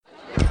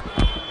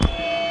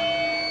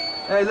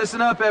Hey,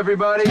 listen up,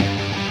 everybody.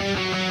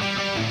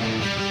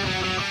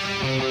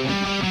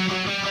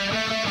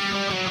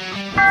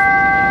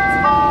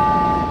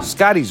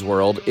 Scotty's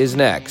World is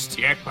next.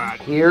 Jackpot.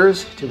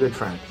 Here's to good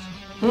friends.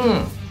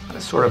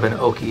 That's sort of an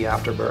oaky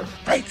afterbirth.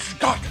 Great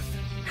Scott!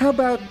 How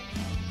about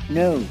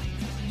no,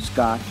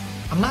 Scott?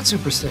 I'm not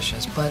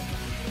superstitious, but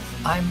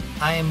I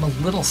am a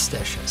little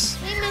stitious.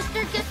 Hey,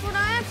 mister, guess what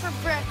I had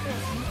for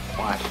breakfast?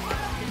 What?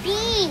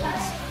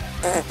 Beans.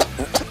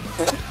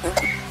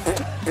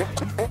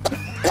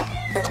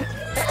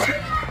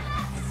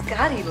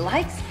 Scotty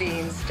likes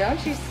beans,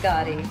 don't you,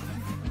 Scotty?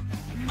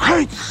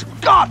 Great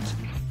Scott!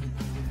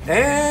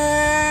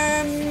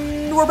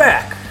 And we're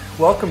back.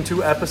 Welcome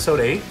to episode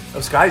 8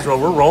 of Scotty's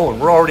World. We're rolling.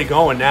 We're already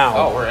going now.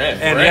 Oh, we're in.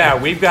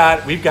 And we've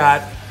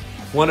got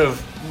one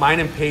of mine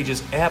and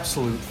Paige's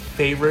absolute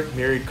favorite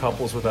married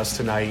couples with us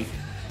tonight,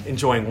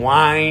 enjoying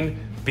wine,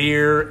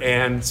 beer,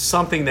 and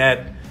something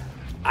that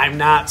I'm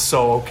not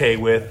so okay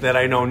with, that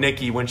I know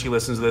Nikki, when she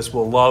listens to this,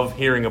 will love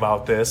hearing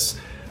about this.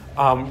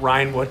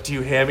 Ryan, what do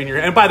you have in your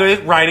hand? And by the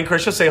way, Ryan and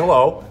Krysia, say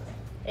hello.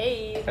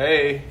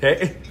 Hey.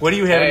 Hey. What do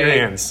you have in your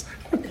hands?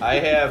 I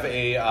have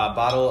a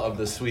bottle of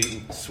the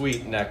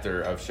sweet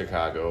nectar of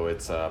Chicago.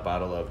 It's a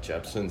bottle of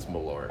Jepson's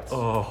Malort.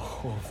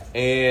 Oh.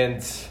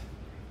 And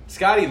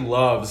Scotty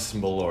loves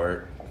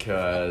Malort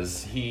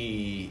because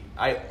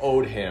I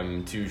owed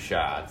him 2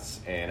 shots,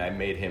 and I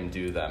made him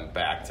do them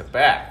back to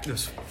back. It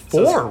was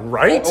 4,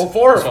 right?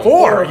 Four of them.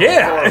 4,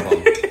 yeah. 4 of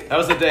them. That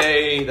was the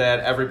day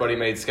that everybody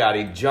made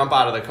Scotty jump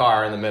out of the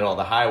car in the middle of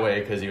the highway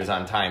because he was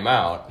on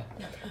timeout.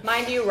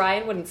 Mind you,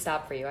 Ryan wouldn't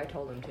stop for you. I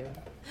told him to.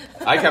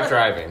 I kept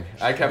driving.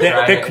 Thank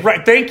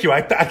you.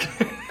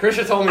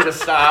 Krysia told me to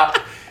stop.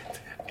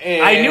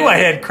 And I knew I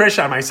had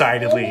Krysia on my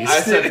side at least.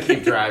 I said to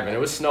keep driving. It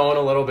was snowing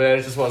a little bit.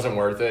 It just wasn't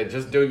worth it.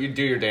 Just do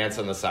your dance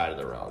on the side of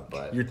the road.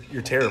 But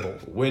you're terrible.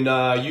 When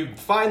you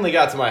finally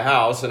got to my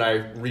house and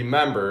I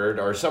remembered,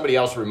 or somebody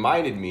else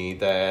reminded me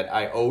that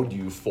I owed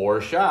you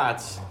 4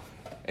 shots,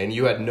 and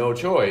you had no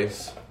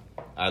choice,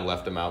 I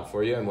left them out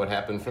for you. And what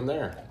happened from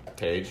there,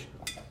 Paige?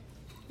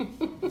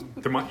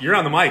 You're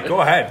on the mic.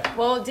 Go ahead.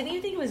 Well, didn't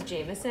you think it was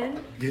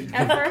Jameson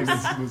at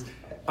first?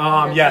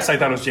 Yes, I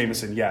thought it was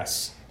Jameson.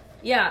 Yes.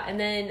 Yeah, and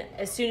then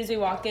as soon as we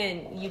walked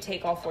in, you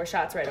take all 4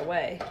 shots right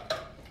away.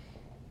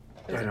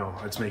 I know.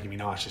 It's making me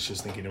nauseous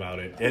just thinking about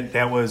it.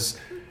 That was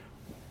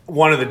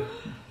one of the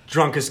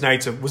drunkest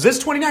nights of... Was this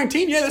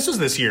 2019? Yeah, this was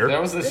this year. That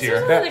was this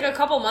year. This was like a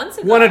couple months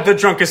ago. One of the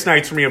drunkest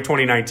nights for me of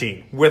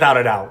 2019, without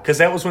a doubt. Because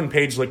that was when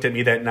Paige looked at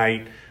me that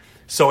night.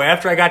 So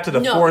after I got to the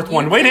 4th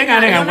one... Wait, hang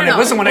on.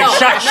 Listen, when I...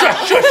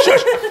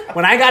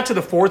 When I got to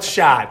the 4th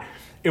shot,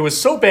 it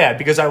was so bad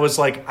because I was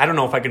like, I don't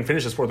know if I can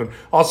finish this 4th one.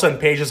 All of a sudden,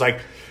 Paige is like,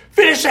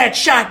 finish that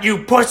shot,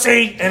 you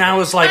pussy! And I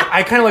was like,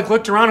 I kind of like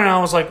looked around and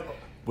I was like,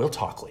 we'll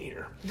talk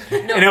later.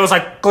 And it was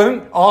like,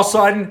 all of a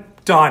sudden,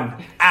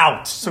 done,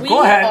 out. So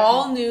go ahead. We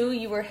all knew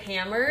you were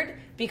hammered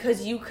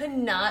because you could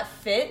not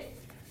fit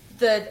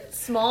the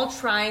small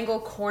triangle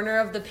corner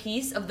of the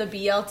piece of the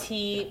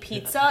BLT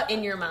pizza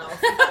in your mouth.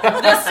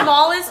 The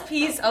smallest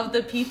piece of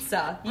the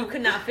pizza you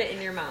could not fit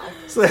in your mouth.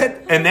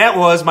 And that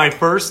was my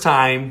first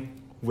time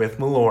with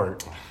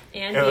Malort.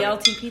 And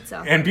BLT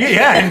pizza. And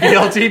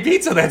BLT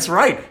pizza, that's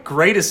right.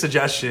 Greatest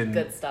suggestion.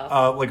 Good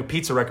stuff. Like a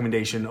pizza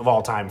recommendation of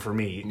all time for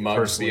me.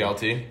 Mugs personally.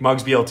 BLT?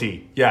 Mugs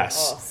BLT,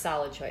 yes. Oh,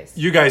 solid choice.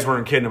 You guys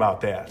weren't kidding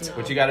about that. No.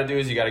 What you got to do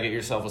is you got to get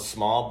yourself a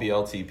small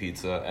BLT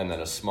pizza and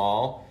then a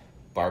small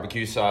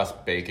barbecue sauce,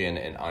 bacon,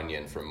 and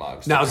onion from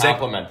Mugs to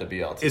complement the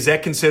BLT. Is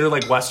that considered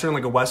like Western,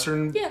 like a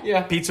Western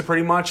pizza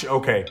pretty much?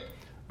 Okay.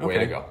 Way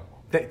to go.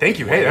 Thank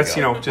you. Hey, that's,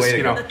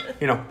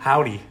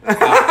 howdy.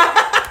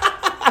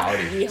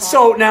 Howdy.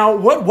 So now,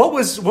 what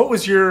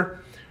was your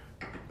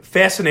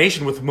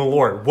fascination with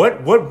Malort?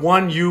 What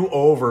won you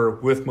over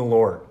with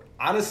Malort?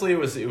 Honestly, it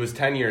was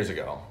 10 years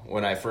ago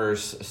when I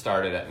first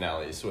started at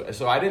Nellie's.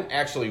 So I didn't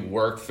actually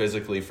work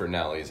physically for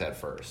Nellie's at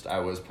first.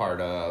 I was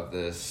part of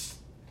this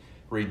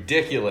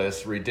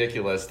ridiculous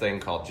thing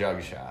called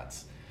Jug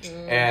Shots.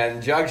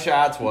 And Jug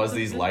Shots was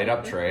these light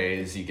up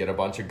trays. You get a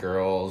bunch of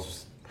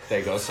girls,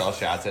 they go sell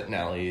shots at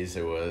Nellie's.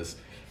 It was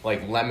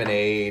like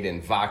lemonade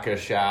and vodka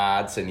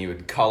shots, and you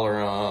would color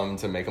them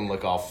to make them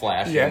look all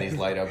flashy in these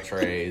light up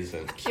trays.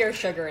 And pure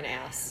sugar and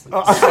ass.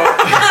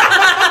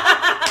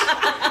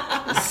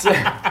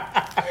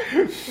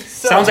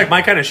 Sounds like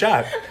my kind of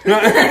shot.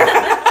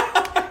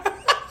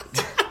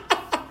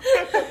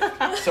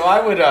 So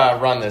I would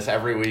run this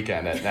every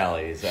weekend at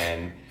Nellie's,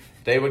 and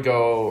they would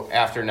go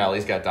after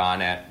Nellie's got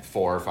done at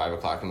 4 or 5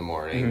 o'clock in the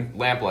morning. Mm-hmm.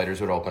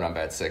 Lamplighters would open up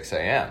at 6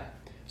 a.m.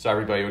 So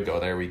everybody would go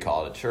there. We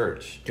call it a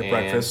church. Get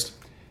breakfast.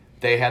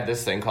 They had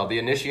this thing called the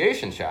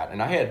initiation shot,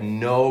 and I had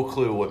no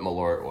clue what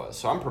Malort was.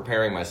 So I'm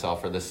preparing myself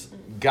for this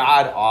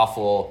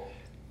god-awful,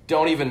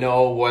 don't even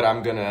know what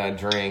I'm going to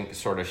drink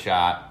sort of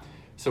shot.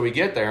 So we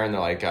get there, and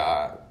they're like,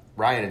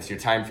 Ryan, it's your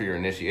time for your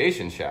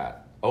initiation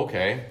shot.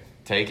 Okay,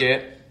 take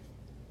it.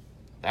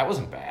 That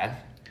wasn't bad.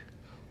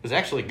 It was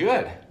actually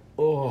good.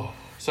 Oh.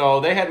 So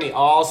they had me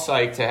all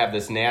psyched to have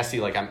this nasty,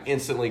 like I'm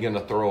instantly going to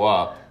throw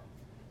up.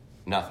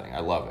 Nothing. I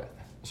love it.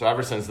 So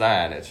ever since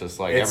then, it's just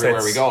like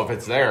everywhere we go, if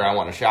it's there, I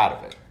want a shot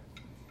of it.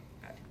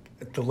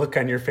 The look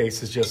on your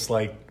face is just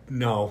like,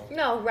 no.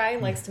 No,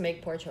 Ryan likes to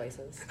make poor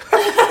choices.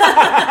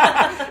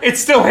 It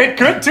still hit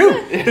good,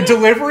 too. The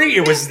delivery,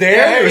 it was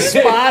there. It was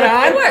spot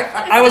on. It worked.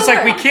 I was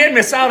like, we can't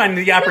miss out on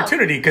the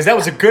opportunity because that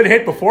was a good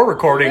hit before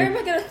recording. Where am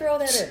I going to throw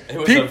that in? It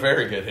was a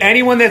very good hit.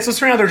 Anyone that's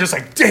listening around, they're just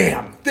like,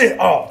 damn.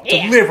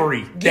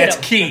 Delivery. That's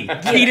key.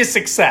 Key to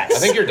success. I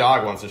think your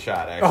dog wants a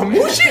shot, actually.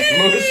 Mushy.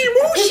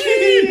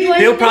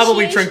 He'll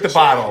probably drink the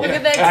bottle. Look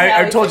at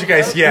that I told you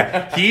guys,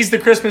 he's the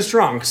Christmas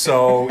drunk,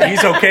 so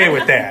he's okay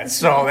with that.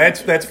 So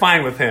that's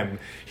fine with him.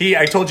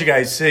 I told you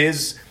guys,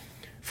 his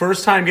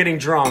first time getting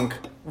drunk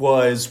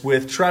was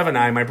with Trev and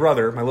I, my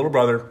little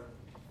brother.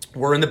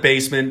 We're in the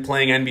basement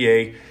playing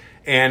NBA,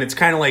 and it's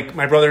kind of like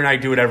my brother and I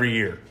do it every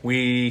year.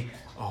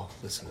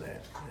 Listen to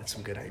that. That's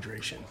some good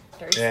hydration.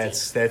 Thirsty.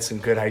 That's some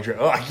good hydration.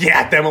 Oh,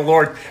 yeah, that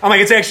Malort. I'm like,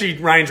 it's actually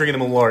Ryan drinking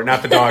the Malort,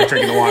 not the dog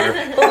drinking the water.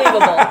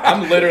 Believable.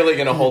 I'm literally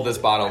going to hold this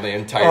bottle the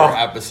entire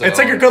episode. It's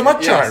like your good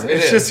luck charm.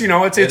 Yes, it's just,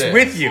 it's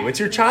with you. It's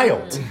your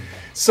child.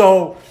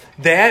 So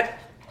that...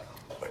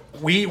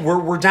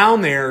 We're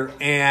down there,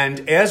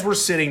 and as we're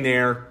sitting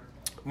there,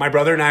 my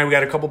brother and I, we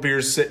got a couple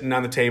beers sitting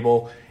on the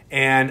table,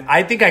 and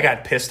I think I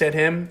got pissed at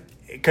him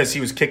because he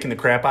was kicking the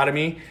crap out of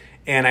me,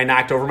 and I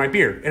knocked over my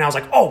beer. And I was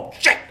like, oh,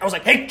 shit. I was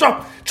like, hey,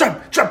 Trump,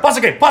 pause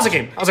the game.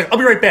 I was like, I'll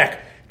be right back.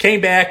 Came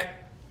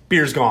back,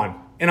 beer's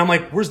gone. And I'm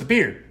like, where's the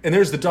beer? And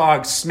there's the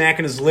dog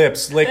smacking his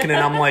lips, licking, and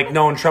I'm like,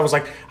 no. And Trev was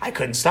like, I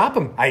couldn't stop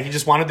him. He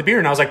just wanted the beer.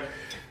 And I was like,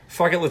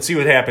 fuck it, let's see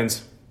what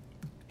happens.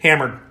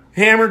 Hammered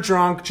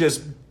drunk,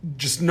 just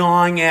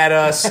gnawing at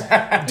us,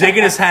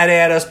 digging his head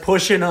at us,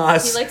 pushing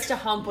us. He likes to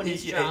hump when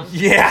he's drunk.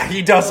 Yeah,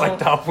 he does like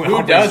to hump when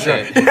Who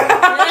doesn't?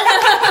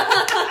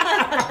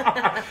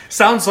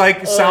 Sounds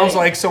like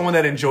someone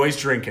that enjoys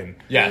drinking.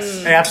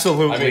 Yes.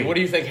 Absolutely. I mean, what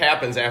do you think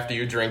happens after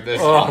you drink this?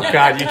 Oh,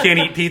 God, you can't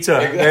eat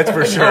pizza. That's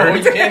for sure. No,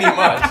 you can't eat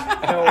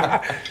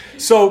much.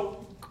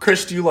 So,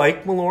 Chris, do you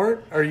like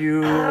Malort? Are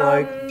you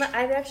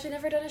I've actually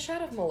never done a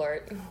shot of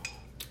Malort.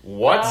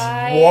 What?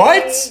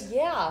 What?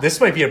 Yeah. This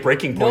might be a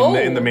breaking point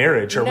in the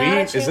marriage. Are we?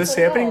 Is this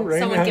happening right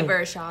Someone now? give her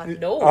a shot.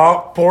 No.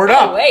 Oh, pour it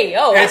up. Oh, wait.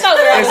 Oh, I thought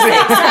we were on the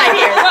same side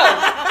here.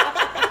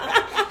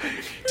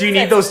 Whoa. Do you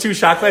need those 2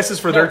 shot glasses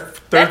for their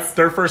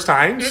first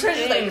times?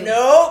 She's like,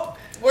 nope.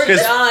 We're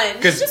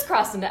done. She's just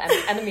crossed into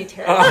enemy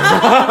territory.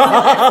 That's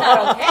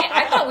not okay.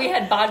 I thought we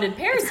had bonded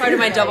pairs. Part of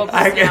my double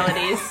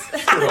personalities.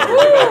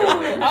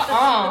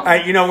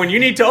 When you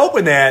need to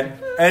open that,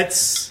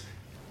 it's...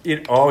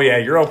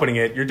 you're opening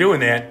it. You're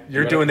doing that.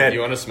 You're doing that. You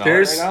want to smell it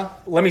right now?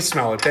 Let me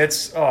smell it.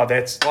 That's... Well,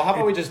 how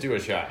about we just do a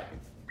shot?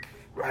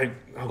 Right.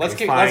 Okay, let's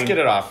get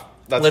it off.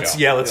 Let's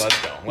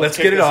go. Let's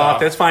get it off.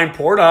 That's fine.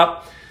 Pour it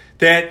up.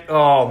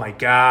 Oh my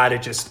God.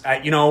 It just...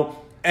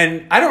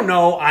 and I don't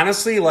know,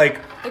 honestly, like...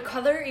 The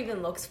color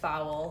even looks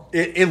foul.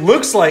 It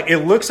looks like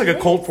a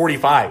Colt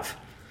 45.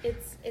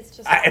 It's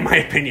just... in my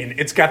opinion.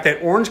 It's got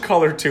that orange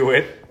color to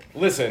it.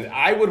 Listen,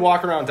 I would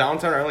walk around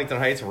downtown Arlington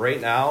Heights right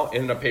now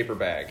in a paper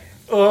bag.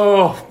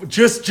 Oh,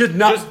 just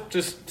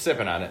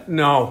sipping on it.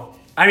 No.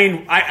 I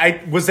mean,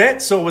 was that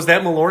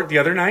Malort the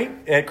other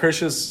night at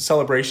Krish's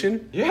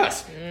celebration?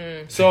 Yes.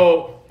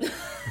 So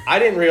I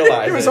didn't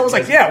realize it was almost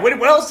like,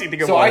 what else do you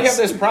think it was? So I have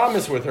this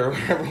promise with her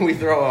whenever we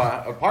throw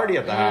a party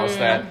at the house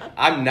that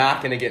I'm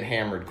not going to get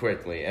hammered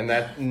quickly. And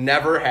that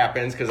never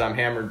happens because I'm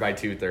hammered by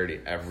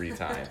 2:30 every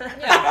time.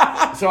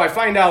 Yeah. So I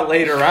find out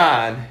later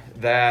on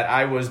that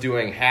I was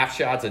doing half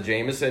shots of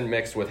Jameson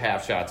mixed with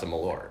half shots of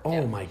Malort.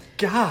 Oh my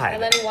God.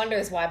 And then he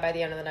wonders why by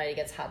the end of the night he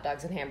gets hot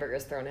dogs and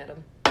hamburgers thrown at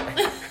him.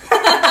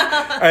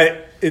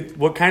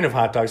 What kind of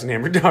hot dogs and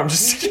hamburgers? I'm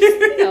just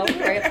kidding. No,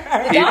 right.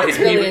 The dogs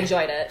really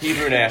enjoyed it.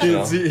 Hebrew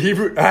National.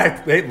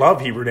 They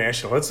love Hebrew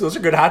National. Those are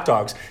good hot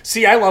dogs.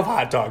 See, I love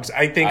hot dogs.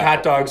 I think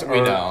hot dogs are...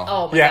 We know.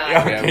 Oh, my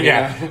God.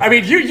 Yeah. I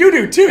mean, you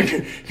do,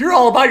 too. You're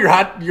all about your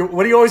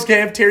what do you always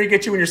have Terry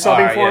get you when you're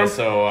subbing for him?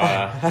 So,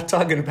 hot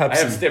dog and Pepsi. I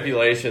have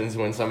stipulations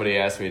when somebody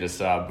asks me to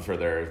sub for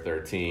their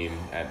team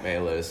at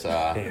Melis.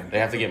 They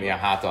have to get me a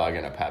hot dog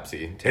and a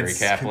Pepsi. Terry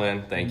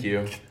Kaplan, thank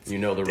you. You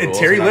know the rules. And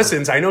Terry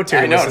listens. I know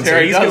Terry listens.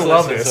 Terry he's going to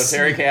love listen. this. So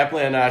Terry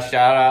Kaplan,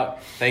 shout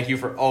out. Thank you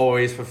for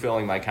always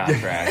fulfilling my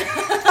contract.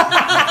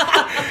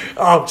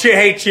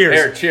 Hey,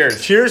 cheers.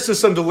 Cheers. Cheers to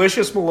some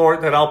delicious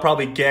Malort that I'll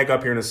probably gag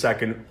up here in a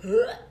second.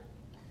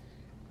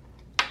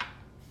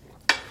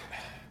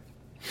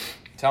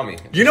 Tell me.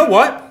 You know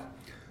what?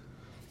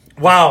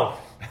 Wow.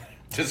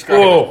 Describe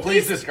it.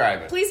 Please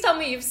describe it. Please tell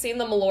me you've seen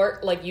the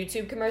Malort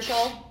YouTube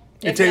commercial.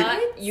 If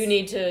not, you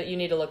need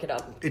to look it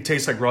up. It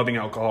tastes like rubbing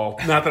alcohol.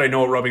 Not that I know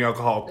what rubbing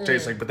alcohol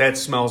tastes like, but that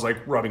smells like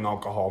rubbing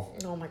alcohol.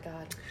 Oh my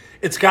God.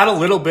 It's got a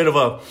little bit of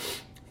a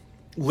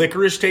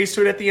licorice taste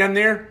to it at the end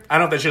there. I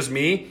don't know if that's just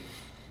me,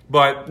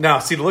 but no.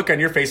 See, the look on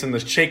your face and the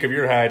shake of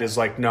your head is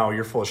like, no,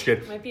 you're full of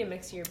shit. Might be a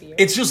mix of your beer.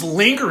 It's just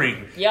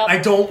lingering. Yep. I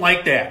don't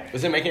like that.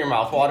 Is it making your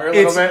mouth water a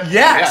little bit?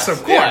 Yes,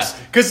 of course.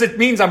 Because it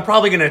means I'm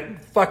probably going to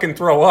fucking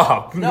throw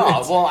up. No,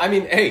 well, I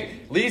mean,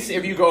 hey, at least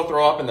if you go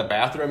throw up in the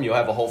bathroom, you'll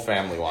have a whole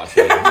family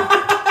watching you.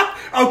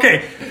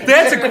 Okay,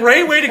 that's a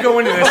great way to go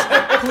into this.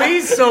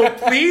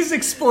 Please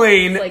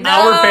explain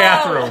our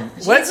bathroom.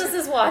 Jesus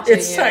is watching.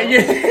 It's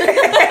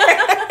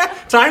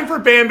time for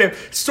Bam Bam.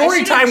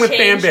 Story time with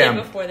Bam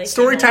Bam.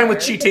 Story time with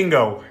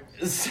Cheatingo.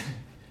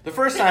 The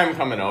first time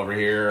coming over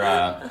here,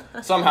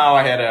 somehow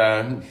I had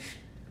to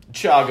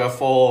chug a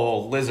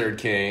full Lizard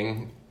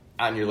King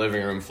on your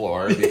living room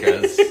floor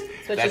because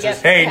that's what you get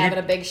for having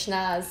a big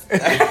schnoz.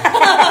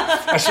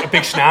 A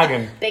big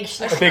schnoggin. A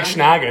big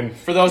schnoggin.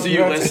 For those of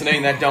you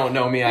listening that don't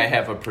know me, I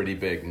have a pretty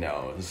big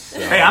nose. So.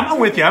 Hey, I'm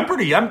with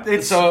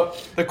you. So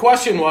the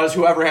question was,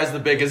 whoever has the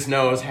biggest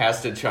nose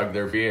has to chug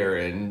their beer,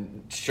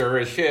 and sure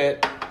as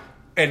shit,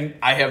 and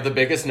I have the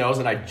biggest nose,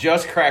 and I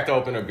just cracked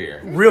open a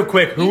beer. Real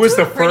quick, who was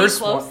the first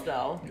close, one?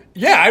 Though.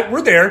 Yeah,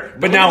 we're there.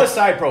 But look now at the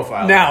side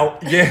profile. Now,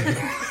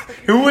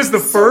 who was the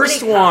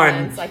first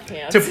one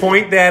to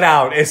point that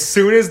out? As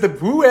soon as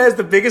who has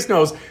the biggest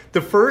nose,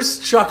 the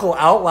first chuckle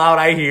out loud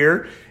I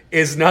hear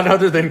is none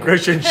other than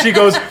Christian. She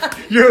goes,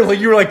 you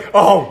were like,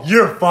 oh,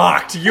 you're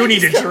fucked. You need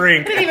to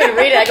drink. I didn't even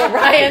read it. I go,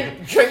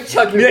 Ryan,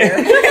 chug your beer.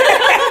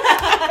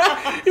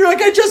 You're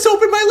like, I just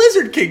opened my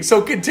Lizard King,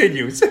 so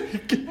continues.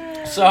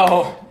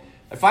 So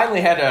I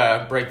finally had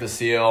to break the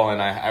seal,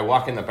 and I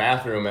walk in the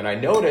bathroom, and I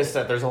notice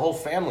that there's a whole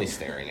family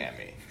staring at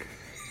me.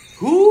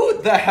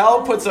 Who the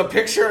hell puts a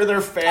picture of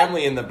their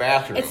family in the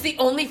bathroom? It's the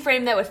only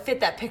frame that would fit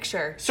that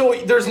picture. So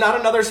there's not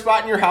another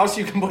spot in your house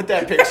you can put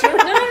that picture?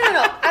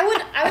 No.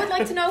 I would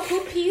like to know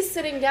who pees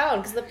sitting down,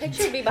 because the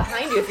picture would be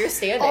behind you if you're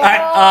standing. I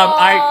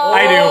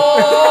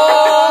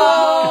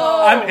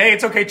do. Hey,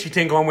 it's okay,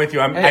 Chitingo. I'm with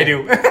you. I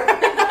do.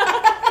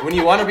 When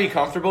you want to be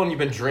comfortable and you've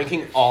been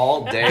drinking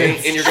all day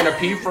and you're going to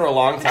pee for a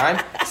long time,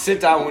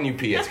 sit down when you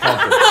pee. It's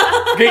comfortable.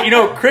 Okay,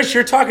 Chris,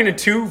 you're talking to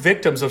two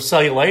victims of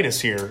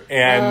cellulitis here.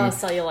 And,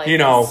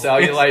 cellulitis.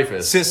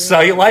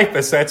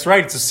 Cellulitis, that's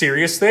right. It's a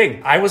serious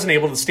thing. I wasn't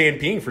able to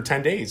stand peeing for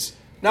 10 days.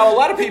 Now, a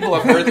lot of people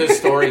have heard this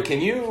story.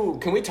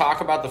 Can we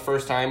talk about the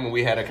first time when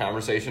we had a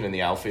conversation in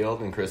the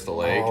outfield in Crystal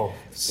Lake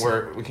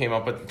where we came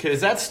up with, because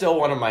that's still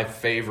one of my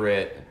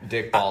favorite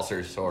Dick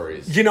Balser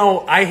stories.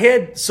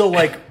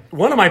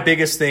 One of my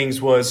biggest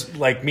things was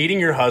like meeting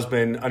your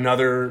husband,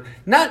 another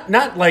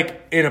not like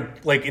in a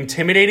like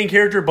intimidating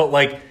character, but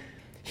like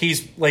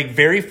he's like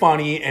very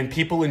funny and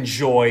people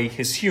enjoy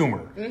his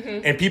humor.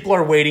 Mm-hmm. And people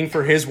are waiting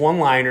for his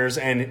one-liners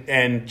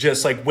and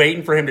just like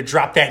waiting for him to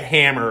drop that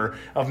hammer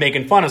of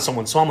making fun of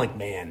someone. So I'm like,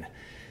 man,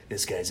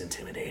 this guy's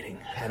intimidating.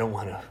 I don't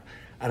want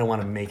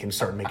to make him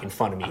start making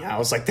fun of me. I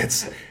was like,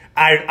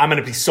 I'm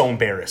going to be so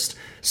embarrassed.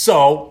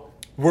 So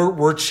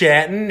We're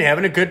chatting,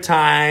 having a good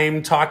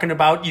time, talking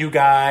about you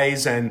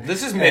guys, and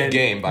this is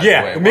mid-game, by the way.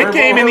 Yeah,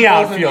 mid-game in the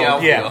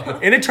outfield. Yeah,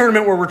 in a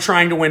tournament where we're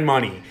trying to win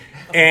money,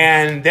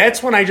 and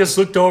that's when I just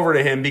looked over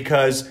to him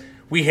because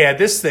we had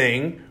this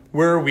thing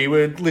where we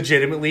would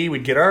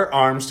we'd get our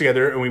arms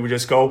together and we would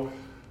just go,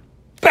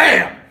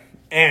 bam.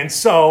 And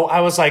so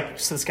I was like,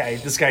 this guy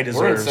deserves.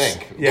 We're in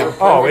sync.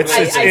 Yeah.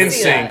 It's in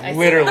sync,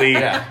 literally.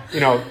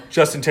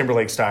 Justin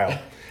Timberlake style,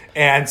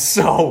 and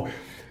so.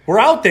 We're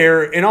out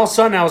there, and all of a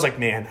sudden I was like,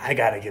 man, I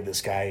got to give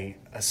this guy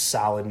a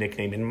solid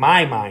nickname. In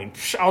my mind,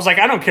 I was like,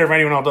 I don't care if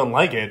anyone else doesn't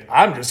like it.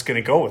 I'm just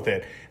going to go with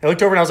it. I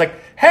looked over and I was like,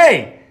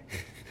 hey,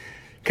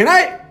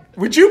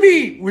 would you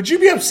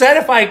be upset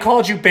if I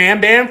called you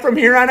Bam Bam from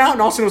here on out?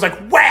 And all of a sudden it was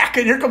like, whack,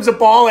 and here comes a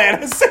ball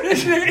at us. And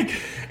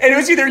it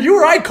was either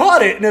you or I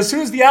caught it, and as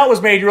soon as the out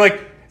was made, you were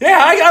like, yeah,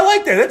 I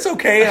like that. That's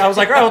okay. And I was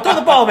like, all right, well, throw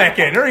the ball back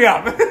in. Hurry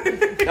up.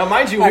 Now,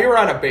 mind you, we were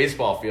on a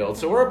baseball field,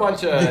 so we're a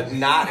bunch of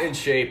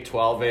not-in-shape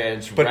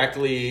 12-inch rec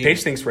league.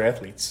 Paige thinks we're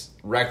athletes.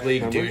 Rec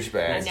league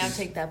douchebags. I now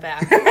take that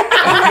back.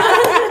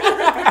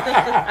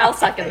 I'll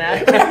second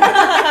that.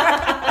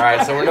 All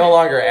right, so we're no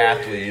longer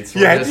athletes.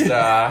 We're just...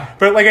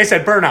 But like I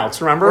said,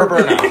 burnouts, remember?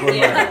 We're burnouts.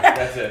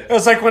 That's it. It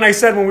was like when I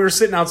said when we were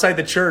sitting outside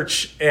the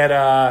church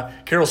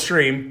at Carroll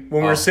Stream,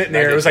 when we were sitting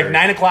there, it was like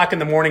 9 o'clock in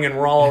the morning and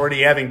we're all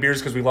already having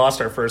beers because we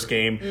lost our first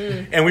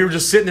game. And we were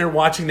just sitting there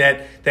watching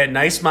that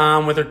nice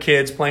mom with her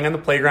kids playing on the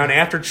playground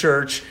after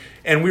church.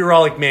 And we were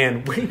all like,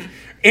 man...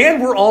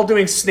 And we're all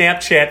doing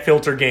Snapchat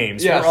filter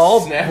games. Yes,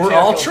 we're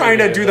all trying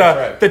to do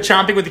the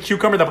chomping with the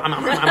cucumber,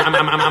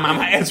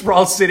 as we're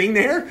all sitting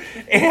there.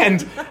 And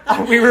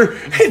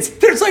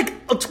there's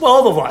like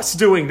 12 of us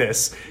doing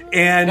this.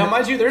 And now,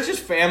 mind you, there's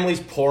just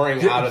families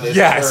pouring out of this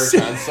church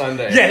on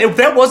Sunday. Yeah,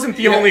 that wasn't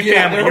the only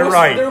family. You're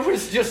right. There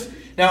was just...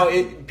 Now,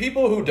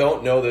 people who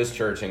don't know this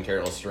church in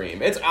Carroll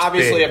Stream, it's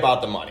obviously about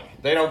the money.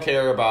 They don't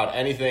care about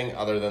anything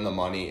other than the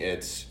money.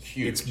 It's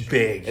huge. It's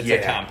big. It's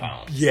a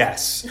compound.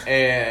 Yes.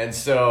 And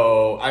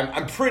so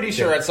I'm pretty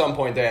sure at some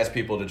point they asked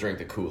people to drink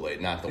the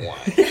Kool-Aid, not the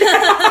wine.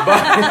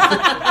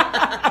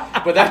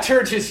 but that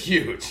church is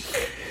huge.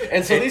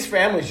 And so these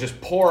families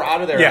just pour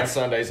out of there on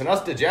Sundays, and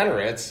us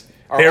degenerates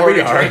are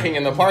already drinking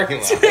in the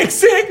parking lot.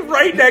 Exactly,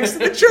 right next to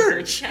the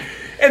church.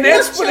 And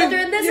that's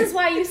children, this is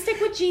why you stick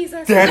with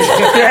Jesus.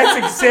 That's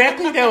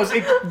exactly, that was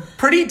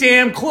pretty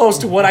damn close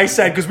to what I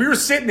said, because we were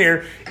sitting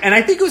there, and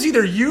I think it was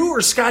either you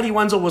or Scotty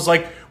Wenzel was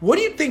like, what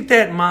do you think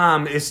that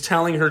mom is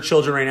telling her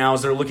children right now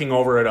as they're looking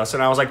over at us?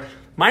 And I was like,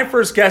 my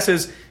first guess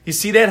is, you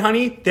see that,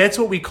 honey? That's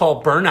what we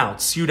call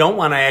burnouts. You don't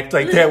want to act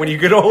like that when you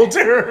get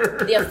older.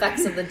 The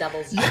effects of the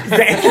devil's youth.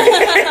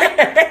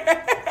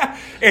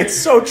 It's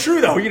so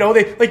true, though. You know,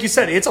 like you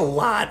said, it's a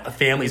lot of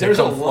families that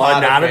come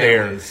flooding out of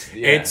there.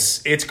 Yeah.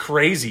 It's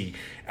crazy.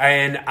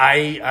 And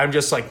I'm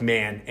just like,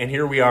 man, and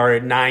here we are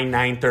at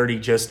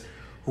 9:30 just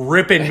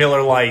ripping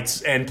Miller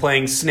Lights and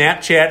playing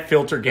Snapchat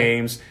filter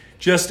games,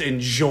 just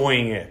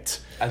enjoying it.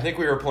 I think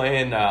we were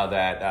playing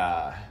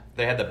that...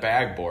 They had the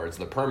bag boards,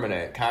 the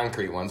permanent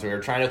concrete ones. We were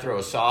trying to throw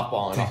a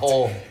softball in a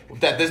hole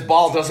that this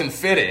ball doesn't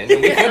fit in.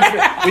 And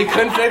we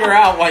couldn't figure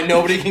out why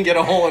nobody can get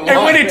a hole in one.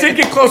 And when it did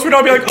get close, we'd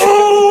all be like,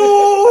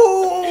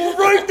 oh,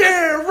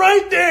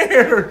 right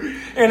there.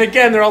 And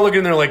again, they're all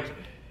looking, they're like,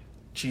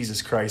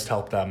 Jesus Christ,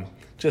 help them.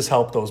 Just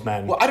help those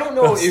men. Well, I don't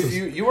know if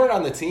you weren't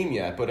on the team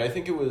yet, but I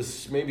think it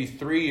was maybe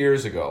 3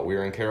 years ago. We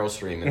were in Carroll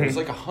Stream, and it was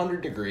like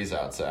 100 degrees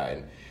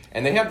outside.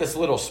 And they have this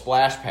little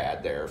splash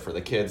pad there for the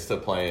kids to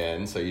play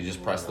in. So you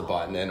just press the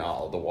button and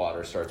all the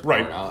water starts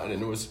pouring out.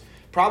 And it was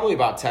probably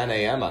about 10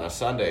 a.m. on a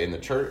Sunday, and the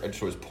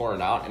church was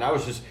pouring out. And I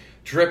was just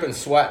dripping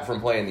sweat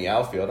from playing the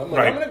outfield. I'm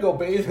like, I'm going to go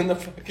bathe in the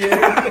fucking...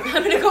 I'm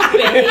going to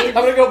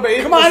go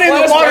bathe. Come on in,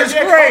 the water's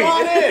great.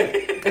 Come on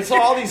in. And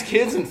so all these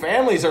kids and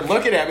families are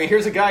looking at me.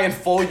 Here's a guy in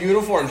full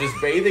uniform just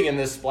bathing in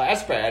this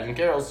splash pad in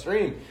Carroll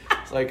Stream.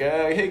 It's like,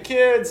 hey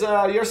kids, you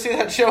ever see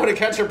that show To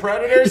Catch a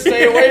Predator?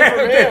 Stay away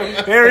from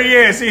him. There he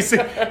is.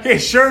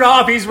 He's shirt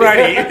off. He's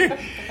ready.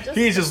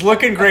 He's just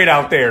looking great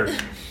out there.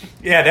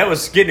 Yeah, that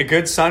was getting a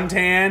good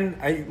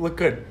suntan. I look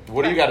good.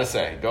 What do you got to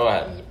say? Go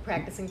ahead. Are you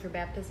practicing for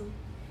baptism?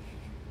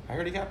 I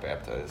already got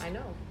baptized. I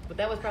know, but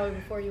that was probably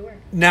before you were.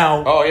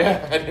 Now, oh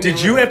yeah,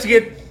 did you have to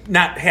get,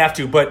 not have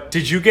to, but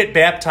did you get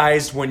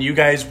baptized when you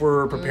guys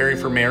were preparing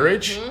for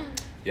marriage?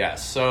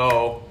 Yes.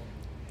 So,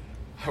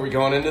 are we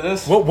going into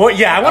this? Well,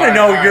 yeah, I want to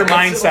know your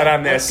mindset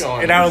on let's this, go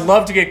on and I would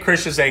love to get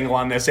Krish's angle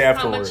on this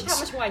afterwards. How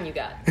much wine you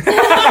got?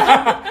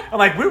 I'm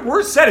like,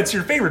 we're set. It's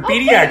your favorite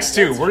BDX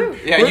too. We're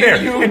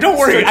there, and don't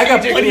worry, I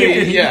got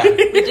plenty of. Yeah, we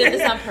did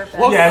this on purpose.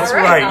 Well, yeah, that's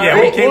right.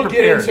 Yeah, we came prepared.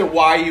 We'll get into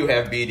why you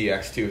have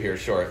BDX too here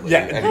shortly.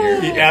 Yeah,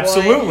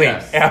 absolutely,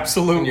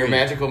 absolutely. And your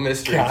magical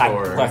mystery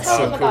tour. Tell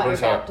them about your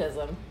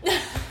baptism. Go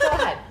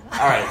ahead.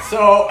 All right,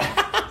 so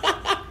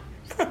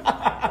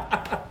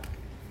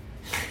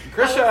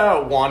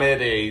Krysia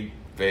wanted a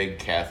big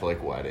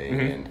Catholic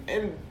wedding,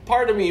 and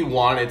part of me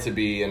wanted to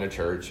be in a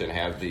church and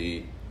have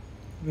the...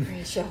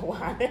 Krysia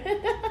wanted.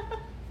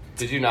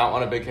 Did you not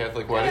want a big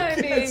Catholic wedding? I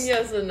mean,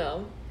 yes and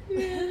no. All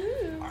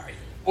right.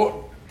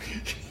 Well,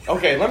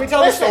 okay, let me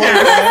tell the story.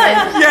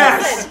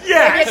 Yes.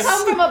 If you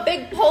come from a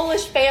big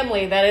Polish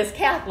family that is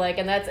Catholic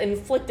and that's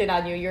inflicted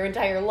on you your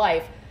entire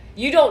life,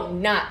 you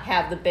don't not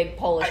have the big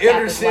Polish Catholic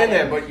understand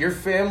wedding. that, but your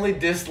family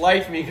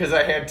disliked me because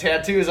I had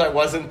tattoos. I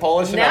wasn't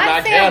Polish and I'm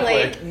not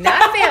Catholic.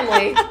 Not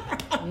family.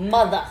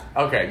 Mother.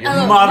 Okay, your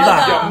mother. It's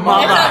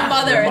not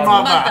mother. It's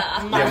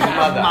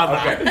mother.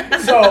 Okay,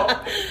 so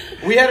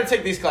we had to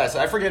take these classes.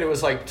 I forget, it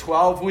was like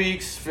 12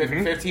 weeks,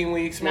 15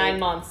 weeks. Maybe? 9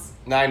 months.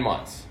 9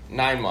 months.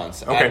 9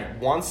 months. Okay.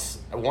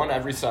 One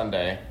every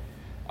Sunday.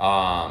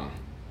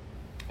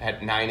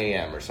 At 9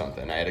 a.m. or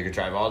something. I had to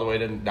drive all the way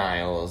to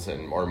Niles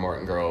or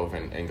Morton Grove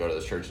and go to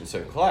this church and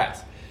sit in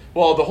class.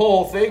 Well, the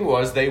whole thing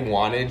was they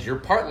wanted your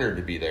partner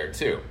to be there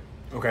too.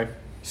 Okay.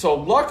 So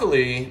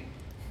luckily,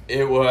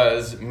 it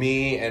was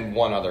me and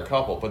one other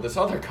couple. But this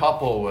other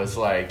couple was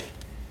like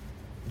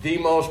the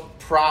most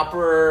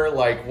proper,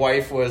 like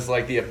wife was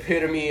like the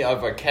epitome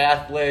of a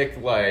Catholic,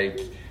 like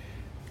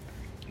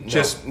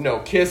just no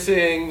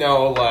kissing,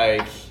 no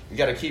like... We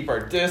got to keep our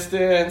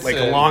distance. Like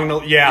and, along the...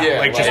 Yeah,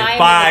 like just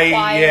by...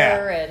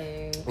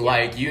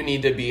 Like, you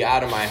need to be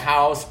out of my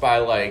house by,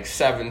 like,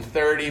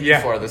 7:30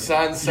 before the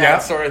sun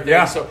sets, sort of thing.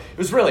 Yeah. So it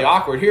was really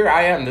awkward. Here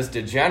I am, this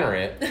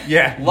degenerate.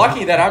 Yeah.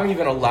 Lucky that I'm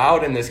even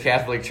allowed in this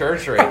Catholic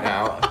church right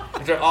now.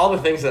 After all the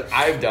things that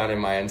I've done in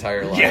my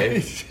entire life.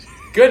 Yeah.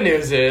 Good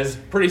news is,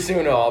 pretty soon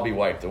it'll all be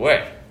wiped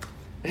away.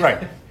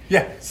 Right.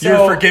 Yeah, so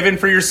you're forgiven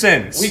for your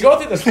sins. We go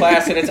through this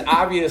class, and it's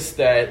obvious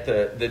that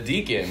the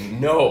deacon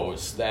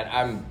knows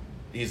that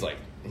he's like,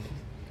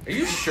 are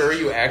you sure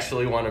you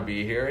actually want to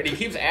be here? And he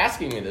keeps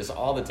asking me this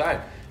all the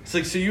time. It's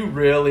like, so you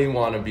really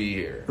want to be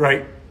here?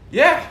 Right.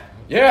 Yeah,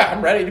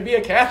 I'm ready to be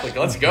a Catholic.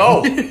 Let's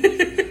go.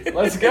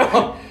 Let's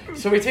go.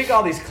 So we take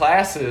all these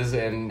classes,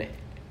 and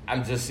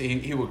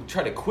he would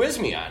try to quiz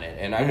me on it,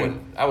 and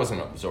I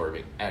wasn't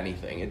absorbing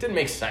anything. It didn't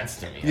make sense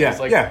to me. Yeah. I was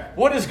like,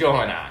 what is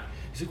going on?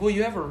 He's like, well,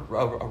 you have a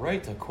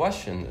right to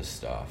question this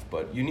stuff,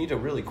 but you need to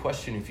really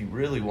question if you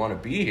really want to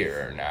be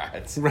here or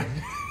not. Right.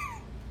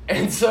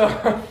 And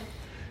so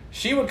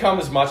she would come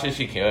as much as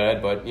she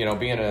could, but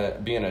being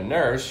a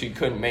nurse, she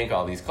couldn't make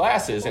all these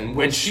classes. And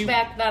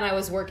back then I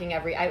was working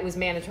it was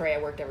mandatory.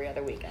 I worked every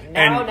other weekend.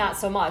 Now not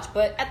so much,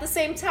 but at the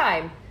same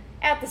time,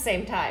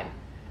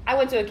 I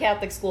went to a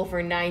Catholic school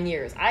for 9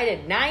 years. I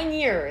did 9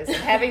 years of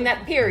having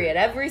that period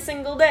every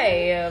single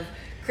day of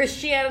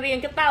Christianity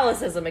and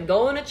Catholicism and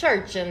going to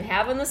church and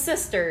having the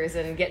sisters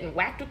and getting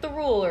whacked with the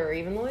ruler,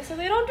 even though they said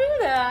they don't do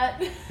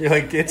that. You're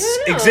like, it's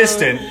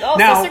existent. Oh,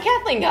 now, Sister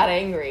Kathleen got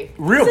angry.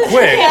 Real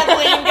quick.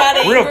 Kathleen got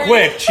angry. Real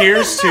quick,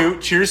 cheers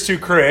to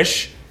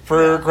Krish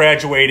for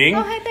graduating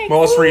thanks.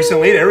 most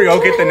recently. There we go.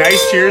 Get the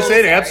nice cheers in.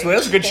 Sorry. Absolutely.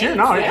 That's a good cheer.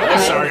 No, Yeah. I'm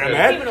sorry on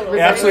that.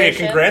 Absolutely.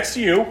 Congrats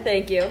to you.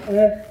 Thank you.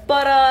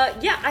 But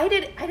I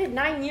did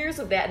 9 years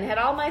of that and had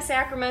all my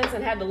sacraments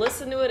and had to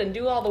listen to it and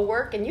do all the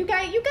work. And you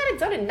got it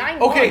done in 9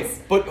 months.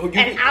 But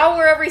an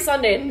hour every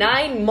Sunday in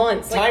 9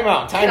 months. Time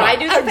out. Can I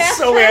do the I'm fast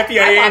so track? happy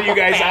I had you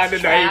guys on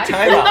tonight.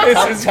 Time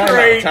out. This is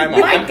great. Time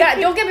out. My God,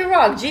 don't get me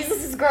wrong.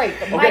 Jesus is great,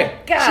 but my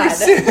God.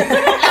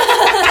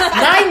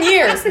 9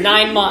 years,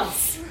 9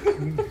 months.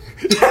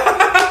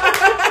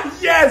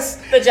 Yes.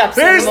 The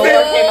Jefferson There's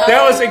Malort came out.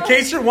 that was, in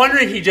case you're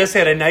wondering, he just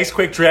had a nice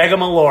quick drag of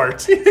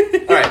Malort.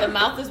 All right. The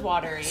mouth is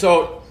watering.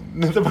 So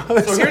here's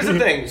the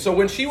thing. So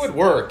when she would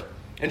work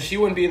and she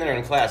wouldn't be there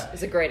in class,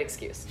 It's a great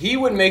excuse. he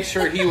would make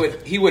sure he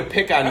would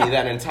pick on me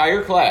that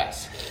entire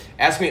class,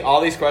 ask me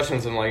all these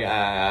questions. I'm like,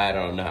 I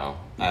don't know.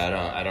 I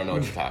don't know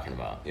what you're talking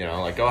about. You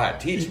know, like, go ahead,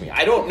 teach me.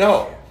 I don't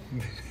know.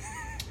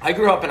 I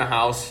grew up in a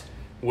house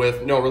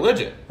with no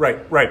religion.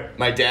 Right.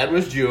 My dad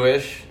was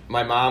Jewish.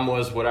 My mom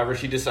was whatever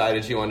she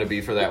decided she wanted to be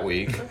for that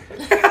week.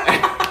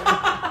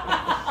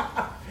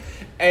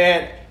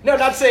 And no,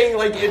 not saying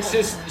like it's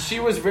just she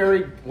was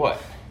very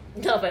what?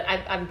 No, but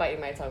I'm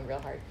biting my tongue real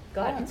hard.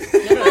 Go ahead.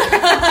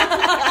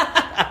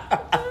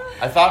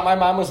 I thought my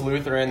mom was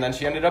Lutheran, then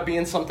she ended up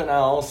being something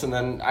else, and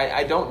then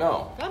I don't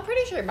know. I'm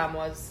pretty sure Mom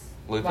was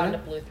Lutheran? wound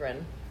up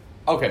Lutheran.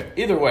 Okay,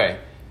 either way,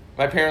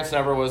 my parents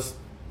never was.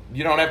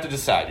 You don't have to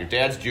decide. Your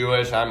dad's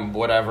Jewish, I'm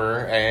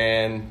whatever,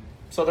 and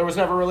so there was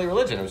never really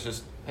religion. It was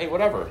just, hey,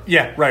 whatever.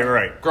 Yeah,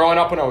 right. Growing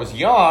up when I was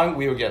young,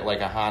 we would get like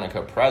a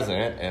Hanukkah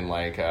present and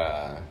like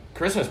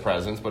Christmas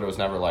presents, but it was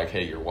never like,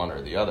 hey, you're one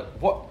or the other.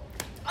 What?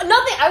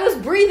 Nothing. I was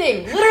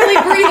breathing.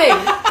 Literally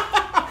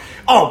breathing.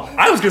 Oh,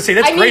 I was going to say,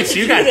 that's I great. need So to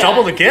you do got that.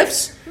 double the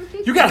gifts?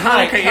 You got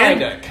Hanukkah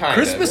Kinda. and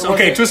Christmas? It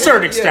Okay, wasn't- to a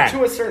certain yeah, extent.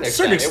 to a certain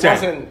extent. It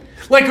wasn't...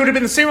 Like, it would have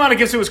been the same amount of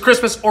gifts if it was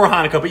Christmas or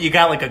Hanukkah, but you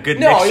got like a good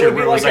No, mixture. it would be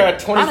where like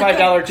was a $25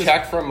 Hanukkah.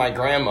 check from my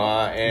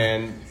grandma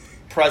and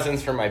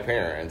presents from my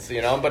parents,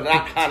 you know, but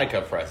not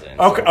Hanukkah presents.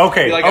 Okay,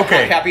 It'd be like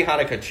okay. a happy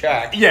Hanukkah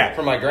check Yeah.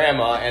 from my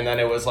grandma, and then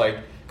it was like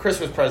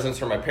Christmas presents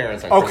from my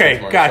parents on Okay,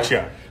 Christmas morning.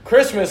 gotcha. So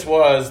Christmas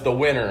was the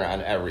winner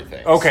on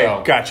everything. Okay,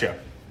 So- gotcha.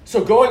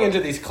 So going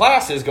into these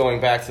classes, going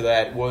back to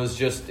that, was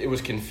just, it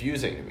was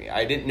confusing to me.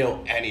 I didn't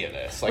know any of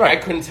this. Like, Right.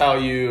 I couldn't tell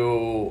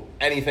you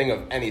anything of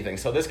anything.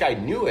 So this guy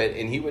knew it,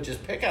 and he would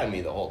just pick on me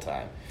the whole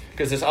time.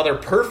 Because this other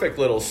perfect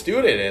little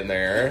student in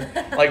there,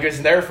 like,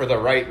 is there for the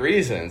right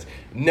reasons.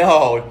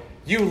 No,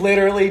 you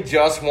literally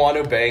just want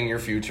to bang your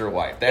future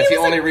wife. That's the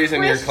only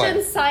reason you're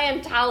Christian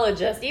claiming.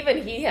 Scientologist. Even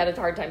he had a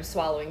hard time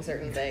swallowing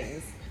certain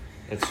things.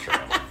 It's true.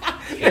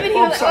 Even he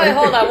was like, wait,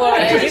 hold on.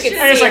 You can see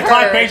I just like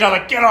caught Paige. her. I was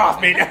like, get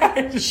off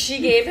me. She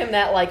gave him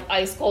that like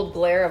ice cold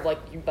glare of like,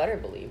 you better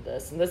believe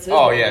this. And this is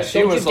Oh, what it yeah, is. she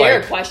Don't was you dare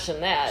like-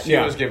 question that. She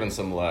was giving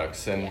some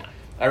looks. And Yeah.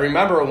 I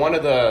remember one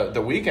of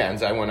the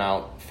weekends I went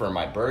out for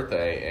my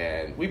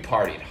birthday, and we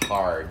partied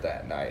hard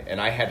that night. And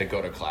I had to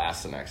go to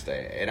class the next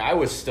day. And I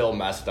was still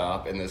messed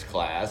up in this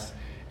class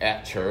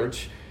at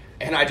church.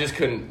 And I just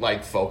couldn't,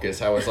 like,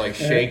 focus. I was, like,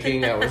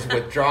 shaking. I was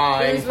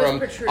withdrawing Yours was from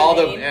protruding. all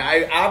the... And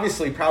I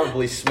obviously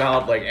probably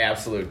smelled like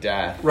absolute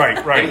death. Right.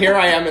 And here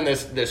I am in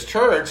this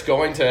church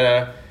going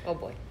to Oh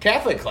boy.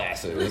 Catholic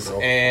classes.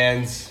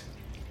 And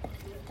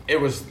it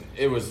was...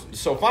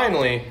 So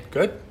finally...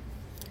 Good.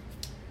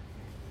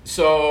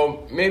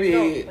 So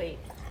maybe... No,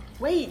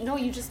 Wait, no,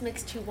 you just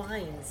mixed 2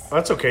 wines. Well,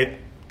 that's okay.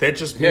 That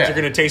just means Yeah. you're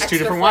going to taste 2 Extra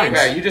different flavor.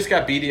 wines. Yeah, you just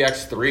got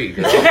BDX3,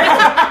 girl.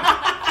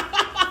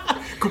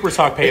 Cooper's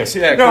Hawk, pay us.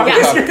 Yeah, No,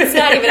 Cooper's Hawk. It's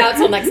not even out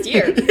till next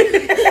year.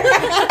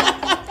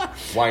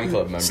 Wine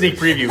Club members. Sneak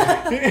preview.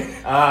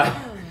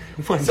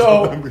 Wine so-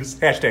 Club members.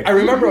 Hashtag. I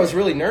remember I was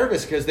really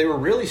nervous because they were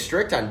really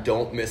strict on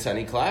don't miss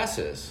any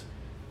classes.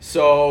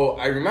 So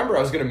I remember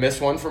I was going to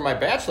miss one for my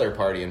bachelor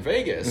party in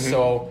Vegas. Mm-hmm.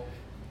 So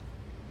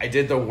I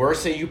did the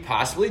worst thing you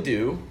possibly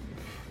do,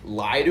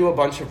 lie to a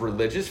bunch of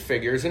religious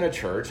figures in a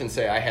church and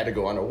say I had to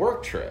go on a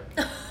work trip.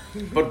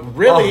 But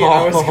really,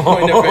 I was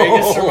going to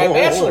Vegas for my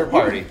bachelor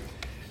party.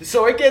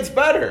 So it gets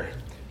better.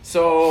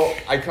 So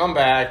I come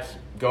back,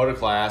 go to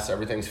class,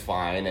 everything's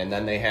fine, and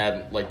then they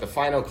had like the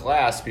final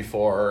class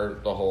before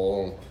the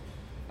whole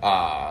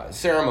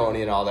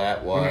ceremony and all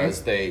that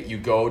was you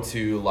go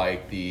to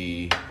like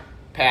the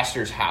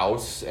pastor's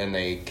house and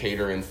they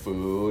cater in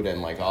food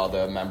and like all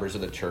the members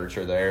of the church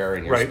are there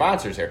and your Right.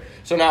 sponsors there.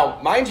 So now,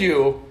 mind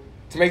you,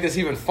 to make this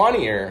even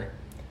funnier,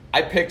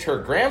 I picked her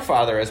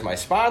grandfather as my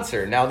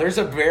sponsor. Now, there's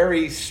a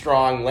very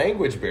strong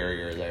language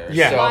barrier there.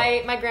 Yeah. So,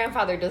 My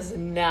grandfather does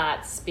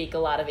not speak a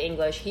lot of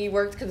English. He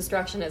worked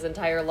construction his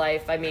entire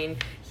life. I mean,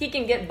 he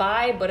can get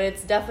by, but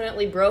it's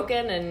definitely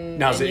broken, and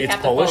Now, and is it, you it's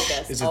have Polish? to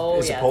focus. Is it, Oh,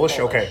 is yeah, it Polish?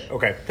 it's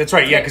Okay. That's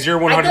right. Yeah, because you're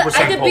 100%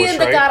 I could Polish, be in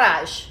the right?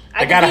 garage.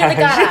 I could be in the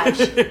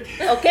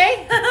garage.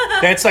 Okay?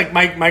 That's like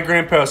my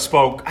grandpa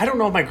spoke. I don't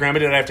know if my grandma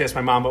did. I have to ask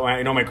my mom, but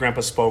I know my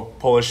grandpa spoke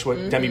Polish.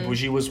 What Demi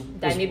Buzi was.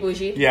 Demi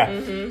Buzi.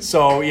 Yeah.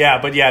 So,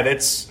 but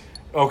that's...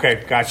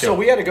 Okay, gotcha. So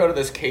we had to go to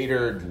this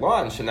catered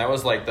lunch, and that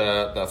was like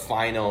the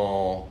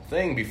final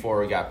thing before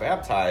we got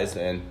baptized,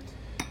 and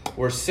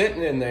we're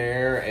sitting in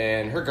there,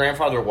 and her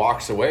grandfather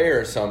walks away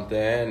or something,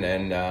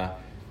 and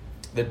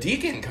the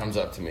deacon comes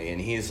up to me,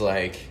 and he's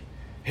like,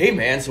 hey,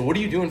 man, so what are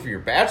you doing for your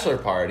bachelor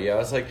party? I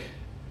was like,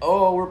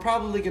 oh, we're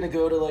probably going to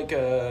go to like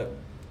a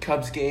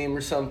Cubs game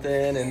or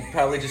something and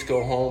probably just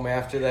go home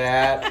after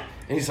that.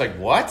 And he's like,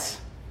 what?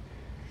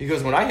 He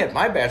goes, when I had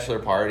my bachelor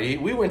party,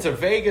 we went to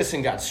Vegas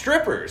and got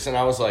strippers. And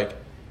I was like,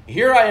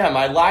 here I am.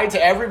 I lied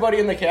to everybody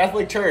in the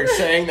Catholic Church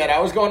saying that I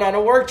was going on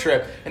a work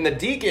trip. And the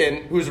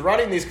deacon who's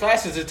running these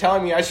classes is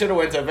telling me I should have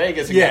went to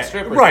Vegas and got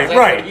strippers. Right,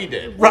 that's what he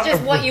did. Which is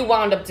what you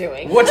wound up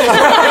doing. Which is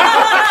yes.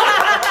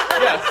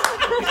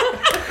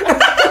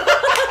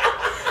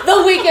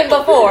 The weekend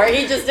before.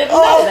 He just didn't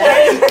know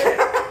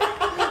that.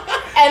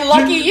 And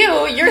lucky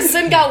you, your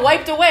sin got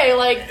wiped away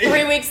like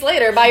 3 weeks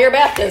later by your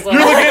baptism.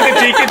 You're looking at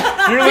the deacon.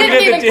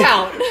 Didn't even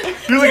count.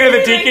 You're looking at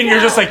the deacon. You're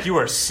just like, you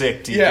are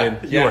sick, deacon.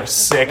 Yeah. You are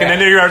sick. And then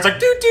there you are. It's like,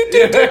 do.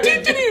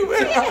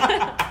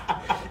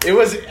 It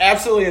was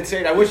absolutely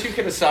insane. I wish you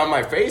could have saw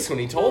my face when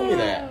he told me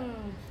that.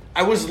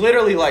 I was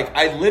literally like,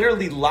 I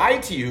literally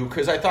lied to you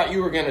because I thought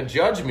you were going to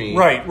judge me.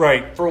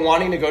 Right. For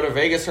wanting to go to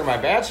Vegas for my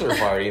bachelor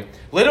party.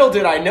 Little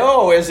did I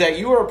know is that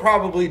you were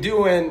probably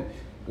doing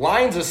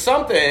lines of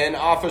something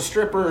off of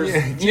strippers,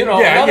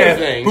 another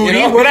thing.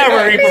 Booty, whatever.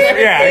 And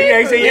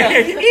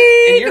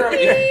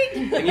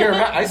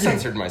I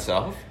censored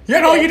myself. Yeah,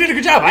 no, you did a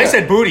good job. I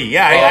said booty.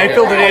 Yeah, I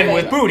filled it in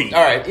with booty.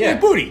 All right, yeah.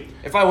 Booty.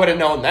 If I would have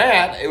known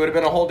that, it would have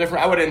been a whole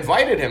different... I would have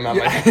invited him on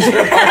my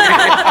bachelor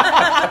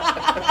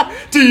party.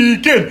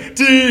 Deacon.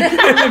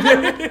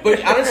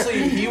 But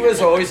honestly, he was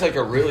always like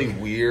a really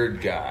weird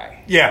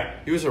guy. Yeah.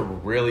 He was a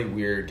really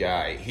weird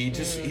guy.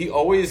 He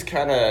always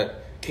kind of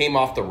came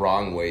off the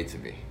wrong way to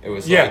me. It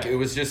was like, it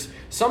was just,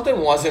 something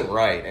wasn't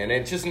right, and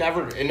it just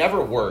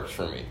never worked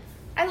for me.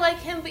 I like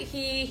him, but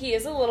he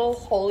is a little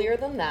holier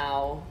than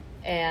thou.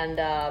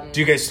 And do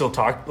you guys still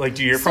talk? Like,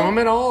 do you hear from him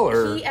at all?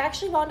 Or he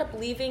actually wound up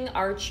leaving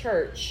our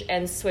church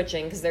and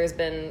switching because there's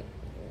been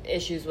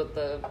issues with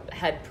the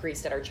head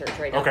priest at our church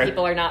right now. Okay.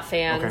 People are not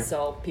fans,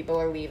 so people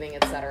are leaving,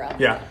 etc.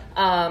 Yeah.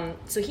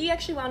 So he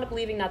actually wound up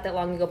leaving not that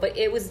long ago, but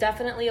it was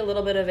definitely a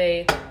little bit of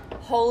a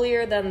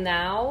holier than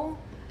thou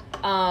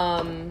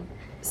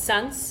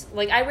sense.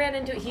 Like, I ran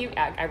into, he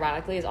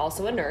ironically is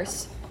also a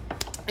nurse.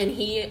 And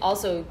he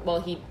also,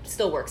 he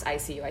still works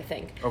ICU, I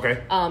think.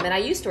 Okay. And I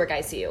used to work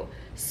ICU.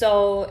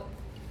 So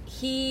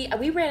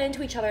we ran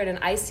into each other at an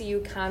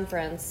ICU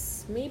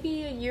conference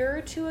maybe a year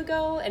or two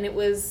ago, and it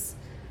was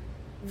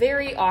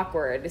very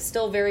awkward. It's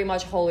still very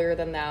much holier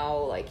than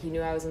thou. Like, he knew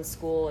I was in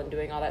school and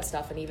doing all that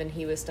stuff, and even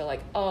he was still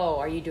like, oh,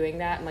 are you doing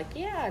that? I'm like,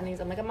 yeah. And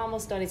I'm like, I'm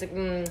almost done. He's like,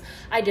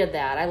 I did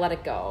that. I let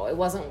it go. It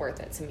wasn't worth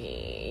it to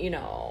me.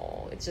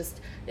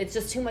 It's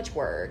just too much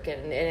work,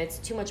 and it's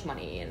too much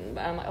money. And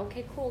I'm like,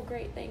 okay, cool,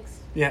 great, thanks.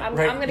 Yeah, I'm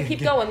right. going to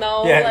keep going,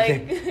 though. Yeah,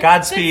 like,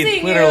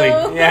 Godspeed, literally.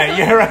 You.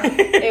 Yeah, right.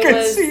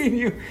 Good seeing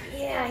you.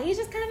 Yeah, he's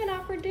just kind of an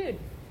awkward dude.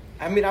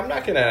 I mean, I'm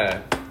not going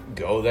to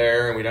go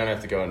there, and we don't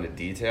have to go into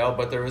detail,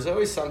 but there was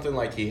always something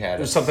like he had...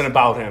 There's something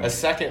about him. A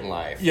second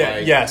life. Yeah,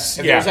 like, yes.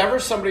 If there's ever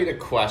somebody to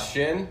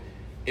question,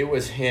 it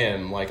was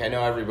him. Like, I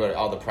know everybody,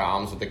 all the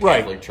problems with the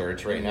Catholic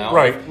Church right now.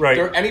 Right.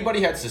 If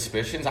anybody had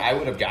suspicions, I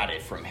would have got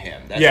it from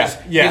him. That's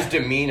just his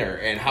demeanor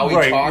and how he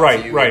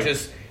talked to you.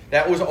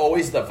 That was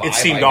always the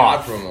vibe I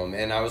got from him.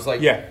 And I was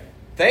like...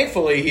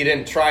 Thankfully, he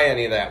didn't try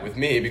any of that with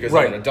me because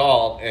I'm an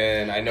adult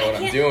and I know what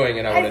I'm doing.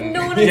 And I've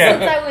known him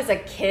since I was a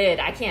kid.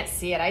 I can't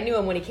see it. I knew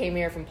him when he came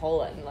here from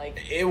Poland.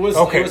 Like, it was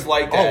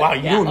like that. Oh wow,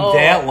 you knew him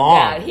that long?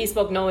 Yeah, he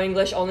spoke no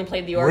English, only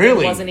played the organ.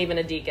 Really? Wasn't even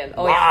a deacon.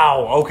 Oh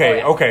wow. Yeah.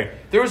 Okay. Okay.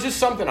 There was just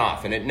something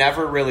off, and it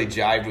never really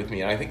jived with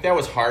me. And I think that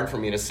was hard for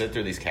me to sit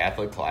through these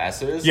Catholic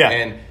classes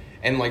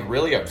and like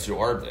really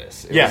absorb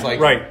this. It was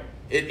like,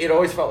 it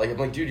always felt like, I'm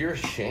like, dude, you're a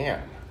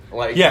sham.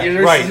 Like,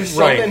 there's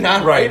something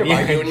not right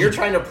about you, and you're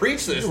trying to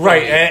preach this.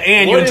 Right,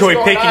 and you enjoy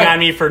picking on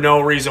me for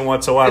no reason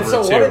whatsoever,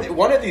 and so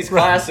one of these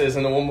classes,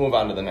 and then we'll move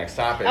on to the next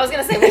topic. I was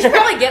going to say, we should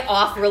probably get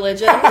off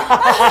religion.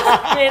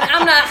 I mean,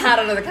 I'm not hot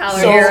under the collar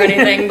here or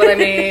anything, but I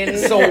mean...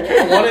 So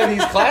one of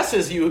these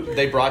classes,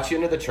 they brought you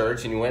into the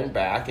church, and you went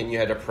back, and you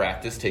had to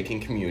practice taking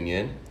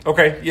communion.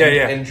 Okay,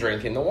 and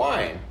drinking the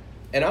wine.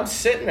 And I'm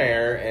sitting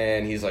there,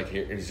 and he's like,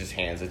 here, he just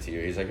hands it to you.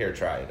 He's like, here,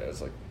 try it. I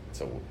was like...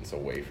 It's a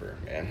wafer,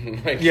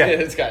 man.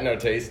 It's got no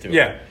taste to it.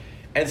 Yeah.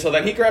 And so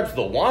then he grabs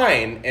the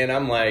wine, and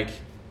I'm like,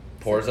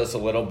 pours us a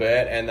little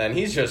bit, and then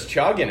he's just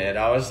chugging it.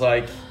 I was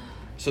like,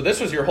 so this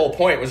was your whole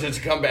point, was just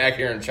to come back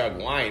here and chug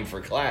wine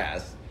for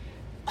class.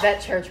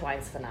 That church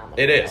wine's phenomenal.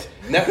 It is.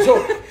 Now,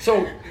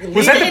 so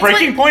was that the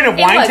breaking point of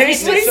wine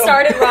tasting? We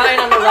started Ryan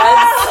on the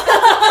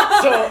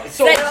reds.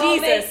 So that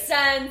Jesus makes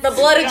sense. The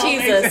blood of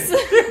Jesus.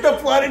 The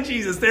blood of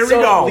Jesus. There we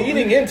So go.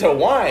 leading into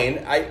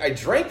wine, I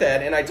drank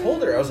that and I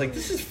told her, I was like,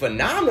 this is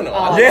phenomenal.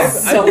 Oh,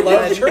 Yes. I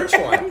love church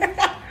wine.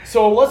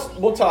 So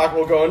we'll talk.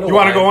 We'll go into You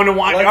wine. want to go into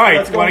wine? All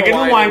right. You want to get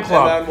into the wine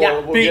club? And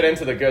then we'll get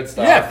into the good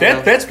stuff.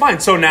 Yeah, that's fine.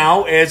 So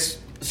now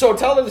So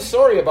tell them the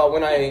story about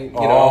when I,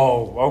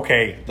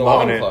 okay, the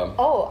loving wine it. club.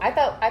 Oh, I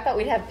thought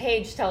we'd have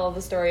Paige tell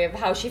the story of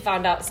how she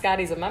found out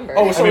Scotty's a member.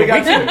 Oh, so we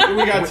got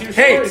two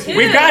Hey, stories.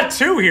 we've got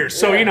two here,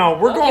 so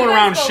we're going guys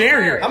around go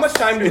sharing here. first. How much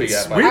time do we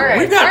got? by the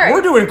way?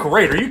 We're doing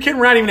great. Are you kidding?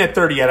 We're not even at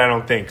 30 yet, I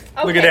don't think.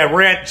 Look at Okay. that.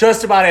 We're at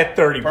just about at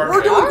 30. Perfect.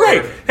 We're doing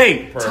great.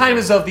 Hey, Perfect. time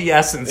is of the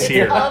essence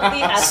here. Of the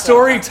essence.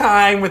 Story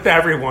time with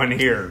everyone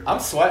here.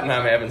 I'm sweating.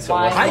 I'm having so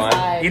much Why? fun.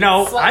 I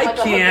Sweat like a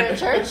hooker in can't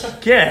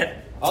church? get.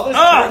 All this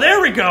Oh,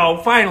 there we go.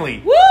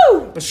 Finally. Woo!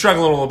 I was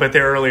struggling a little bit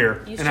there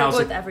earlier. You and I was struggle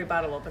with like, every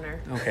bottle opener.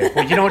 okay,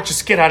 well, you know what?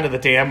 Just get onto the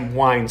damn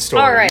wine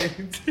story. All right.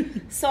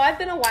 So I've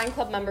been a wine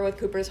club member with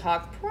Cooper's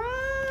Hawk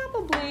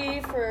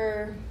probably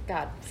for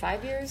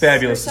 5 years.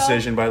 Fabulous or so.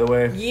 decision, by the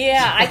way.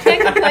 Yeah, I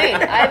can't complain.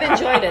 I've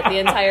enjoyed it the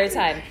entire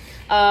time.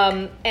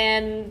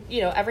 And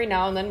every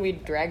now and then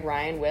we'd drag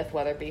Ryan with,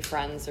 whether it be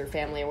friends or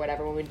family or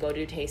whatever, when we'd go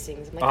do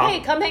tastings. I'm like, hey,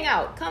 come hang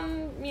out.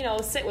 Come,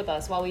 sit with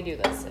us while we do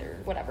this or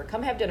whatever.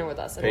 Come have dinner with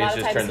us. And Paige a lot of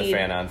just times turned the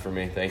fan on for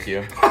me. Thank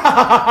you.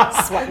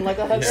 sweating like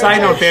a hooker. Side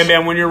note, Bam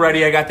Bam, when you're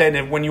ready, I got that.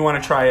 And when you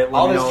want to try it, let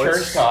All me this know.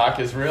 church talk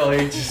is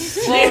really just...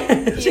 He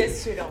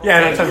is too. Don't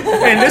Yeah,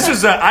 worry. and this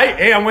is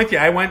I'm with you.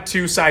 I went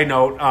to side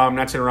note,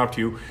 not to interrupt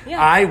you. Yeah.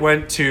 I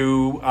went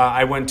to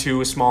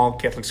a small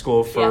Catholic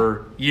school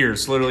for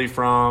years, literally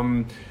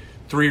from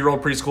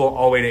 3-year-old preschool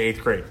all the way to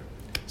 8th grade.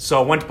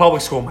 So I went to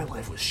public school. My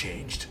life was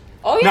changed.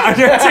 Oh,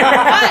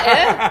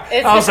 yeah.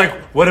 I was like,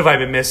 what have I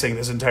been missing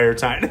this entire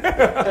time? Dude.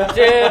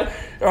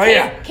 Oh,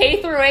 yeah.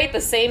 K through 8, the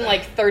same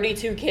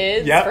 32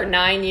 kids for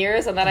 9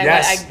 years, and then I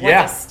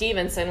went to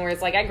Stevenson, where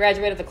it's like I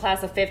graduated the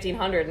class of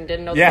 1500 and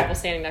didn't know the people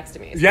standing next to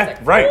me. So it's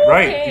like, right.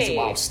 okay. He's,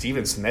 wow,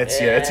 Stevenson.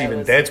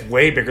 That's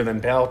way bigger than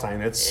Palatine.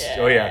 That's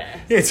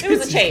it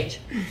was a change.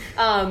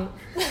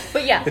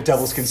 But yeah, the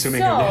devil's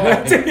consuming him.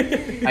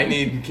 I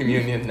need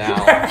communion now.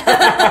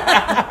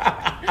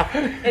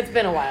 It's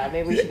been a while.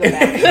 Maybe we should go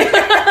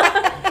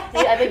back.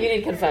 I think you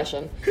need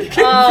confession. By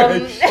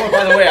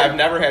the way, I've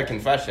never had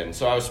confession,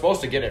 so I was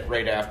supposed to get it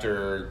right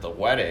after the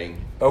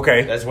wedding.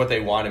 Okay. That's what they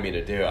wanted me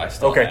to do. I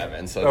still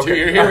haven't. So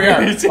Okay. here we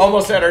are,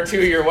 almost at our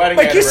 2-year wedding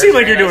Like, you seem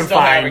like you're anniversary,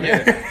 and I doing still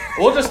fine. haven't get it.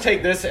 We'll just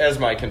take this as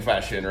my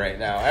confession right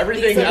now.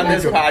 Everything on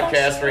this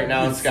podcast right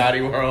now in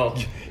Scotty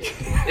World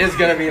is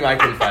going to be my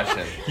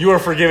confession. You are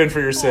forgiven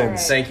for your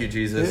sins. Thank you,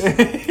 Jesus.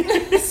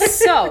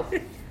 So,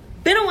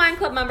 been a wine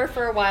club member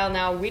for a while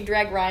now. We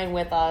drag Ryan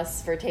with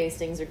us for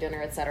tastings or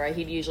dinner, etc.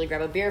 He'd usually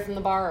grab a beer from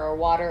the bar or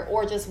water,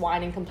 or just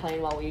whine and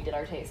complain while we did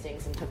our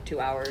tastings and took 2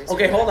 hours.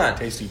 Okay, hold on.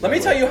 Let me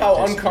tell you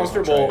how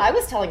uncomfortable... I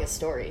was telling a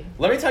story.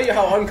 Let me tell you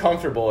how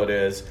uncomfortable it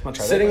is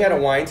sitting at a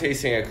wine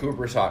tasting at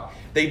Cooper's Hawk.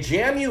 They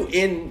jam you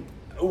in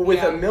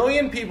with a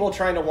million people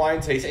trying to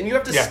wine taste, and you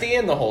have to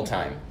stand the whole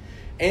time.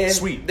 And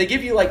they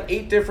give you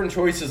 8 different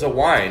choices of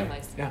wine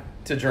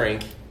to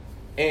drink,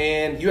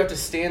 and you have to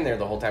stand there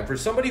the whole time. For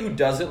somebody who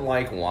doesn't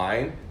like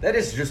wine, that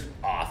is just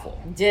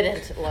awful.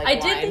 Didn't like I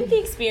wine. did think the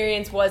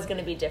experience was going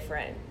to be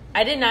different.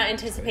 I did not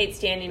anticipate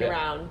standing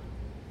around.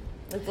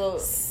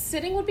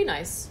 Sitting would be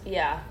nice.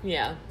 Yeah.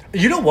 Yeah.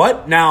 You know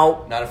what?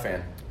 Now, not a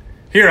fan.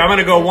 Here, I'm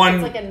gonna go one.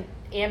 It's like an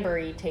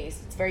ambery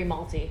taste. It's very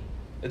malty.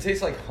 It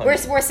tastes like honey.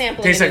 We're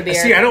sampling a new beer.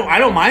 See, I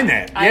don't mind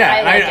that.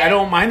 I like I it.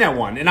 don't mind that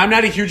one, and I'm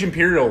not a huge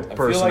imperial I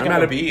person. feel like I'm I'm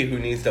not a bee who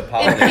needs to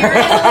pollinate.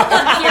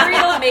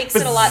 Imperial makes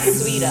it a lot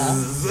sweeter.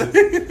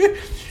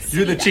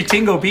 You're the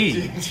Chitingo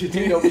bee.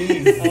 Chitingo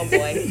bee. Oh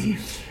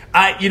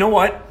boy. You know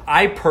what?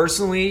 I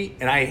personally,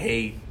 and I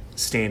hate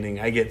standing.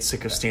 I get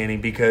sick of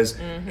standing because,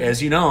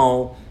 as you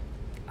know,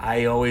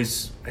 I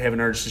always have an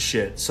urge to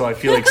shit. So I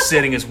feel like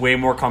sitting is way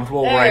more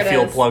comfortable where I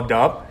feel plugged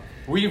up.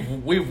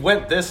 We've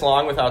went this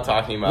long without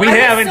talking about We it.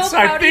 haven't. so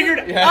I proud of figured.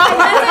 you.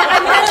 I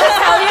meant to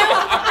tell you,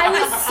 I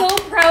was so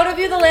proud of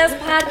you the last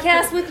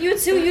podcast with you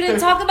two. You didn't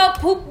talk about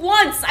poop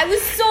once. I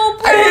was so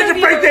proud I had of to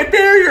you. break that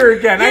barrier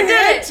again. I did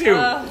had it.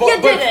 to.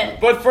 You did it.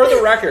 But for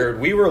the record,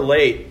 we were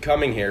late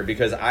coming here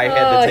because I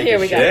had to take here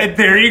a we go. shit.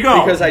 There you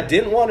go. Because I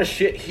didn't want to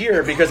shit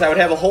here because I would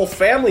have a whole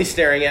family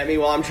staring at me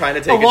while I'm trying to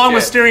take a shit. Along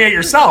with staring at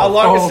yourself.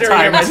 Along the with whole staring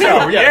at time,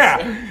 myself, too.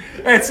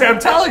 yes. Yeah. I'm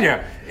telling you,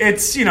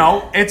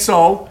 it's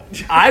so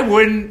I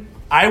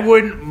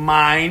wouldn't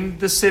mind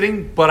the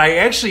sitting, but I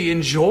actually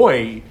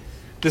enjoy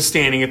the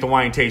standing at the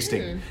wine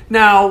tasting.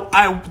 Now,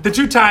 the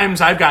 2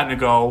 times I've gotten to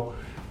go,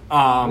 it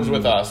was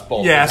with us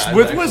both. Yes,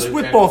 times,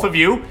 with both of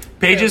you.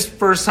 Paige's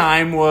first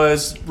time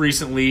was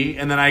recently,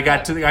 and then I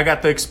got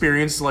the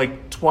experience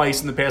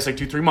twice in the past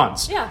 2-3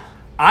 months. Yeah.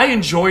 I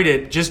enjoyed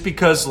it just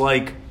because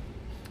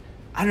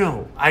I don't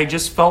know. I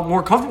just felt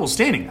more comfortable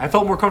standing. I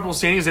felt more comfortable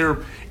standing as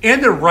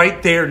they're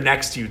right there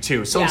next to you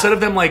too. So instead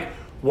of them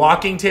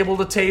walking table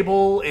to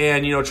table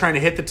and, trying to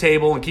hit the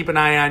table and keep an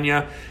eye on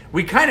you.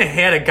 We kind of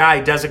had a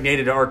guy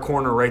designated to our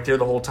corner right there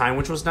the whole time,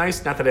 which was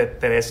nice. Not that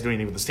that has to do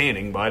anything with the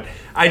standing, but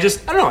I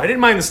don't know. I didn't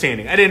mind the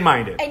standing. I didn't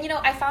mind it. And,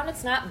 I found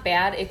it's not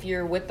bad if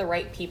you're with the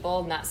right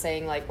people, not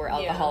saying, like, we're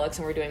alcoholics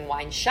and we're doing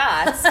wine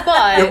shots,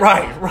 but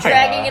right.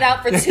 dragging it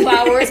out for 2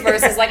 hours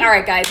versus, like, all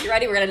right, guys, you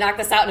ready? We're going to knock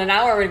this out in an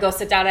hour. We're going to go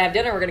sit down and have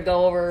dinner. We're going to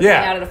go over hang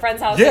out at a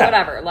friend's house or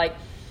whatever. Like,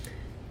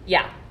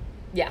 yeah,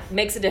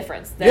 makes a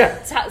difference.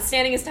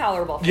 Standing is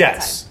tolerable for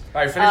yes. the time.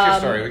 All right, finish your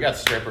story. We got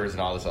strippers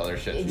and all this other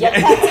shit. Yeah,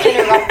 Cat's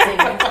interrupting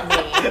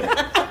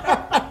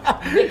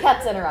me.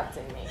 Cat's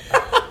interrupting me.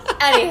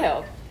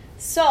 Anywho,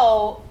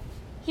 so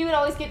he would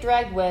always get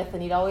dragged with,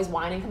 and he'd always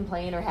whine and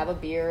complain or have a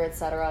beer,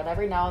 etc. And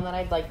every now and then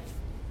I'd like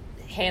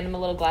hand him a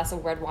little glass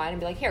of red wine and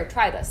be like, "Here,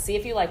 try this. See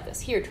if you like this.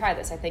 Here, try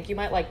this. I think you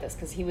might like this,"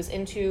 because he was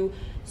into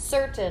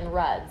certain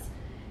reds.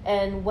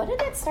 And when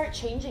did it start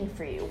changing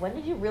for you? When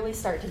did you really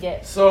start to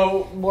get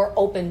more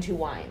open to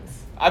wines?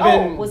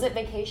 Was it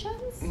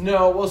vacations?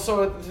 No, well,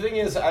 so the thing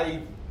is,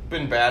 I've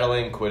been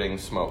battling quitting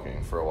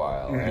smoking for a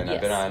while. And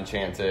I've been on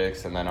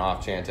Chantix, and then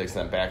off Chantix, and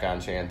then back on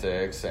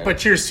Chantix. And but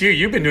cheers to you.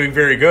 You've been doing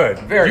very good.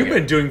 You've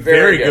been doing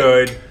very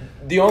good.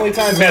 The only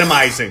time...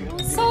 Minimizing.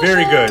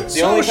 Very good.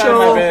 The only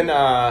time I've been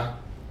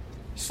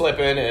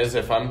slipping is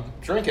if I'm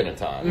drinking a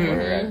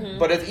ton.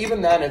 But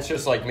even then, it's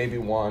just like maybe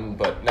one,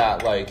 but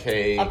not like,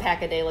 hey... A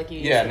pack a day like you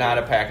used to. Yeah, not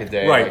a pack a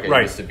day like it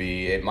used to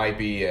be. It might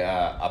be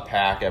a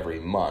pack every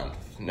month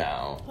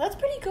now. That's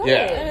pretty good.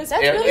 Yeah. That's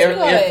really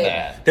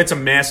good. That's a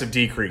massive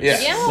decrease.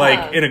 Yeah.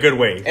 Like, in a good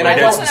way. And I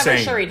wasn't ever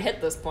sure he'd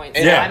hit this point,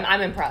 so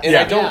I'm impressed. And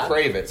I don't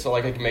crave it, so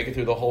like I can make it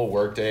through the whole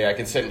workday. I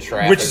can sit in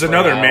traffic. Which is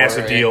another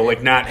massive deal,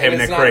 like not having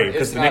that crave,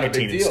 because the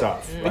nicotine and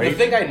stuff. But the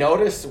thing I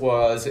noticed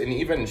was, and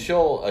even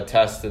she'll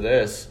attest to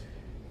this,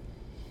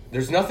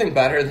 there's nothing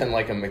better than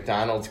like a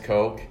McDonald's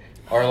Coke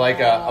or like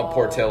a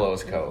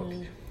Portillo's Coke.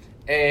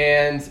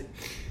 And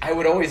I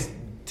would always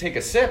take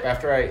a sip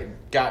after I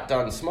got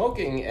done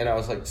smoking, and I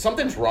was like,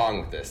 something's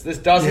wrong with this. This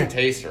doesn't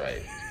taste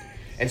right.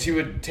 And she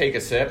would take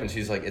a sip, and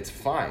she's like, it's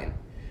fine.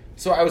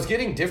 So I was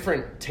getting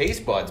different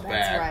taste buds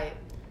back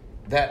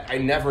that I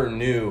never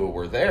knew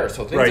were there.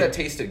 So things that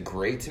tasted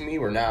great to me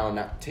were now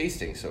not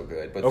tasting so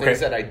good. But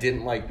things that I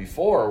didn't like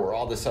before were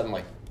all of a sudden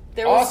like,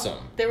 awesome.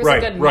 There was a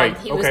good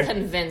month. He was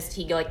convinced.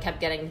 He like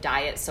kept getting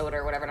diet soda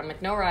or whatever. And I'm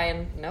like, no,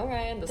 Ryan.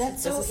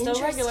 This is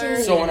still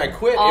regular. So when I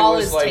quit, it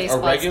was like a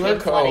regular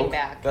Coke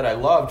that I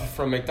loved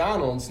from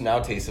McDonald's now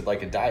tasted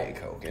like a Diet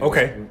Coke. And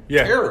it was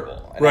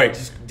terrible. And I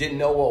just didn't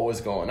know what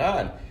was going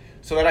on.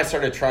 So then I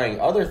started trying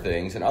other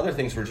things, and other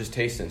things were just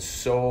tasting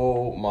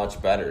so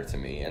much better to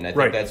me. And I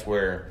think that's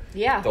where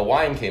the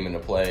wine came into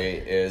play,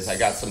 is I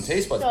got some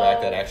taste buds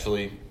back that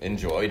actually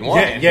enjoyed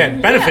wine.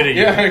 Benefited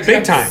you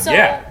big time.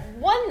 So,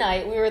 one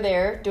night we were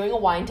there doing a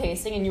wine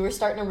tasting, and you were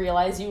starting to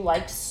realize you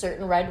liked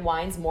certain red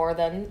wines more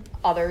than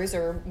others,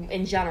 or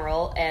in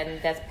general,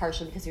 and that's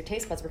partially because your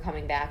taste buds were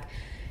coming back.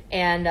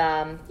 And,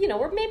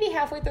 we're maybe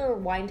halfway through a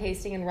wine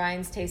tasting, and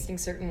Ryan's tasting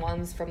certain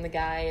ones from the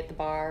guy at the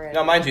bar. And,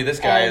 now, mind you, this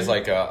guy is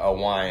like a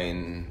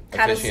wine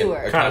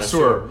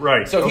connoisseur.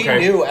 Right. So he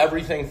knew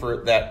everything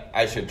that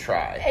I should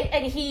try.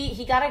 And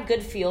he got a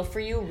good feel for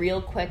you real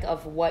quick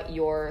of what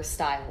your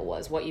style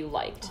was, what you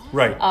liked.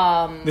 Right.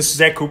 This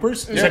is at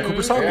Cooper's? Is that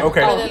Cooper's song? Yeah.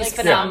 Okay. Oh, he's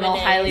phenomenal.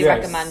 Highly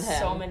recommend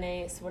him.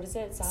 What is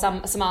it?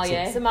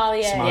 Sommelier.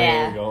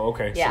 There you go.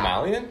 Okay. Yeah.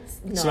 Somalian?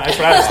 No. So that's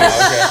what I was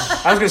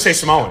thinking. I was going to say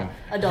Samoan.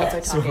 Adults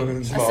are talking. A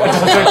Girl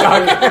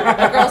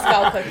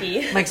Scout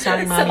cookie. Like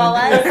sorry, mommy.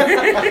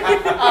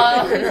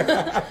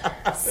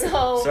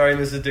 Sorry,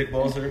 Mrs. Dick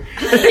Bolzer.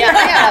 Yeah,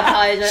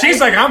 I apologize. She's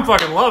like, I'm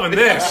fucking loving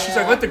this. She's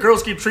like, let the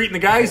girls keep treating the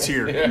guys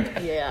here.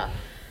 Yeah.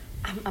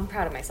 I'm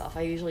proud of myself.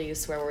 I usually use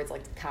swear words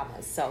like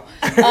commas. So,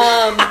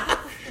 all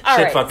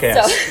right. Fuck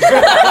ass.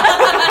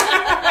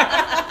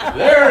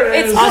 There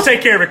it is. I'll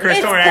take care of it, Chris.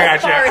 Don't worry, I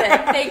got you.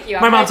 Thank you.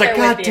 My mom's like,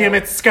 God damn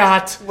it,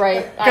 Scott.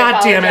 Right.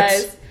 God damn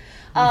it.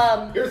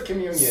 Here's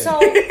communion. So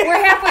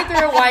we're halfway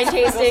through a wine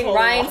tasting.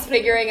 Ryan's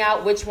figuring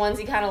out which ones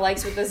he kind of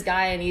likes with this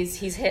guy, and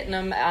he's hitting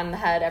him on the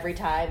head every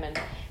time and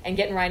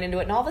getting right into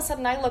it. And all of a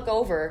sudden I look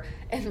over,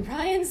 and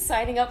Ryan's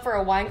signing up for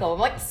a wine club. I'm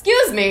like,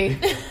 excuse me.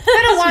 I've been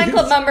a wine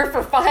club member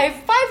for five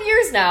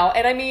years now.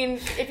 And I mean,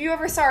 if you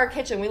ever saw our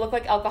kitchen, we look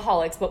like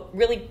alcoholics, but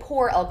really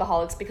poor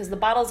alcoholics, because the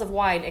bottles of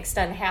wine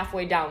extend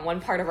halfway down one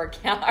part of our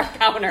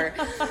counter.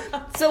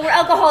 So we're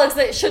alcoholics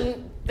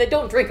that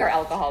don't drink our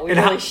alcohol. We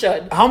really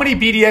should. How many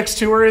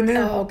BDX2 are in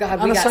there? Oh, God,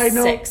 on we a got side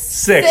note? six.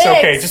 Six,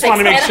 okay. Just want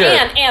to make sure.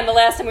 And the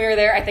last time we were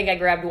there, I think I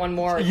grabbed one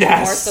more.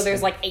 Yes. So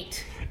there's like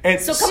 8. And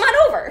so come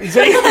on over.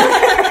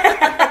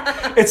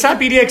 It's not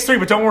BDX3,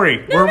 but don't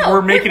worry.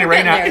 We're making it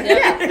right now.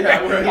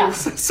 Yeah.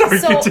 Sorry,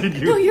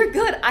 continue. No, you're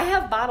good. I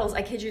have bottles,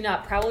 I kid you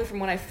not, probably from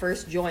when I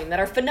first joined, that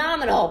are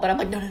phenomenal, but I'm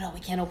like, no,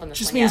 we can't open this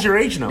just one means yet. your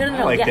age now. No,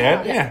 I like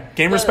that. Yeah.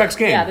 Game respects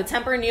game. Yeah, the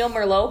Tempranillo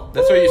Merlot.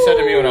 That's what you said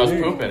to me when I was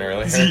pooping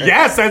earlier.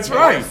 Yes, that's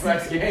right. Game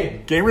respects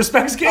game. Game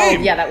respects game.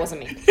 Oh, yeah, that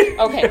wasn't me.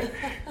 Okay.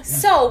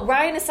 So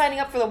Ryan is signing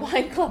up for the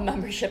wine club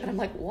membership, and I'm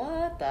like,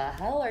 what the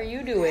hell are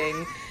you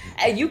doing?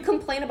 And you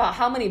complain about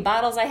how many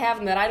bottles I have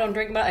and that I don't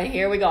drink. And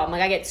here we go. I'm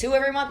like, I get 2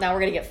 every month. Now we're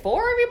going to get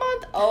 4 every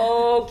month?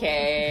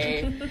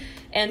 Okay.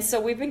 And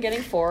so we've been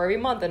getting 4 every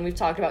month, and we've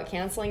talked about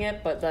canceling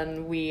it, but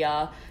then we,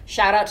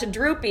 shout out to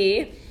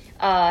Droopy,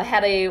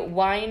 had a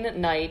wine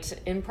night,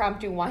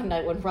 impromptu wine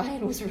night, when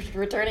Ryan was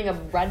returning a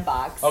red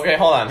box. Okay,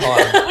 hold on. All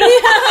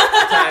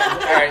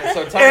right,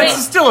 so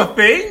it's still a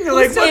thing.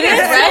 Like, it is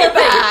red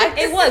box.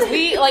 It was.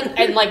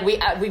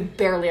 We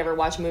barely ever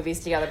watch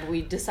movies together, but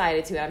we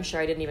decided to. And I'm sure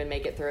I didn't even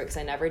make it through because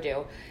I never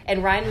do.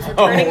 And Ryan was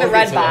returning the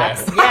red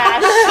box.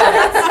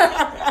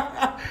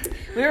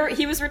 Yeah,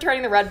 he was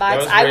returning the red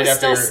box. I was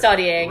still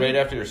studying. Right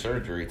after your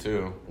surgery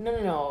too.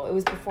 No. It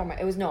was before my.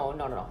 It was no.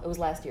 It was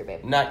last year,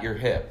 babe. Not your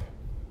hip.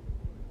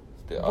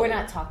 We're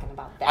not talking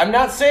about that. I'm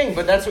not saying,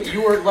 but that's what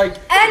you were like.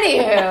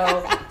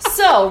 Anywho,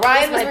 so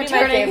Ryan was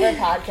returning. My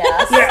favorite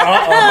podcast.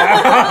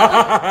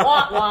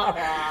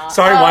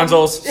 Sorry,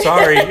 Wanzels.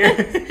 Sorry.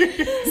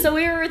 So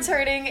we were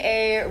returning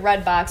a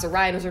red box, or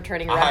Ryan was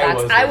returning a red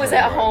box. I was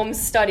at home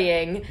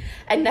studying,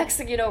 and next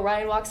thing you know,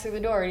 Ryan walks through the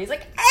door, and he's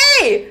like,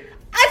 "Hey,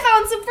 I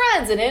found some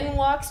friends!" And in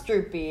walks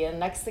Droopy, and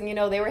next thing you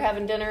know, they were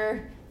having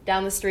dinner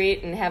down the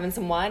street and having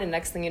some wine, and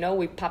next thing you know,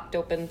 we popped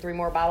open 3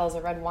 more bottles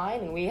of red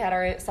wine, and we had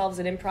ourselves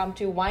an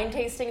impromptu wine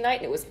tasting night,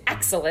 and it was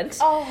excellent.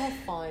 Oh, how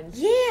fun.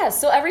 Yeah,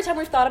 so every time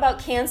we've thought about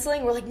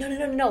canceling, we're like,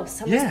 no,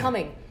 summer's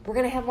coming. We're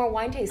going to have more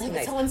wine tasting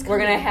nights. We're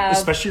going to have,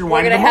 especially your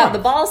wine we're going to have the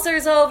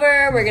Balsers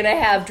over, we're going to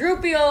have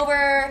Droopy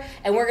over,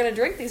 and we're going to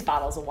drink these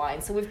bottles of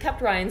wine. So we've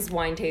kept Ryan's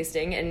wine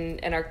tasting,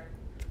 and our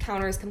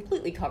counter is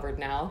completely covered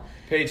now.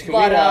 Paige,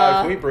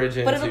 can we bridge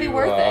into... But it'll be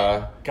worth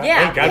it.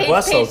 God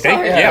bless Paige,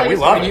 though. We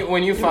love it.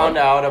 When you found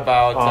out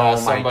about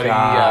somebody,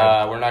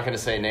 we're not going to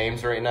say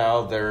names right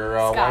now, their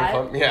wine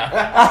club...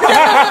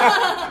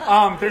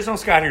 Yeah. There's no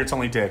Scott here, it's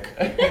only Dick.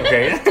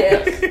 Okay.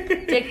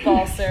 Dick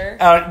Balser.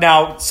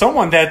 Now,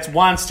 someone that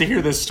wants to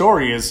hear this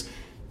story is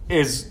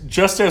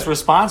just as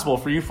responsible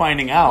for you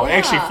finding out. Yeah.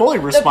 Actually, fully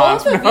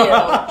responsible. The both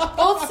of you.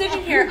 Both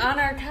sitting here on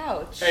our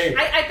couch. Hey.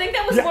 I think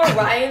that was more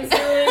Ryan's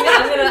doing.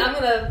 I'm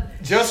gonna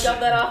shove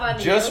that off on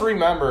you. Just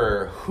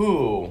remember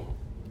who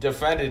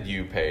defended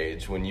you,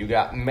 Paige, when you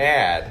got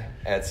mad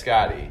at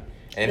Scotty.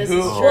 And This who...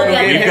 is true.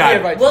 We've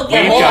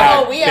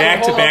got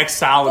back-to-back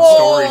solid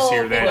stories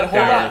here.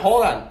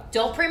 Hold on.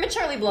 Don't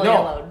prematurely blow your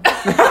load.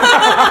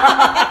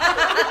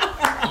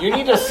 You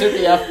need to sit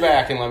the F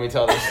back and let me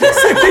tell this story.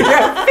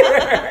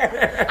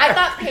 I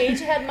thought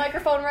Paige had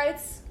microphone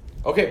rights.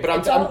 Okay, but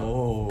I'm...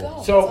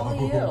 Go. So, it's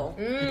all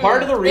you.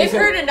 Part of the reason...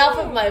 They've heard enough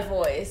of my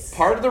voice.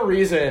 Part of the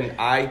reason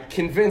I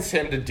convinced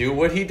him to do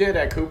what he did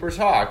at Cooper's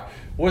Hawk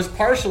was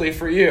partially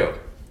for you.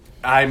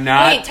 I'm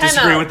not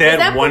disagreeing with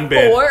that one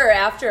bit. Before or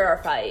after our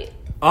fight?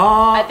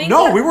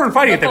 No, we weren't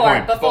fighting at that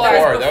point.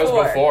 Before. That was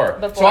before.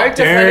 So I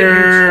defended you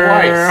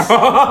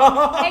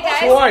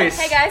twice.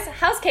 Hey guys,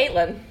 how's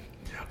Caitlin?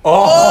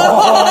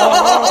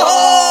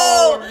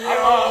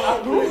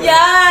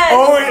 Yes!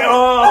 Oh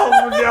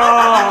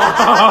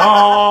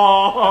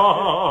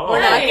no!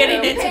 We're not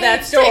getting into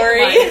that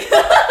story.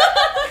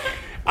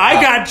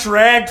 I got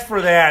dragged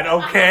for that,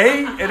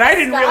 okay? And I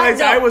didn't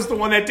realize I was the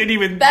one that didn't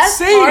even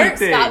say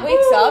anything. Scott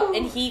wakes up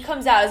and he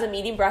comes out as I'm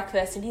eating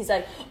breakfast and he's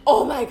like,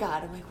 oh my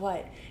God. I'm like,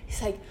 what?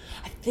 He's like,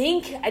 I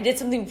think I did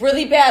something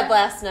really bad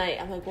last night.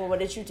 I'm like, well, what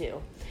did you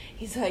do?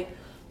 He's like,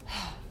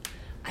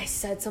 I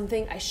said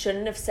something I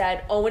shouldn't have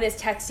said. Owen is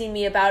texting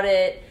me about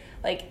it.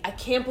 Like, I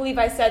can't believe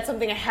I said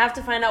something. I have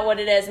to find out what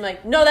it is. I'm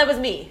like, no, that was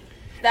me.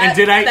 That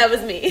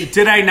was me.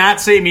 Did I not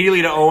say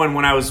immediately to Owen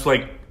when I was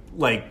like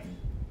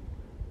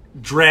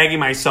dragging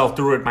myself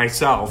through it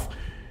myself?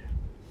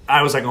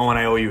 I was like, Owen,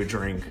 I owe you a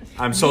drink.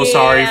 I'm so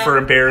sorry for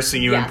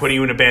embarrassing you and putting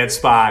you in a bad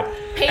spot.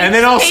 And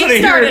then all of a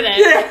sudden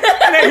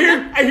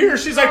I hear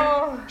she's like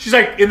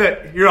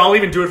I'll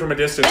even do it from a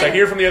distance. I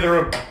hear from the other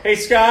room, hey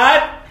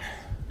Scott,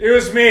 it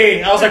was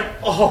me. I was like,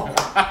 oh,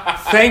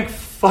 thank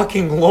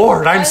fucking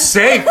Lord, I'm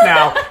safe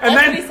now. And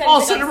then all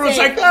of a sudden everyone's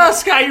like, oh,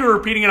 Scott, you were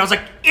repeating it. I was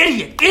like,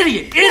 idiot.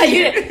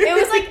 It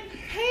was like,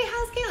 hey,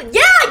 how's Caitlin?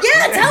 Yeah,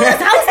 tell us,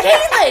 how's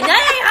Caitlin?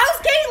 Hey, how's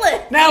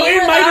Caitlin? Now,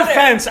 in my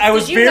defense, I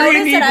was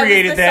very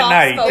inebriated that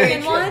night.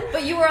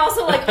 But you were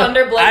also like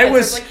under blood. I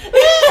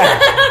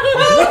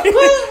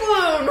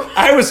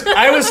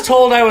was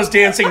told I was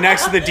dancing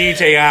next to the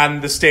DJ on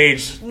the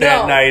stage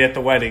that night at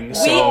the wedding.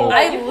 So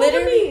I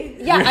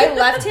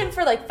left him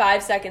for like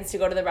 5 seconds to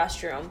go to the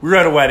restroom. We were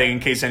at a wedding, in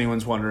case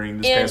anyone's wondering,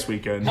 this past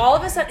weekend. All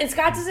of a sudden, and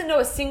Scott doesn't know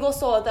a single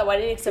soul at that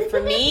wedding except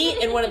for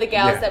me and one of the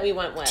gals that we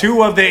went with.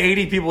 2 of the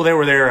 80 people that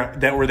were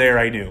there,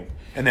 I knew,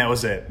 and that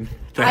was it.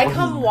 I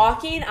come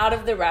walking out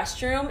of the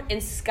restroom,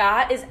 and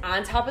Scott is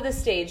on top of the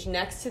stage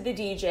next to the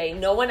DJ.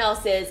 No one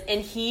else is,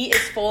 and he is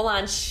full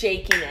on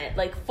shaking it,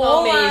 like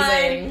full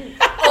amazing,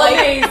 on,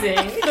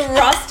 amazing,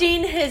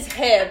 thrusting his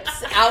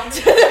hips out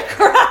to the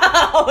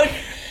crowd.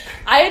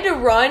 I had to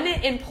run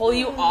and pull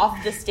you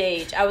off the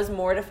stage. I was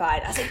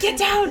mortified. I was like, get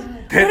down.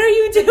 What are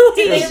you doing?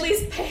 Did they at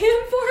least pay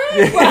him for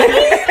it?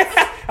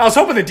 Right? I was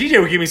hoping the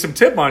DJ would give me some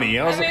tip money.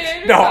 I was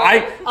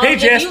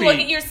Paige if asked you me. look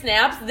at your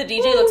snaps, the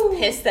DJ looks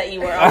pissed that you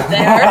were up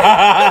there.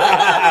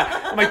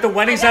 I'm like, the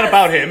wedding's not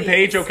about him,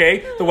 Paige.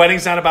 Okay, the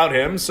wedding's not about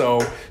him. So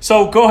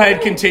go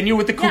ahead, continue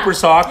with the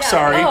Cooper's Hawk.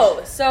 Sorry.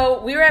 Oh,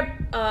 so we were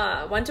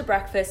went to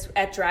breakfast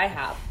at Dry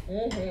Hop,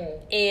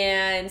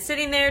 and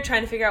sitting there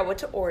trying to figure out what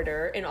to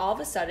order, and all of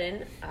a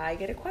sudden I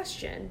get a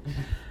question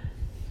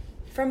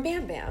from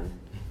Bam Bam,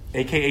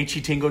 AKA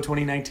Chitingo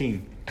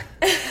 2019.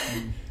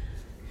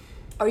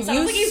 Sounds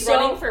like he's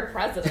running for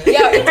president.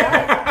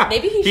 Yeah,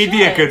 maybe he should. He'd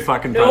be a good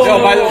fucking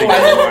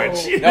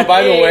president.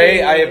 By the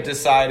way, I have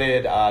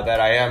decided that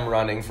I am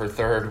running for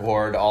 3rd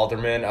Ward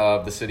Alderman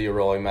of the city of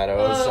Rolling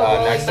Meadows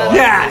next election.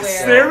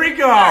 Yes, there we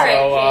go. All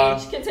right,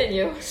 Paige,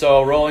 continue.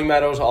 So Rolling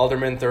Meadows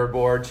Alderman 3rd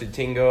Ward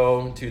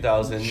Chitingo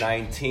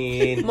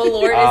 2019.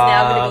 Malort is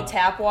now going to be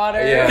tap water.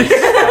 Yes.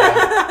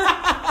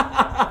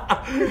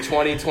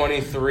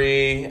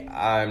 2023,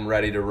 I'm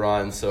ready to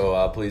run,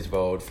 so please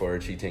vote for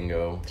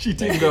Chitingo.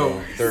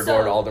 Chitingo. 3rd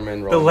Ward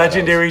Alderman. The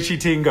legendary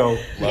Chitingo.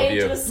 Love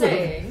Paige you. was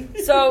saying.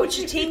 So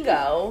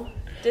Chitingo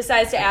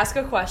decides to ask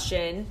a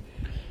question,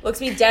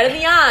 looks me dead in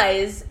the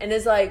eyes, and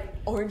is like,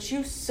 aren't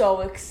you so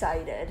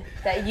excited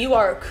that you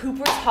are a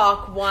Cooper's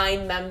Hawk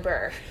wine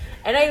member?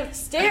 And I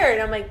stared,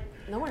 and I'm like,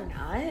 no, we're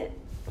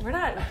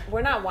not.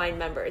 We're not wine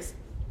members.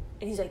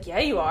 And he's like, yeah,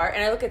 you are.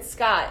 And I look at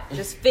Scott,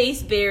 just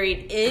face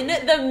buried in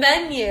the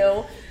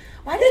menu.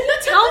 Why didn't you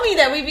tell me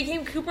that we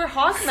became Cooper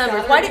Hawk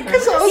members? Why did?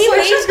 Because I was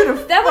like, she's gonna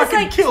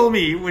fucking kill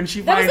me when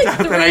she finds out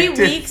that I did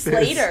 3 weeks this.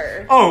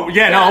 later. Oh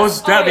yeah, no, it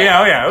was it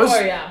was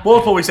yeah.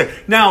 multiple weeks later.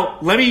 Now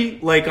let me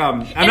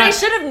I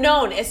should have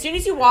known as soon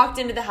as you walked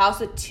into the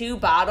house with 2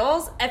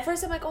 bottles. At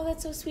first, I'm like, oh,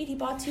 that's so sweet. He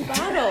bought 2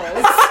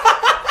 bottles.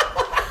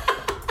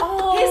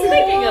 He's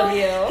thinking of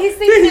you. He's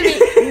thinking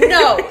of me.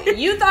 No,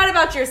 you thought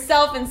about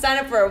yourself and signed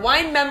up for a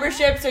wine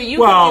membership so you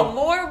can do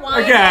more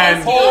wine.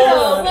 Again,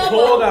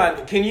 hold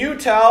on. Can you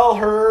tell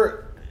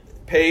her,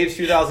 Paige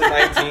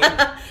 2019,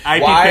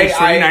 IP why Paige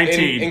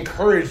 2019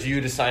 encouraged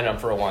you to sign up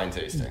for a wine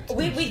tasting?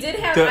 We did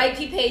have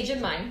IP Paige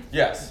in mind.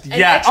 Yes.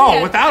 Yeah.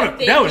 Oh,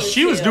 without it,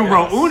 she was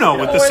numero uno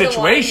with the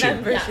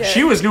situation.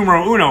 She was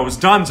numero uno. It was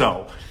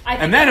Dunzo.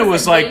 And then it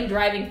was like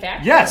driving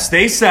factor. Yes,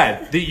 they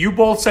said that you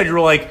both said you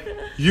were like,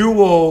 you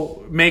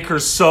will make her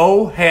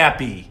so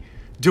happy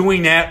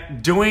doing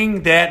that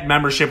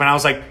membership. And I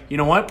was like, you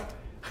know what?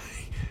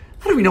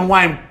 I don't even know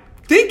why I'm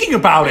thinking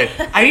about it.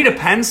 I need a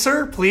pen,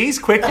 sir, please,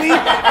 quickly.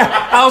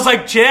 I was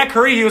like, Jack,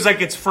 hurry. He was like,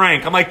 it's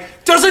Frank. I'm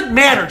like, doesn't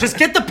matter. Just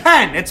get the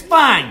pen. It's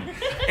fine.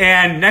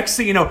 And next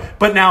thing you know,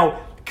 but now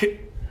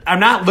I'm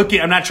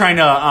not trying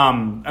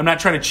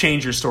to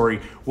change your story.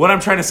 What I'm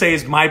trying to say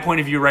is my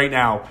point of view right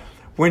now.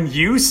 When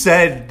you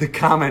said the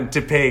comment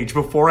to Paige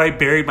before I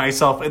buried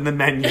myself in the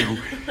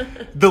menu,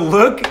 the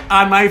look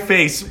on my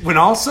face when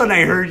all of a sudden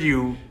I heard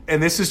you,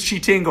 and this is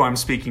Chitingo I'm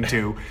speaking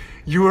to,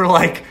 you were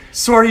like,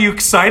 so are you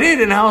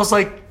excited? And I was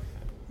like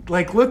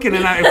looking,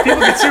 and if people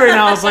could see right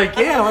now, I was like,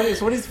 yeah, what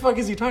the fuck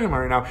is he talking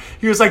about right now?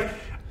 He was like,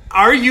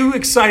 are you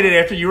excited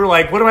after you were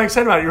like, what am I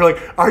excited about? You were like,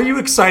 are you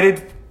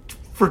excited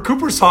for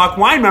Cooper's Hawk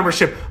wine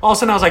membership? All of a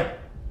sudden I was like,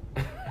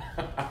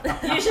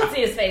 You should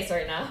see his face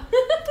right now.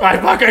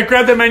 I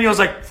grabbed the menu. I was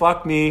like,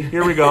 fuck me.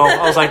 Here we go.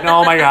 I was like,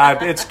 no, my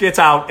God. It's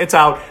out.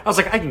 I was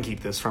like, I can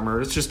keep this from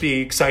her. It's just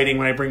be exciting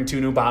when I bring 2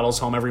 new bottles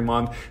home every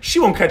month. She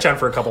won't catch on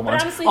for a couple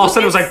months. Honestly, all of a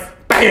sudden, it was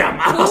like, bam.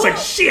 I was like,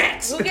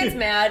 shit. Who gets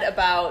mad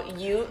about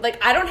you?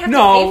 Like, I don't have to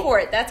pay for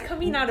it. That's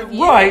coming out of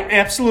you. Right,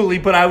 absolutely.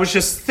 But I was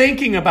just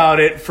thinking about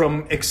it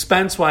from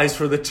expense-wise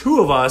for the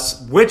 2 of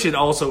us, which it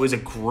also is a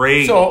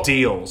great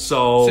deal.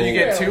 So you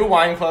get 2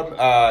 wine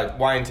club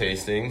wine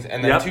tastings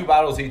and then 2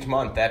 bottles each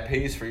month. That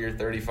pays for your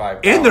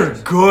 $35. And they're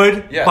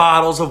good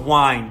bottles of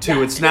wine, too.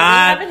 Yeah. It's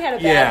not... We haven't had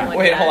a bad one.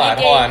 Wait, hold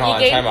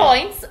on. You gain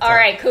points. All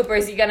right,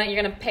 Coopers, you're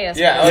gonna pay us.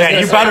 Yeah,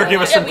 you better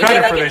give us some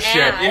credit for this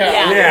shit.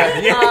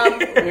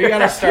 Yeah. We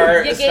gotta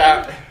start.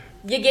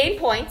 You gain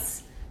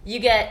points. You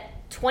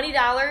get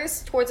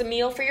 $20 towards a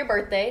meal for your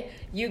birthday.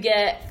 You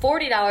get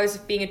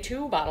 $40 being a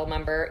 2-bottle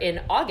member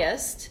in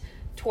August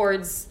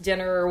towards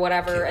dinner or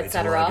whatever,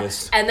 etc.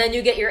 And then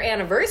you get your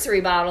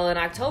anniversary bottle in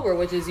October,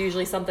 which is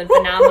usually something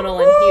phenomenal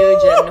and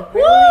huge and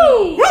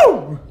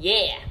woo!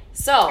 Yeah.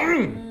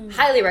 So,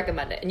 highly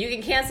recommend it. And you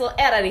can cancel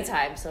at any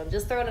time. So I'm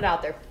just throwing it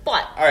out there.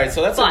 But all right,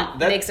 so that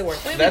makes it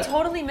worth it. Wait, we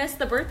totally missed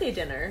the birthday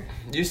dinner.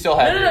 You still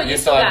have you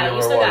still have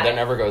your reward. That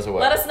never goes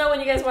away. Let us know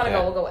when you guys want to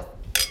go. We'll go with.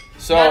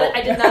 So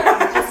I did not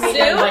just need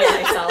to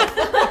invite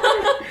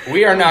myself.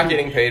 We are not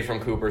getting paid from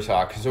Cooper's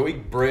Hawk, so we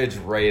bridge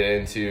right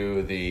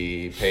into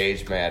the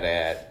Paige Mad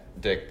at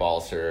Dick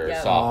Balser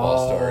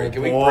softball story.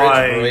 Can we bridge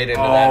right into that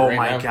right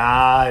now? Oh my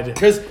God.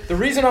 Because the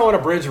reason I want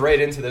to bridge right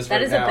into this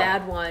that is a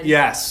bad one.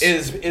 Yes.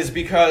 Is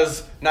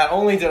because not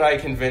only did I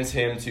convince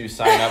him to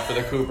sign up for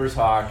the Cooper's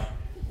Hawk,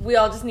 we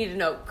all just need to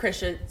know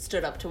Krysia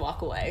stood up to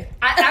walk away.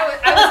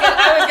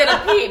 I was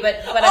gonna pee, but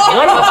I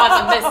was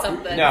about to miss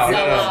something. No.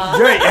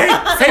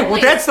 Hey, well,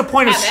 that's the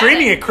point of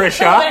streaming it,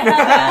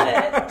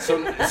 Krysia.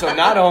 So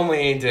not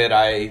only did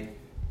I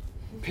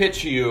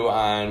pitch you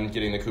on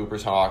getting the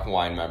Cooper's Hawk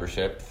wine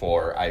membership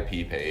for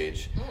IP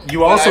Paige.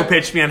 You also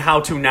pitched me on how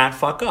to not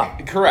fuck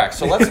up. Correct.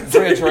 So let's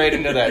bridge right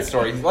into that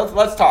story.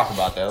 Let's talk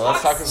about that.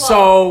 Let's talk about.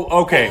 So,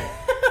 okay.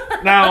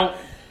 Now,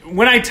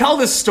 when I tell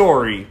this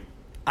story,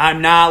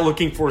 I'm not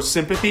looking for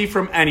sympathy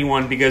from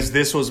anyone because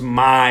this was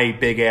my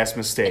big-ass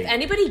mistake. If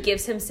anybody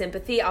gives him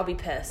sympathy, I'll be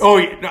pissed. Oh,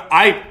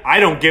 I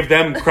don't give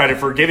them credit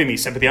for giving me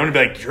sympathy. I'm going to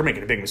be like, you're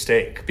making a big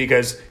mistake.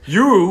 Because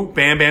you,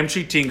 Bam Bam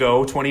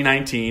Krysia,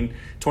 2019,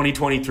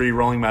 2023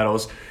 Rolling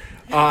Meadows,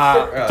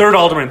 third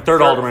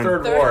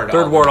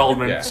ward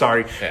alderman. Yeah.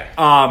 Sorry.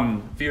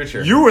 Yeah.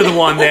 Future. You were the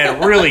one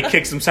that really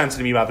kicked some sense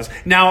into me about this.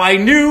 Now I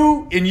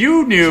knew, and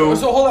you knew.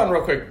 So hold on,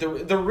 real quick.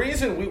 The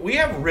reason we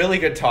have really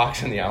good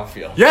talks in the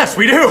outfield. Yes,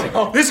 we do.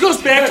 This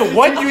goes back to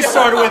what you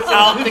started with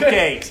out the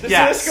gate.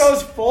 Yes. This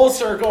goes full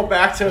circle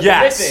back to the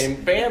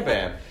nickname Bam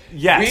Bam.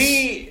 Yes.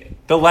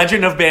 The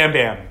legend of Bam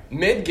Bam.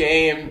 Mid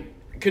game.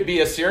 Could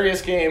be a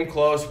serious game,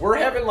 close. We're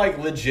having like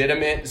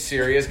legitimate,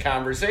 serious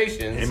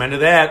conversations. Amen to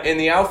that. In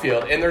the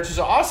outfield, and they're just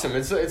awesome.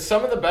 It's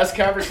some of the best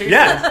conversations.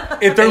 Yeah,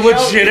 if they're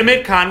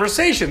legitimate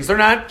conversations, they're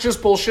not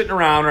just bullshitting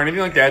around or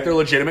anything like that. They're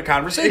legitimate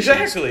conversations.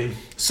 Exactly.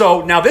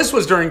 So now this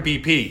was during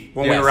BP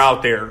when we were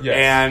out there,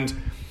 and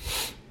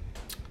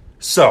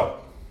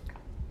so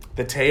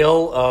the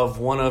tale of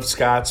one of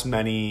Scott's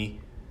many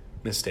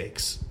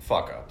mistakes,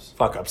 fuck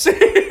ups.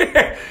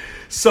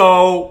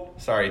 So.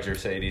 Sorry,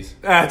 Mercedes.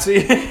 That's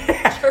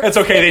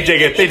okay. They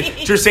dig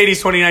it. Mercedes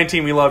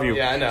 2019, we love you.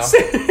 Yeah, I know.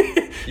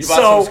 You bought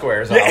some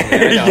squares off me.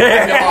 I know.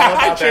 I know all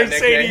about that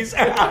Mercedes.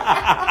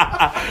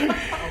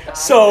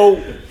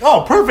 So,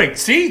 perfect.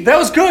 See, that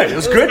was good. It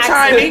was good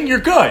timing.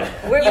 You're good.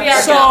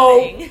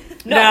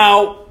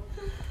 Now,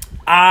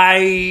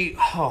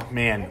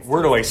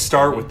 where do I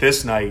start with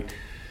this night?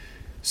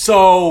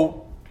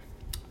 So,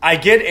 I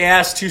get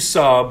asked to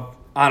sub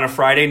on a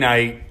Friday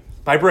night.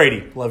 By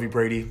Brady. Love you,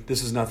 Brady.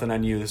 This is nothing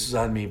on you. This is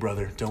on me,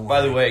 brother. Don't worry.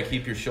 By the way,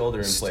 keep your shoulder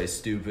in place,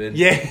 stupid.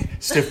 Yeah.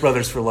 Stiff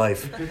brothers for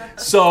life.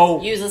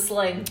 So use a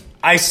sling.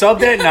 I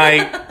subbed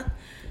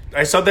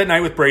that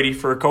night with Brady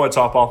for co-ed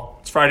softball.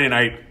 It's Friday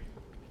night.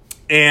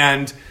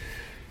 And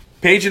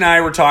Paige and I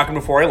were talking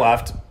before I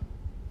left.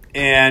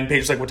 And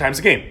Paige was like, what time's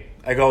the game?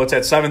 I go, it's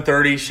at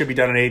 7:30. Should be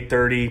done at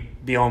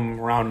 8:30. Be home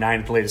around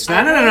 9 at the latest. No.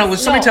 Let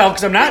somebody tell,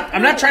 because I'm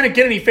not trying to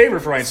get any favor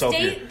for myself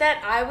here.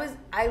 That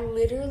I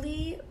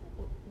literally...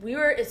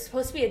 it's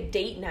supposed to be a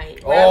date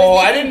night.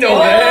 I didn't know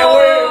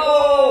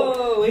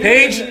that.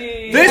 Paige,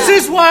 this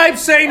is why I'm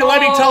saying to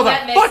let me tell the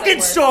fucking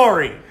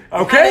story.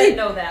 Okay? I didn't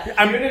know that.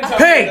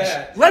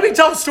 Paige, let me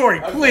tell the story,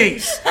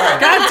 please.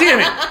 God damn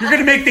it. You're going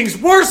to make things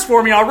worse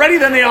for me already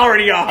than they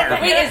already are.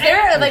 Wait, is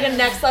there like a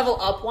next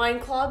level up wine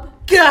club?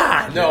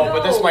 God. No,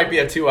 but this might be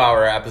a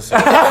 2-hour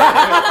episode.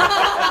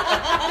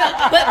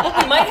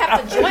 but we might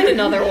have to join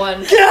another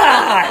one.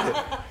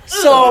 God.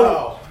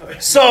 So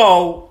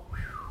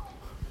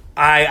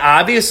I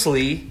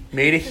obviously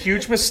made a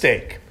huge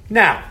mistake.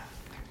 Now,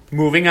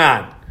 moving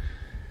on.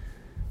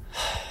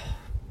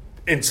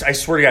 And I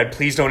swear to God,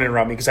 please don't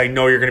interrupt me because I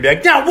know you're going to be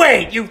like, no,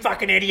 wait, you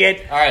fucking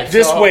idiot. All right,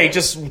 just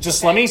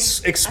let me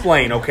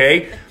explain,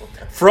 okay?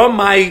 From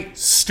my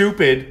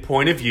stupid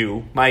point of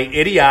view, my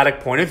idiotic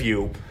point of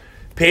view,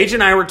 Paige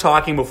and I were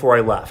talking before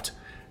I left.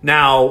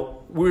 Now,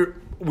 we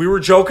were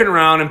joking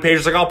around, and Paige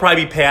was like, I'll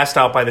probably be passed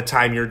out by the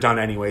time you're done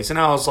anyways. And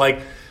I was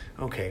like,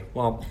 okay,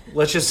 well,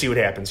 let's just see what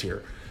happens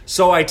here.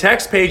 So I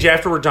text Paige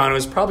after we're done. It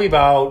was probably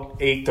about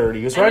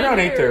 8:30. It was right around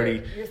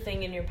 8:30. Your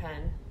thing in your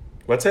pen.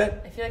 What's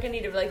that? I feel like I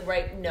need to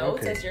write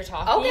notes as you're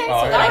talking. Okay, so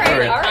all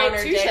right.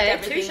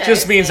 Touche.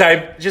 Just means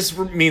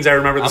I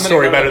remember the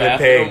story better than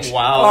Paige.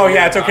 Wow. Oh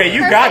yeah, it's okay.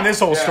 You've gotten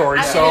this whole story.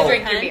 I'm so gonna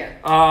drink your beer.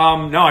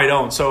 No, I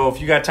don't. So if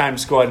you got time,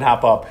 just go ahead and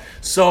hop up.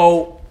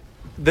 So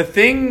the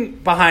thing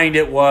behind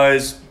it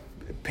was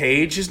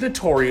Paige is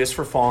notorious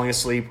for falling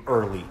asleep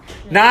early.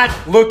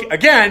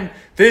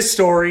 This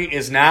story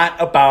is not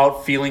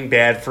about feeling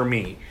bad for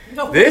me.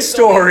 No, this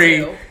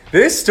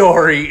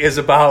story is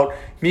about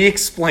me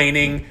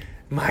explaining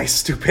my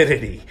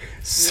stupidity.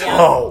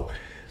 So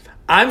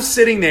I'm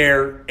sitting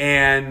there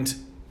and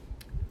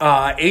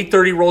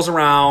 8:30 rolls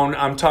around.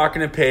 I'm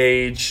talking to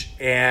Paige,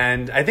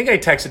 and I think I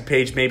texted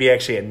Paige maybe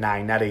actually at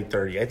 9, not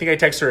 8:30. I think I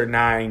texted her at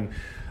 9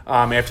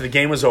 after the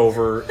game was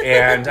over,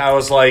 and I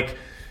was like,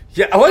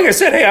 yeah, like I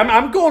said, hey,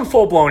 I'm going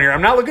full blown here.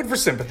 I'm not looking for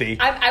sympathy.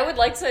 I would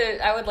like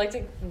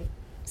to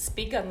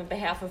speak on the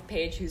behalf of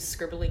Paige, who's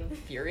scribbling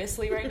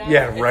furiously right now.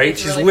 Yeah, right.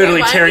 She's really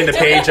literally tearing the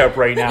page up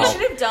right now. We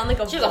should have done like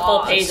a vlog. She has a full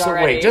page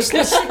already. Wait, just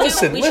listen.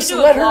 We should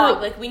do Let a her.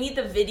 vlog. Like we need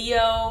the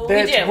video.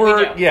 We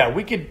do. Yeah,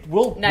 we could.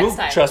 We'll Next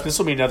time. trust. This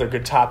will be another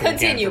good topic.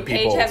 Continue. Again for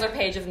people. Paige has her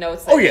page of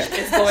notes. That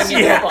is going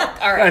into a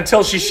book. All right.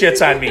 Until she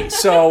shits on me.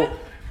 So,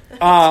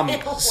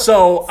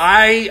 so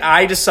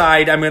I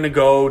decide I'm going to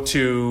go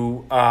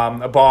to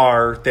a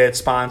bar that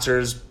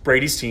sponsors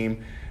Brady's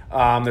team.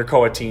 Their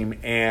co-ed team,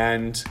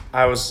 and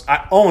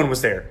Owen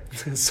was there.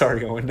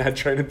 Sorry, Owen, not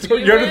trying to throw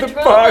you under the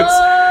bus.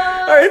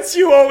 It's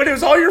you, Owen. It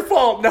was all your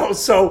fault. No,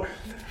 so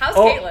how's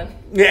Caitlin?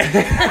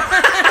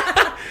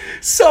 Yeah.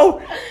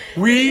 So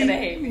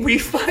we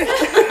find.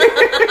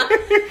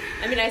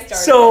 I mean, I started.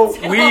 So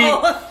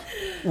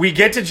we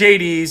get to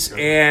JD's,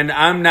 and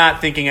I'm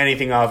not thinking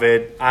anything of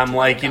it. I'm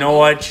like, you know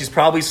what? She's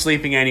probably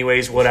sleeping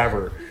anyways,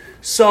 whatever.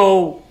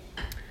 So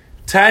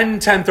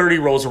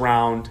 10:30 rolls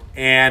around,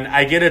 and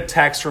I get a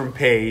text from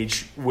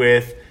Paige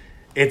with,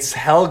 it's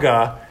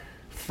Helga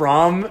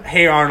from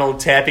Hey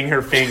Arnold tapping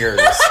her fingers.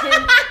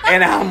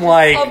 And I'm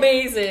like,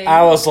 amazing.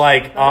 I was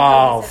like,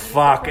 oh,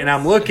 fuck. And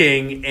I'm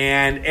looking,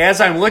 and as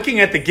I'm looking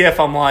at the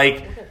GIF, I'm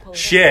like,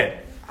 shit.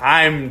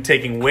 I'm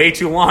taking way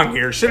too long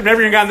here. Should have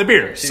never even gotten the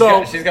beer. She's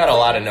got a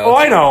lot of notes. Oh,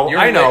 I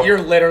know.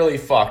 You're literally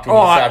fucked when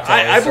you stop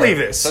telling I believe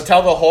this. So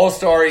tell the whole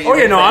story. Oh,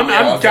 yeah, no,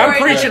 I'm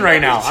preaching right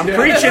now.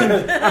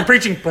 I'm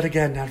preaching. But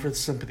again, not for the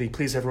sympathy.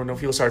 Please, everyone, don't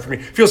feel sorry for me.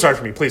 Feel sorry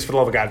for me, please, for the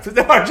love of God.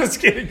 No, I'm just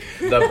kidding.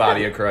 The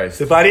body of Christ.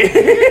 The body. Do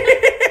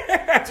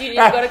you need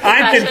to go to confession?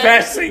 I'm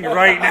confessing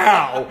right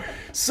now.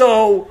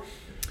 So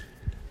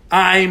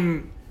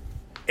I'm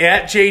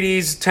at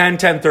JD's.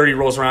 10:30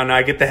 rolls around, and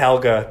I get the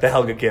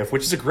Helga gift,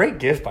 which is a great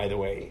gift, by the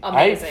way.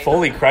 Amazing. I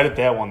fully credit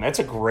that one. That's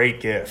a great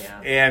gift.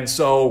 Yeah. And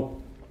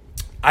so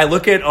I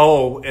look at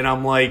O, and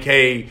I'm like,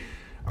 hey,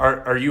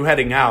 are you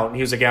heading out? And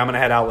he was like, yeah, I'm going to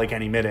head out like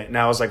any minute. And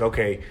I was like,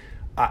 okay,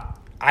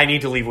 I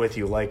need to leave with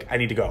you. Like, I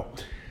need to go.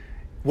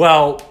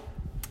 Well,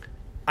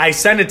 I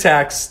sent a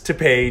text to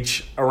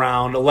Paige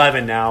around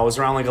 11 now. It was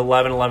around like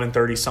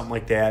 11:30, something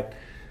like that.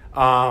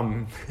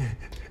 The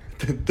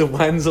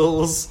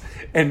Wenzels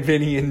and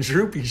Vinny and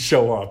Droopy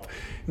show up.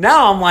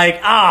 Now I'm like,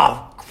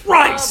 oh,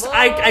 Christ,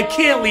 I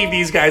can't leave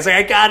these guys. Like,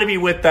 I got to be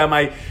with them.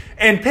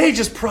 And Paige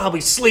is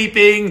probably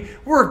sleeping.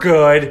 We're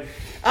good.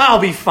 I'll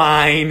be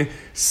fine.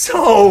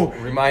 So,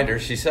 reminder,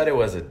 she said it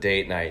was a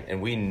date night,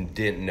 and we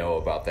didn't know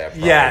about that.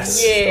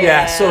 Yes.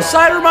 Yeah. So,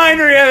 side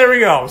reminder, yeah, there we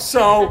go.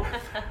 So,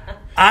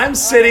 I'm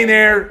sitting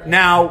there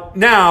now,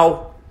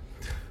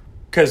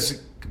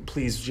 because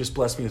please just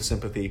bless me with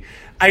sympathy.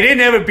 I didn't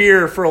have a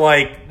beer for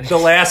like the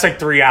last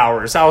 3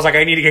 hours. I was like,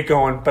 I need to get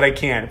going, but I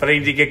can't. But I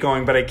need to get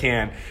going, but I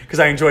can't. Because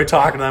I enjoy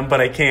talking to them, but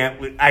I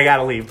can't. I got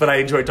to leave. But I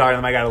enjoy talking to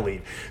them, I got to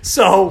leave.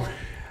 So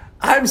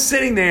I'm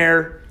sitting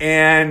there,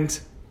 and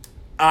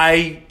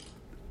I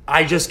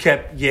just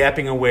kept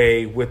yapping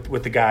away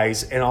with the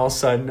guys. And all of a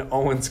sudden,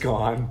 Owen's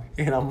gone.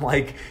 And I'm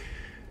like,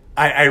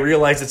 I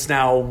realize it's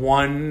now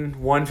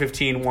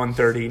 1:15,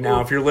 1:30.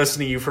 Now, if you're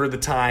listening, you've heard the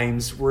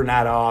times. We're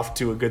not off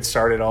to a good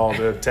start at all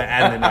to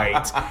end the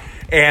night.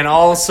 And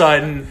all of a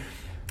sudden,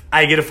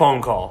 I get a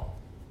phone call.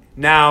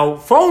 Now,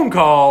 phone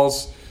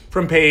calls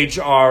from Paige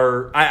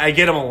I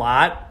get them a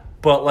lot,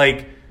 but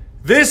like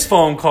this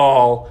phone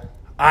call,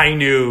 I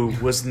knew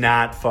was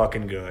not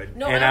fucking good.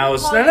 No, and I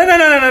was,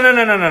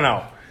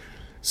 no.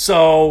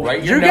 So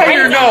you got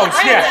your notes,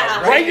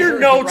 write your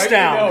notes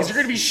down because you're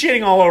going to be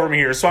shitting all over me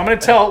here. So I'm going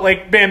to tell,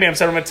 like Bam Bam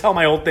said, I'm going to tell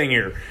my whole thing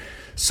here.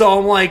 So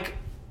I'm like,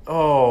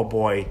 oh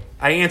boy.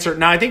 I answered.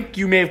 Now I think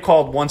you may have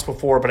called once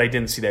before, but I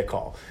didn't see that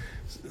call.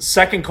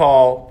 Second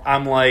call,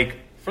 I'm like,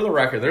 for the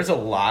record, there's a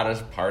lot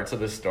of parts of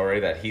the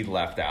story that he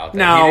left out.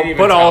 No,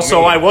 but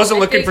also I wasn't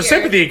looking for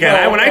sympathy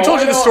again. When I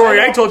told you the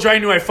story, I told you I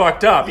knew I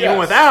fucked up, even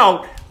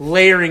without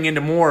layering into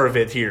more of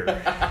it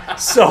here.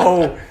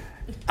 So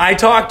I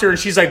talked to her, and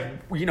she's like,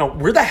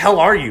 where the hell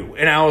are you?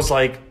 And I was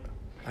like,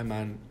 I'm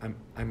on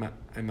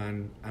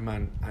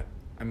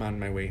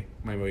my way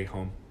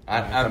home.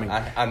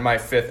 On my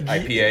fifth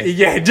IPA.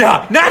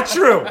 Yeah, not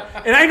true.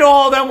 And I know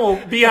all of them will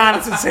be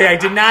honest and say I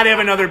did not have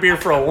another beer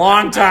for a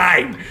long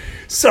time.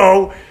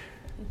 So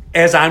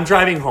as I'm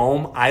driving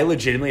home, I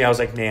was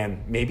like,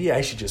 man, maybe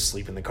I should just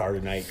sleep in the car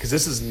tonight because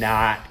this is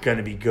not going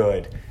to be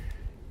good.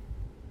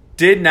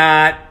 Did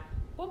not.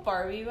 What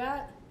bar were you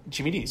at?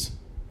 Jimmy D's.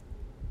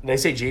 Did I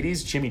say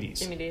JD's? Jimmy D's.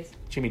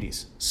 Jimmy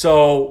D's.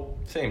 So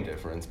same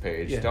difference,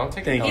 Paige. Yeah. Don't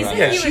take a note. He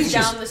was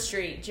down the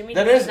street. Jimmy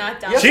D's is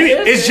not down the street.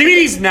 Is Jimmy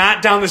D's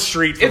not down the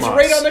street from us? It's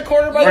right on the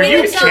corner by the Are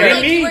you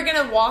kidding me? You were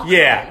going to walk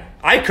home.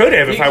 I could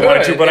have if I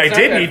wanted to, but I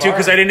didn't need to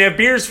because I didn't have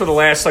beers for the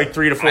last 3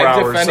 to 4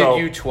 hours. I've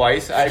defended you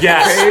twice.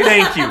 Yes,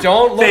 thank you.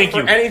 Don't look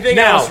for anything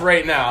else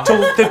right now.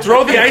 To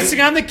throw the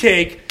icing on the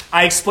cake,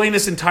 I explained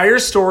this entire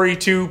story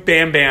to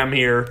Bam Bam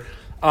here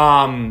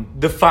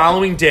the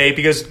following day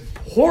because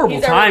horrible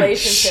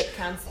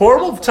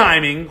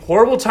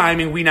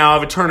timing. We now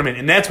have a tournament,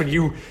 and that's when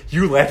you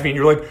laughed at me and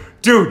you're like,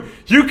 dude,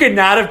 you could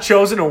not have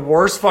chosen a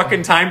worse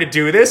fucking time to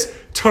do this.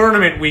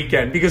 Tournament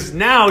weekend, because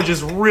now it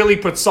just really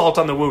put salt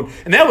on the wound.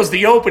 And that was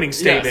the opening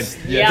statement.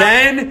 Yes. Yeah.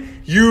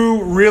 Then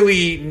you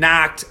really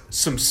knocked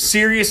some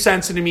serious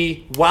sense into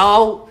me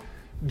while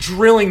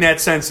drilling that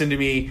sense into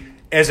me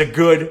as a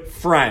good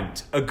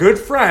friend. A good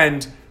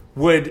friend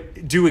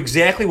would do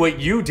exactly what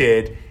you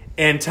did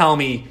and tell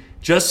me,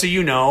 just so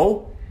you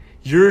know,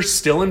 you're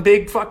still in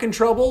big fucking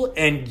trouble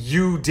and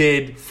you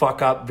did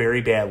fuck up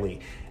very badly.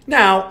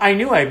 Now, I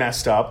knew I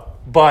messed up,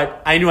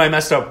 but I knew I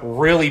messed up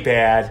really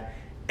bad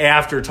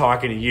after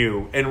talking to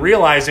you and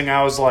realizing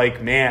I was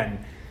like,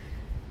 man,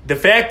 the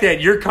fact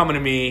that you're coming to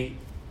me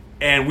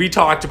and we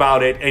talked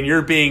about it and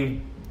you're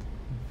being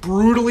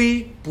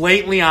brutally,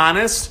 blatantly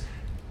honest,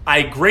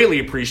 I greatly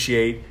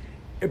appreciate.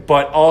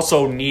 but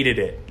also needed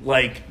it.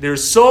 Like,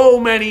 there's so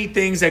many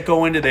things that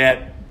go into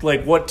that,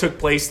 like what took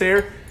place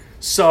there.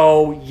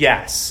 So,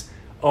 yes.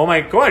 Oh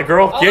my, go ahead,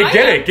 girl. Get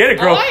it,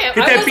 girl. Get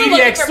that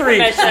BDX3.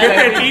 Get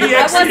that BDX3.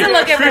 I wasn't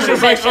looking for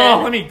Krisha's like,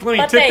 permission. let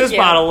me tip this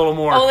bottle a little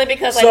more. Only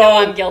because I know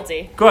I'm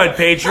guilty. Go ahead,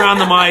 Paige. You're on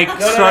the mic.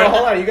 No,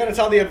 hold on. You got to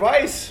tell the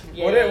advice.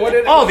 Yeah.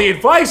 What the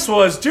advice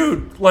was,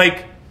 dude,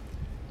 like,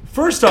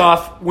 first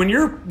off, when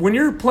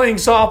you're playing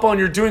softball and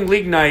you're doing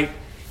league night,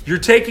 you're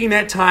taking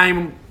that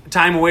time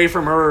away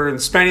from her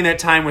and spending that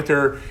time with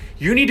her.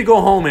 You need to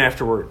go home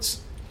afterwards.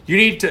 You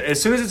need to,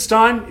 as soon as it's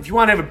done, if you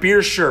want to have a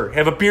beer, sure.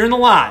 Have a beer in the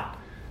lot.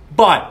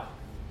 But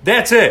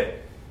that's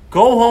it.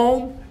 Go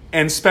home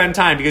and spend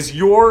time because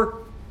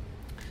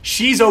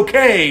she's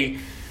okay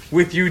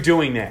with you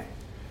doing that.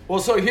 Well,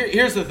 so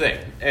here's the thing,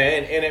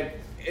 and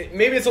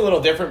maybe it's a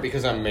little different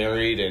because I'm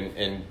married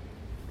and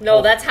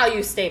No, that's how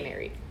you stay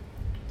married.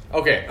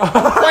 Okay.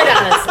 Quite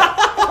honestly.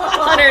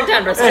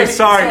 110%. Hey,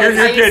 sorry, you're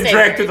getting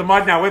dragged through the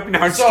mud now. No,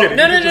 I'm just kidding.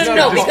 No,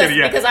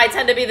 because I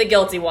tend to be the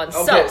guilty one.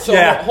 Okay, So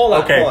hold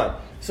on.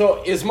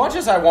 So, as much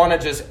as I want to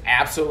just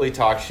absolutely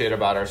talk shit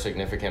about our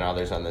significant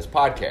others on this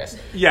podcast,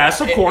 yes,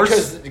 of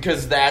course,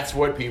 because that's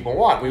what people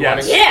want.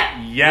 Yes.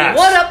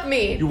 What up,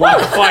 me? You want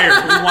the fire?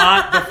 We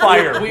want the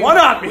fire. What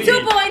up, me?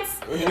 2 points.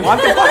 We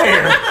want the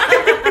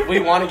fire. We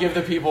want to give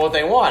the people what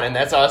they want, and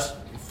that's us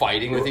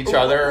fighting with each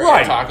other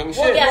and talking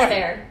shit. We'll get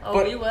there.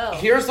 But we will.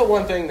 Here's the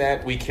one thing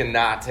that we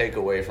cannot take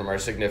away from our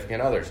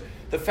significant others: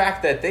 the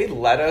fact that they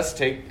let us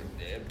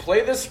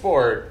play this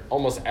sport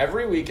almost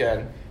every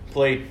weekend.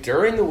 Play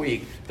during the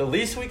week. The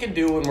least we can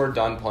do when we're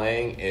done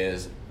playing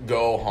is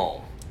go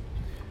home.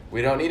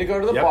 We don't need to go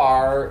to the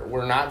bar.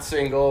 We're not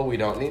single. We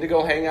don't need to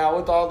go hang out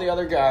with all the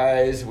other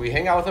guys. We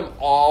hang out with them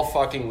all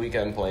fucking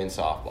weekend playing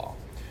softball.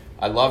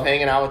 I love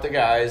hanging out with the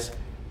guys,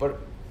 but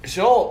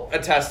she'll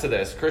attest to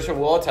this. Krisha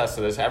will attest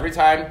to this. Every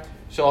time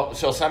she'll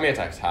send me a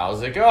text.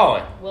 How's it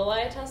going? Will I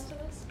attest to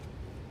this?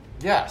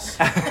 Yes.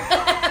 And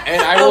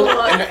I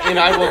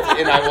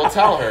will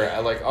tell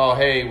her, like, oh,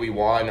 hey, we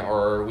won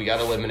or we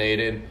got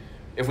eliminated.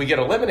 If we get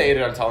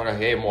eliminated, I'm telling her,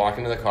 hey, I'm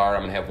walking to the car,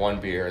 I'm going to have one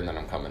beer, and then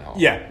I'm coming home.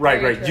 Yeah,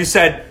 right. You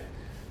said,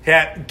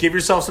 give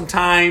yourself some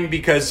time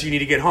because you need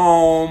to get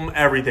home,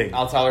 everything.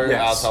 I'll tell her,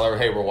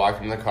 hey, we're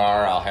walking in the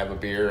car, I'll have a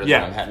beer, and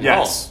then I'm heading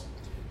home.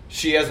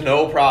 She has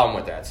no problem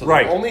with that. So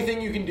the only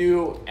thing you can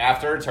do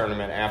after a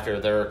tournament,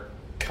 after they're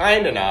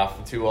kind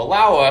enough to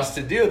allow us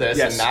to do this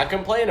and not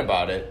complain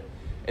about it,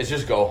 is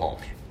just go home.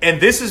 And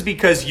this is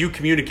because you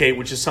communicate,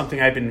 which is something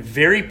I've been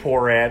very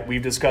poor at.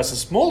 We've discussed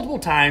this multiple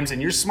times,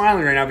 and you're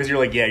smiling right now because you're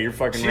like, yeah, you're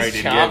fucking right,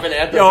 idiot. She's chomping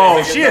at the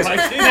bit. She is.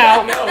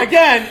 Now,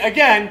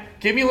 again,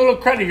 give me a little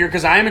credit here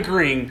because I am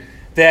agreeing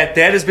that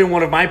has been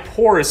one of my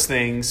poorest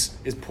things,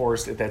 is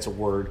poorest, if that's a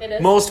word, it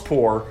is. Most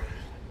poor,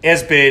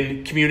 has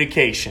been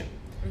communication.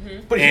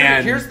 Mm-hmm. But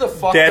here's the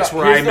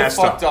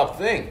fucked up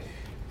thing.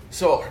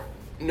 So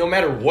no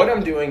matter what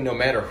I'm doing, no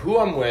matter who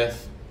I'm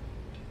with,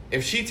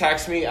 if she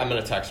texts me, I'm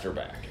going to text her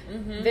back.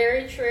 Mm-hmm.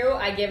 Very true.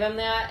 I give him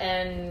that,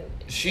 and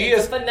it's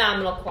a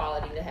phenomenal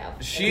quality to have.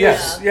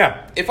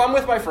 If I'm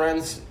with my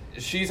friends,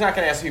 she's not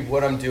going to ask me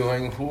what I'm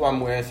doing, who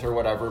I'm with, or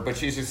whatever, but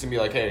she's just going to be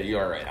like, hey, you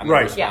all right? I'm going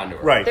to respond to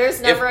her. Right. There's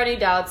never any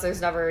doubts.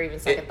 There's never even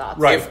second thoughts.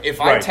 Right.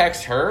 If I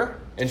text her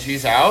and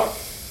she's out,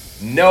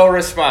 no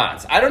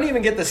response. I don't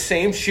even get the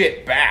same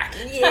shit back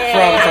from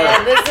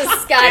her. This is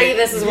Scotty.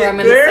 This is where I'm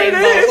in the same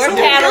boat. We're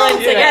paddling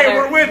together. Hey,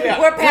 we're with you.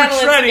 We're paddling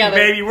shredding, together.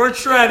 baby. We're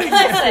shredding.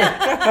 Listen,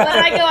 when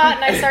I go out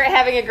and I start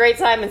having a great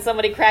time and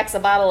somebody cracks a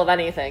bottle of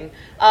anything,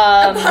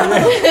 what about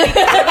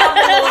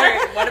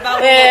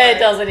Malort? It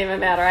doesn't even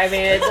matter. I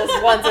mean, it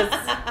just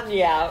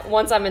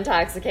once I'm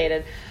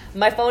intoxicated.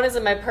 My phone is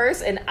in my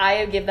purse, and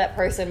I give that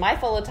person my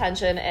full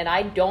attention, and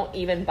I don't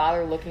even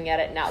bother looking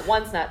at it. Not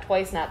once, not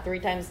twice, not 3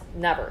 times,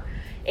 never.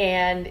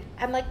 And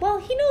I'm like, well,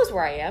 he knows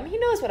where I am. He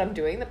knows what I'm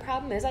doing. The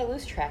problem is I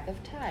lose track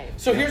of time.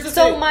 So here's the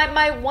thing. So my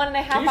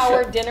 1.5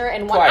 hour dinner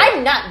and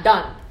I'm not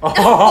done.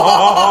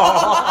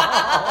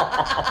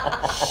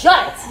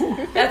 Shut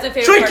it. That's a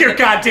favorite. Drink your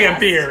goddamn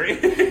beer.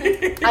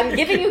 I'm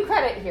giving you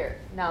credit here.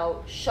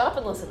 Now shut up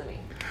and listen to me.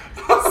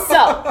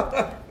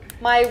 So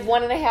my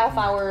 1.5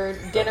 hour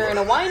dinner and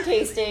a wine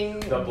tasting.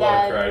 The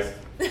blood of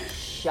Christ.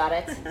 Shut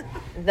it.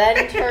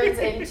 Then turns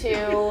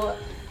into,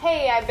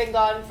 hey, I've been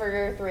gone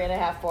for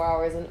 3.5, 4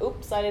 hours, and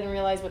oops, I didn't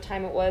realize what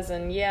time it was,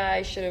 and yeah,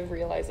 I should have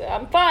realized it.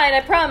 I'm fine,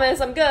 I promise,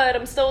 I'm good,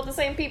 I'm still with the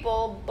same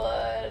people,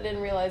 but I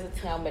didn't realize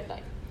it's now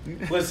midnight.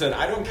 Listen,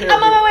 I don't care.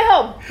 I'm on my way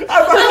home.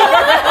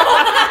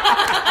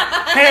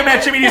 Hey, I'm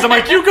at Jimmy D's. I'm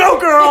like, you go,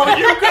 girl,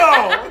 you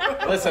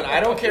go. Listen, I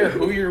don't care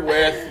who you're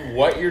with,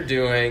 what you're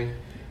doing.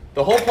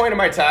 The whole point of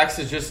my text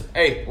is just,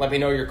 hey, let me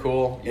know you're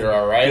cool, you're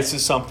all right. This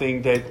is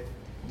something that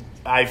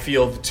I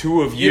feel the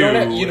two of you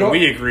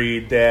we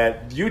agreed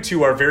that you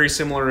two are very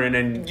similar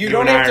and you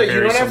don't have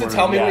to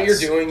tell me what you're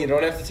doing. You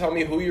don't have to tell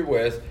me who you're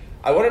with.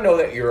 I want to know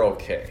that you're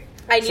okay.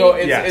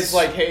 It's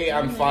like, hey,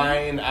 I'm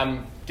fine.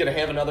 I'm gonna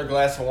have another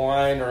glass of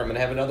wine, or I'm gonna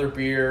have another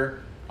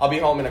beer. I'll be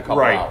home in a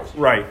couple hours.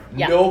 Right.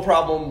 Yeah. No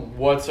problem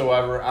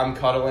whatsoever. I'm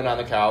cuddling on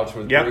the couch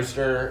with Yep.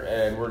 Brewster,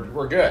 and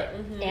we're good.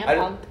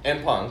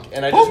 And Punk.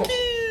 And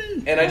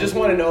I just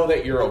want to know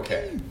that you're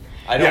okay.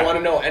 I don't want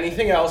to know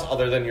anything else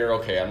other than you're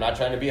okay. I'm not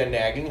trying to be a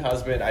nagging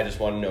husband. I just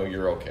want to know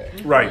you're okay.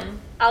 Right.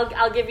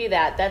 I'll give you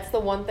that. That's the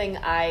one thing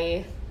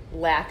I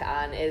lack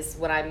on is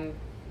when I'm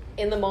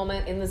in the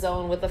moment, in the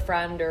zone with a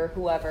friend or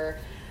whoever,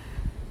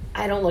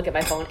 I don't look at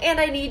my phone. And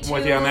I need to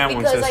With you on that one,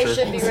 because I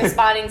sister. should be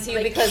responding to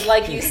you because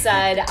like you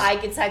said, I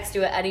could text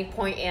you at any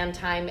point and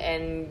time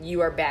and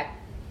you are back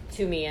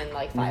to me in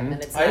like 5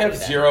 minutes. I have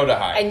 0 to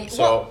hide. And,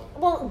 so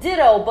well,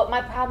 ditto, but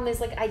my problem is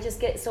like I just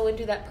get so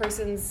into that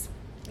person's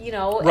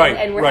Right,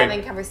 and we're right.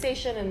 having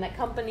conversation and that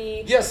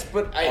company. yes,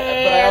 but I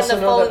And also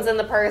the know phone's that in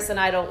the purse and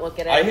I don't look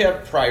at it. I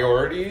have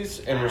priorities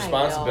and I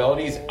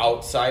responsibilities know.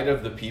 outside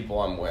of the people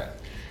I'm with.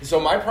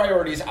 So my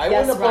priorities, I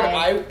Yes, wouldn't have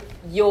Ryan.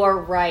 You're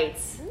right.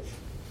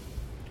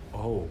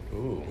 Oh,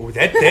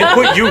 that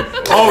put you.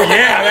 Oh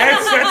yeah,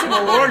 that's a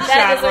Malort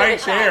shot deserves a right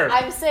shot. there.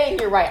 I'm saying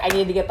you're right. I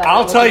need to get back.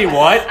 I'll tell you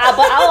what.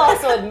 But I'll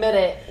also admit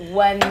it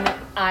when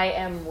I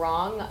am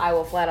wrong. I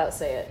will flat out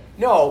say it.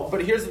 No,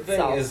 but here's the thing: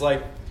 So. is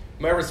like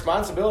my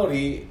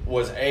responsibility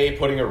was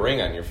putting a ring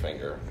on your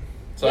finger,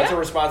 so that's a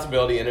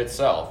responsibility in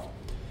itself.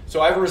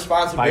 So I have a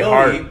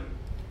responsibility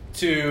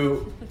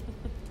to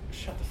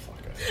shut the fuck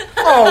up.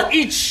 Oh,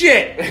 eat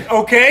shit.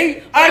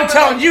 Okay, I'm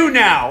telling you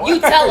now. You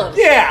tell him.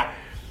 Yeah.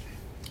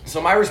 So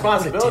my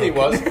responsibility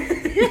was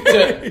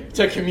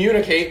to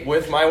communicate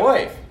with my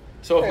wife.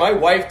 So if my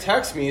wife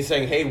texts me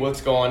saying, "Hey, what's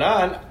going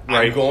on?"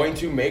 Right. I'm going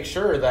to make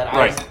sure that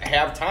Right. I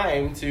have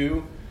time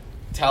to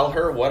tell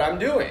her what I'm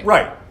doing.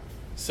 Right.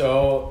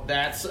 So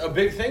that's a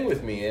big thing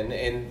with me,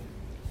 and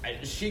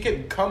she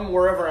could come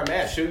wherever I'm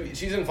at.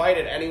 She's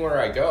invited anywhere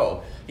I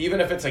go, even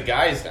if it's a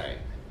guys' night.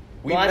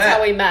 That's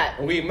how we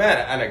met. We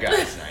met on a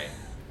guys' night.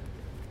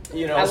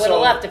 You know, I would have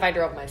left if I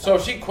drove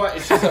myself.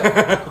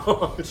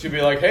 So she'd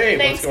be like, "Hey,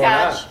 Thanks, what's going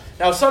Scotch. on?"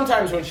 Now,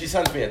 sometimes when she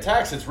sends me a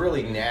text, it's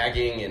really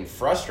nagging and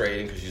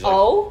frustrating because she's like,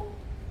 Oh,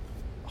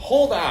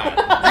 hold on.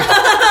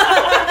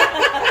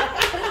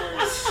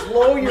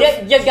 Slow your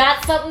you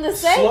got something to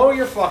say? slow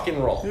your fucking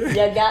roll. You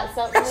got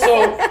something to So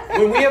say?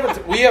 when we have a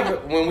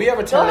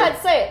Go tournament,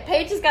 ahead, say it.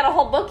 Paige has got a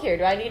whole book here.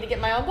 Do I need to get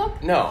my own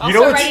book? no. You know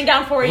Start what's writing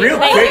down for you. real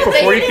Thank quick you,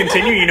 before thank you you.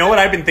 continue? You know what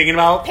I've been thinking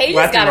about Paige has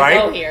left and gotta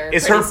right? go here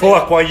It's pretty her soon.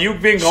 book. While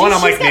you've been going, I'm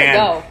She's like, gotta man,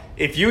 go.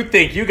 if you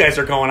think you guys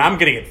are going, I'm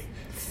gonna get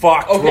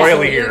fucked Okay,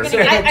 royally so here. you're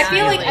I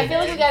feel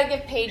like we gotta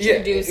give Paige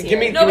your dues give here.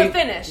 me, No, give me, but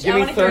finish. Give I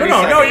me wanna hear 30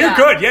 No, seconds. you're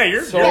good. Yeah,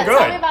 you're So- you're Yeah, tell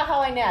me good. about how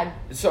I nag.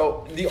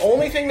 So the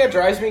only thing that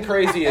drives me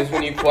crazy is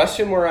when you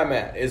question where I'm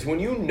at. Is when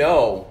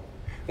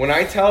when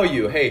I tell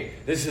you, hey,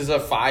 this is a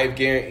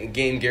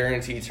 5-game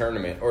guarantee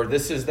tournament, or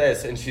this is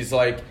this, and she's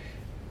like,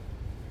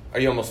 are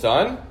you almost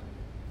done?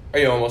 Are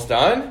you almost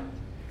done?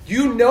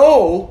 You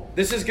know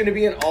this is going to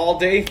be an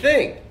all-day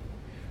thing.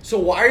 So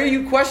why are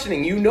you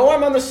questioning? You know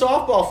I'm on the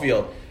softball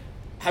field.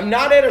 I'm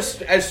not at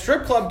a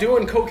strip club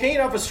doing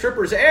cocaine off a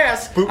stripper's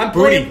ass. I'm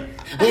playing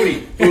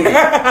booty.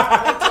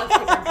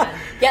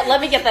 Yeah, let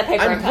me get that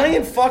paper. I'm and pen.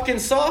 playing fucking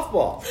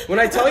softball. When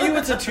I tell you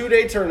it's a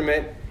 2-day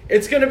tournament,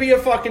 it's going to be a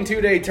fucking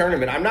 2-day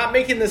tournament. I'm not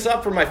making this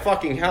up for my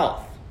fucking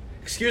health.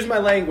 Excuse my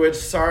language.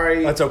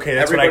 Sorry. That's okay.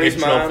 That's what I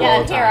everybody's get drilled mom. for. Yeah, all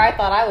and the here time. I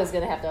thought I was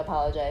gonna have to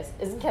apologize.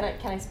 Can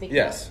I speak?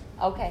 Yes.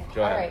 Okay.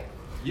 Go ahead. All right.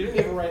 You didn't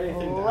even write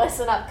anything down.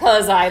 Listen up,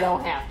 cause I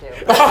don't have to.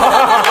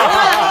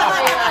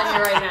 I'm on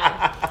you right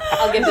now.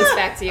 I'll give this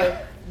back to you.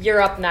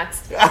 You're up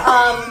next.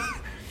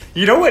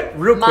 You know what?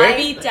 Real My quick,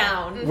 Beat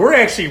down.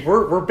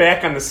 we're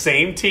back on the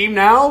same team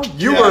now.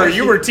 You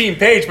Yeah. were Team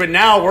Paige, but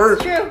now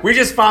true. we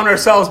just found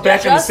ourselves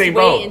back in the Just same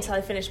wait boat. until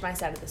I finish my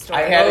side of the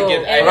story. I had to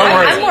get. And Don't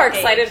worry. I'm more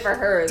excited for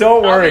hers.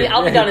 Don't worry.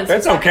 I'll be done in 2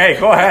 That's seconds. okay.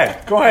 Go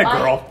ahead, My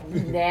girl.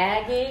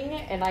 nagging,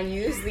 and I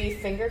use the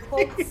finger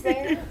quotes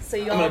there, so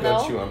you I'm all gonna know.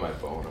 go chew on my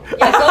bone.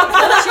 Yeah,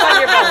 go chew on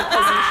your bone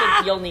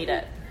because you'll need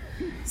it.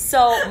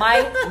 So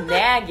my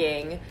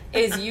nagging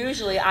is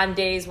usually on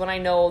days when I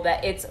know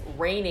that it's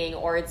raining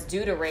or it's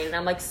due to rain, and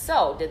I'm like,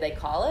 so did they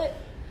call it?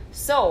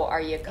 So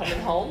are you coming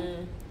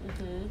home?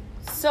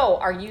 So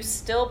are you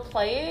still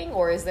playing,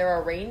 or is there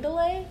a rain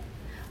delay?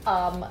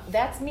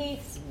 That's me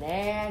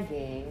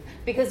nagging,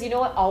 because you know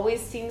what always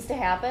seems to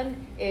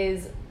happen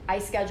is I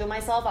schedule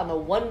myself on the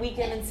 1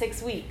 weekend in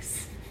 6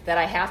 weeks that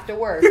I have to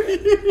work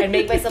and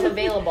make myself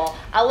available.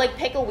 I'll like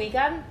pick a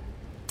weekend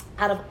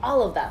out of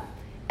all of them.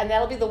 And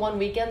that'll be the one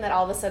weekend that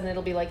all of a sudden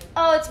it'll be like,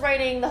 oh, it's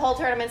raining, the whole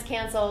tournament's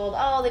canceled,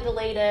 oh, they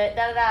delayed it,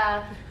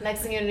 da-da-da.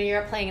 Next thing you know,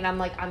 you're playing, and I'm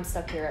like, I'm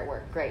stuck here at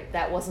work. Great,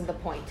 that wasn't the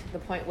point. The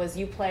point was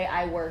you play,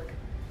 I work.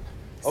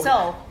 Okay.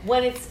 So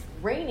when it's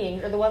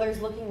raining or the weather's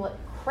looking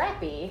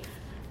crappy,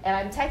 and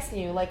I'm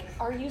texting you like,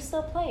 are you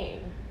still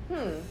playing?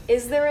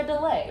 Is there a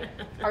delay?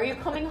 Are you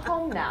coming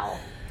home now?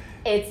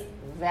 It's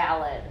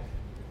valid.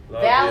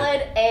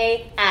 Valid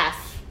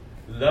AF.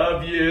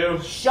 Love you.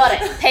 Shut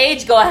it.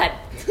 Paige, go ahead.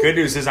 Good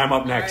news is I'm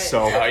up next,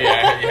 so. Oh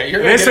yeah.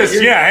 You're This is,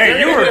 hey,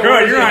 you were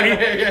good. You're on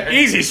Yeah.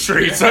 easy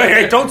streets.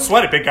 Hey, don't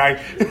sweat it, big guy.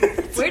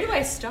 Where do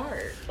I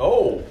start?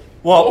 Oh.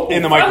 Well,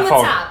 in the From the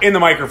microphone. top. In the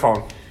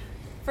microphone.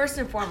 first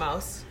and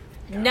foremost,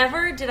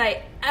 never did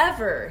I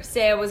ever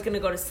say I was going to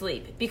go to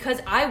sleep because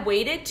I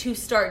waited to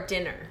start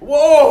dinner.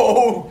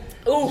 Whoa!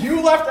 Ooh.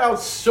 You left out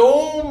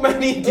so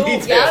many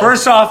details. yeah.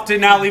 First off,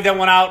 did not leave that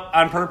one out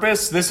on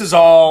purpose. This is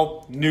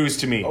all news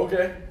to me.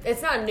 Okay.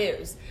 It's not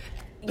news.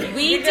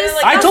 We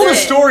just. I told a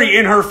story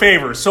in her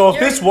favor, so if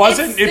this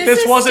wasn't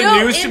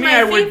still news to in me, my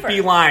I would favor.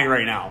 be lying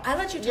right now. I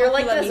let you talk. You're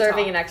like you let me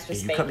deserving talk. an extra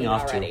You cut spanking me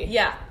off, too. already.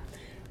 Yeah.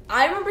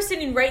 I remember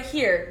sitting right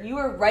here. You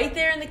were right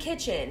there in the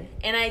kitchen.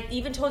 And I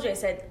even told you, I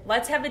said,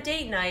 let's have a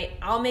date night.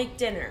 I'll make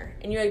dinner.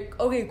 And you're like,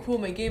 okay, cool.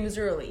 My game is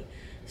early.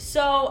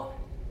 So,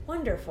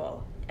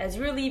 wonderful. As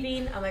you were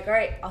leaving, I'm like, all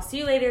right, I'll see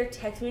you later.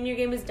 Text me when your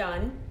game is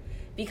done.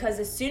 Because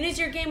as soon as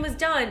your game was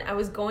done, I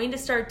was going to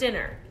start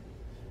dinner.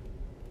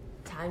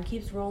 Time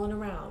keeps rolling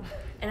around.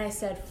 And I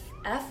said,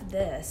 F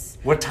this.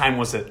 What time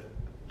was it?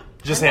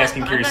 Just I'm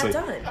asking curiously.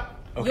 I'm not done.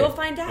 Okay. You'll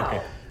find out.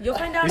 Okay. You'll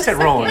find out. You in a said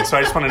rolling, second. so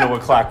I just want to know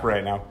what clock we're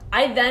at now.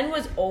 I then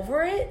was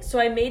over it, so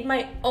I made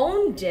my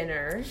own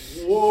dinner.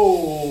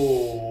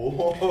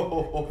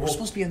 Whoa. We're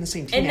supposed to be on the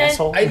same team, And then-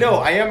 asshole. I know,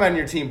 I am on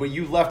your team, but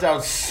you left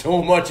out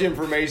so much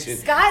information.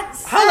 Scott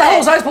said, How the hell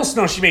was I supposed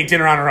to know she made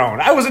dinner on her own?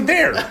 I wasn't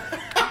there.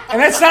 And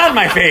that's not in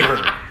my favor.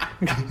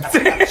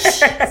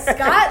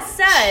 Scott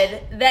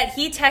said that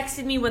he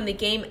texted me when the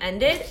game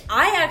ended.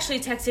 I actually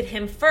texted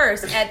him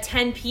first at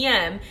 10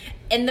 p.m.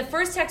 And the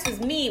first text was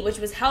me, which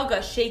was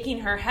Helga shaking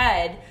her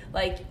head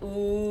like,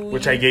 ooh.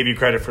 Which I gave you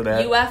credit for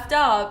that. You effed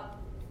up.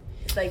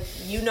 It's like,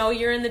 you know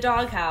you're in the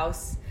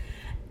doghouse.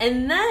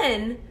 And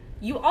then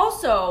you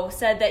also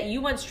said that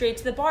you went straight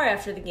to the bar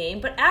after the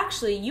game, but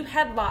actually you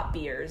had lot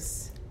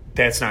beers.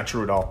 That's not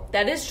true at all.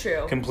 That is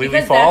true. Completely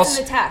because false. That's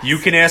in the text. You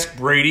can ask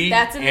Brady.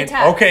 That's in the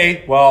text.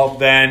 Okay, well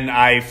then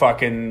I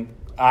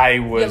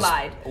was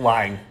lied.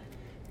 lying.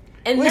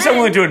 And At least then, I'm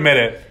willing to admit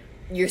it.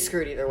 You're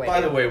screwed either way. By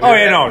the way, Oh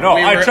yeah,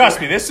 no.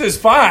 Trust me, this is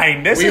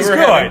fine. This we is were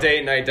having good.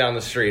 date night down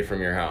the street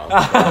from your house.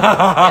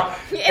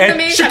 And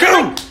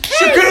Shagoo!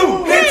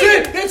 Shagoo! That's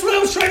it! That's what I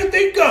was trying to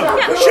think of!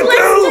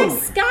 Shagoo!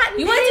 Scott and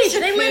You went to Paige,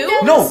 they Shagoo? went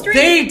down the No, street.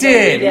 they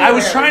did! Yeah. I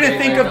was trying to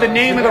think of the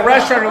name of the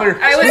restaurant earlier.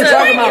 I was We were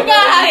talking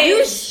about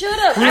You should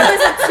have. I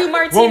was a two When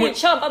martini we-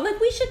 chump. I'm like,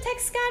 we should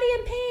text Scotty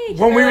and Paige.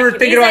 when And we they're were like,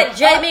 thinking he's about at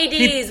Jimmy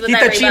D's with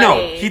Hitachino,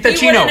 everybody. He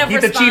wouldn't have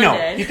Hitachino,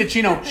 responded.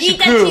 Hitachino,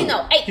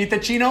 Hitachino. Hey.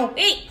 Hitachino,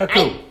 Hey. Haku,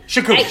 Hey.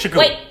 Shaku, Hey. Shaku,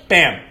 Wait.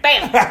 Bam,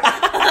 Bam.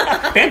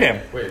 Bam,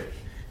 Bam, Wait.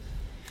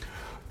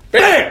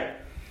 Bam.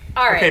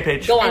 All right. Okay,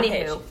 Paige. Go on,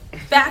 Anywho,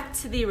 Paige. back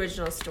to the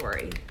original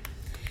story.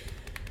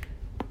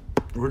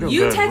 We're doing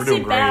You good. We're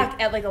doing texted great.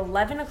 back at like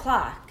 11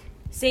 o'clock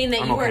saying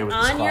that I'm you okay were with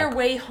this on your clock.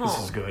 way home.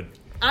 This is good.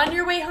 On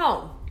your way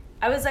home.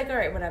 I was like, all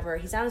right, whatever.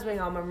 He's on his way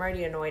home. I'm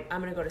already annoyed. I'm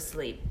going to go to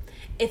sleep.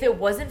 If it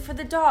wasn't for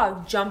the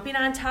dog jumping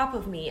on top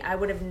of me, I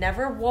would have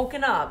never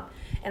woken up.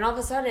 And all of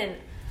a sudden,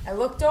 I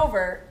looked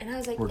over and I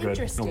was like, We're good.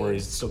 interesting. No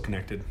worries. It's still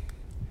connected.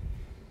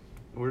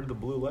 Where did the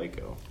blue light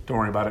go? Don't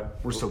worry about it.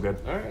 We're still good.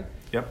 All right.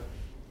 Yep.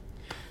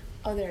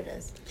 Oh, there it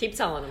is. Keep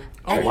telling him.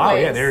 Oh wow, yeah,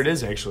 Anyways. there it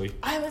is actually.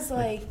 I was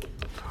like,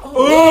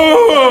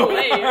 Oh,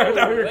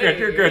 no, you're good.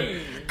 You're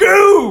good.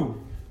 Go.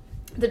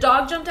 the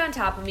dog jumped on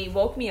top of me,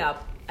 woke me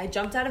up. I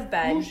jumped out of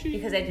bed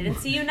because I didn't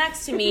see you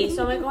next to me.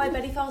 So I'm like, oh, I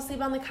bet he fell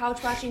asleep on the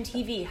couch watching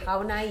TV.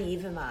 How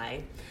naive am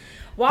I?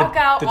 Walk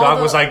out. The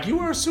dog was like, "You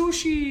are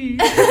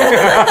sushi."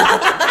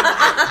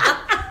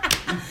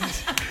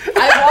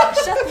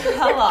 Shut the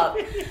hell up.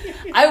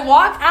 I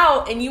walk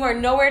out and you are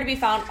nowhere to be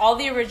found. All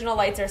the original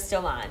lights are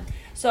still on.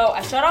 So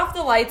I shut off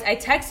the lights. I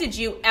texted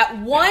you at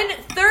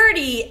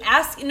 1:30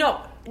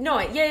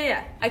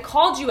 yeah. I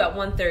called you at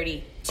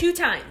 1:30 2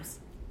 times.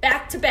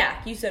 Back to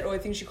back. You said, oh, I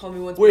think she called me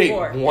once Wait,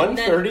 before.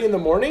 1:30 in the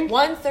morning?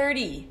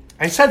 1:30.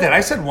 I said that. I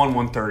said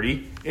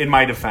 1:30 in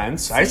my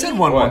defense. I said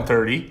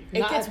 1:30.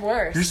 It gets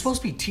worse. You're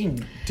supposed to be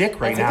Team Dick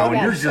right That's now, okay.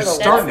 and you're That's-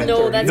 starting it.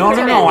 no, that's No.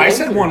 pretty I bad.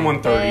 said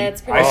 1:30.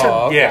 That's pretty I said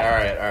Oh, okay.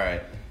 yeah. All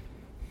right.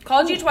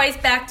 Called you twice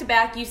back to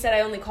back. You said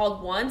I only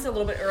called once, a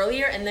little bit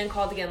earlier, and then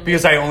called again.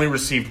 Because I only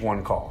received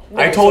one call.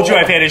 I told you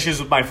I've had issues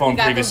with my phone You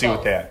got them previously with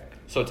both. that.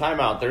 So time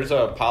out. There's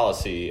a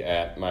policy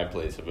at my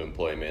place of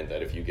employment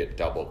that if you get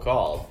double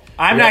called,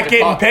 I'm you not have to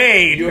getting call-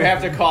 paid. You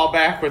have to call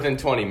back within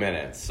 20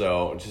 minutes.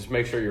 So just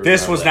make sure you're.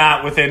 This was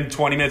not within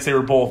 20 minutes. They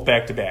were both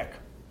back to back.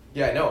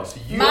 Yeah, I know. So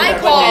you My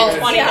have call, 20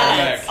 20 minutes.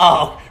 minutes.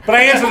 Oh, but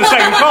I answered the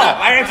second call.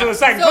 I answered the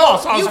second call,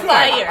 so I was you good.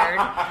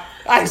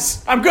 fired.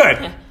 I'm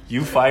good.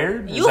 You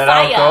fired? Is You that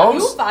fired. how it You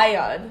goes?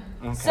 fired.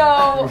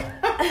 So,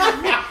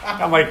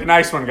 I'm like,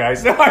 nice one,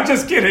 guys. No, I'm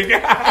just kidding.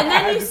 and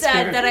then you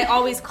said that I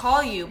always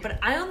call you, but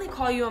I only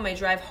call you on my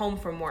drive home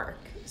from work.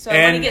 So I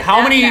want to And get how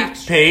that many, back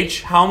straight.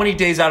 Paige, how many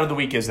days out of the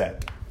week is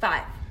that?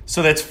 5.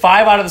 So that's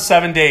 5 out of the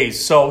 7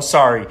 days. So,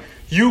 sorry.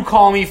 You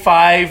call me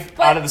 5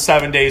 But- out of the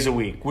 7 days a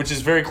week, which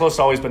is very close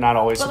to always, but not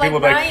always. But So people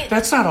like are like, Ryan-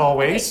 that's not Okay,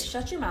 always.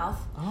 shut your mouth.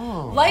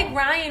 Oh. Like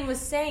Ryan was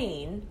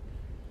saying,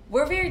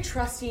 we're very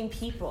trusting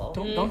people.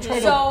 Don't try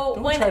to, So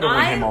don't when try to win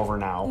I- him over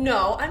now.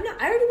 No, I'm not.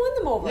 I already won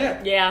them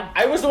over. Yeah.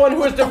 I was the one who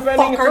was What the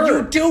defending fuck are her.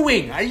 you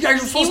doing? You're He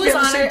supposed to be was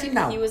on the on same our team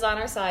now. He was on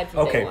our side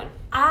from Okay. day one.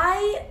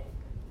 I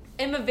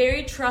am a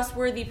very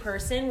trustworthy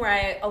person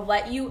where I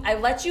let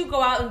you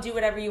go out and do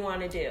whatever you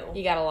want to do.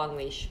 You got a long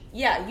leash.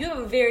 Yeah, you have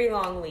a very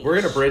long leash. We're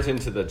going to bridge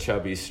into the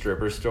Chubby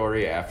stripper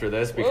story after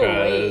this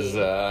because...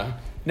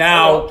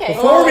 Now,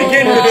 before we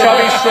get into the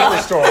Chubby stripper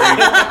story,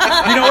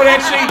 you know what,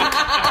 actually...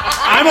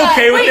 I'm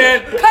okay with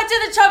that. Cut to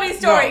the Chubby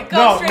story.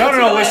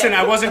 No. Listen,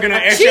 I wasn't going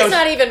to... She's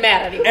not even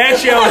mad anymore.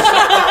 Actually,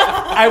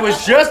 I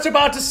was just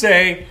about to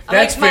say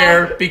that's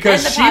fair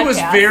because she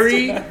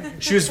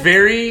was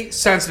very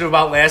sensitive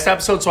about last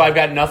episode, so I've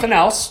got nothing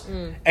else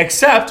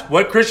except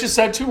what Krysia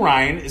said to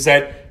Ryan is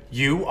that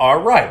you are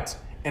right.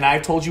 And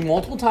I've told you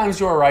multiple times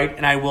you are right,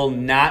 and I will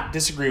not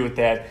disagree with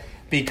that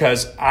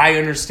because I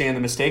understand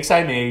the mistakes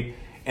I made.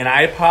 And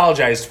I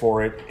apologized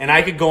for it. And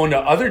I could go into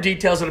other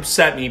details that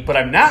upset me, but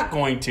I'm not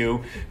going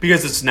to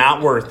because it's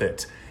not worth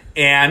it.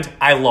 And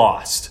I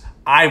lost.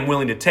 I'm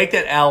willing to take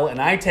that L, and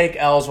I take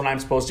L's when I'm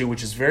supposed to,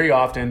 which is very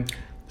often.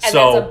 And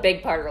so that's a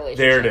big part of relationships.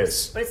 There it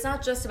is. But it's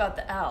not just about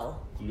the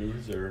L.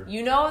 Loser.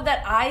 You know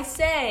that I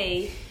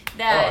say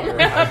that you...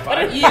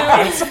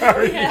 I'm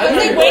sorry. I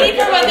was waiting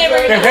for when they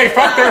were... Hey,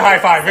 fuck their high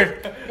five.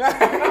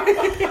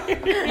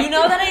 You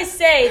know that I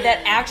say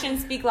that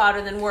actions speak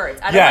louder than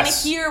words. I don't want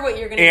to hear what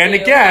you're going to do. And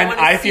again,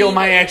 I feel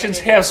my actions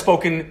have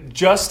spoken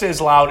just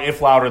as loud,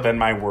 if louder, than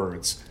my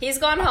words. He's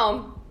gone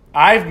home.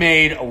 I've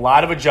made a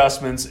lot of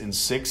adjustments in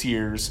 6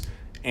 years,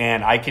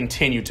 and I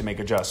continue to make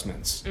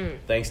adjustments.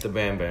 Thanks to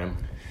Bam Bam.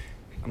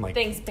 I'm like,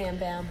 thanks, Bam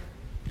Bam.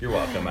 You're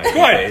welcome.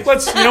 Good.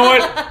 You know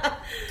what?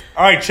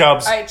 All right,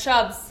 Chubbs. All right,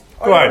 Chubbs.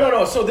 Go ahead.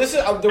 No. So this is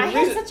the I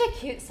reason. had such a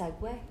cute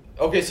segue.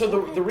 Okay, so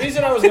the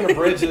reason I was going to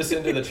bridge this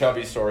into the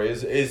Chubby story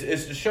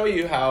is to show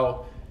you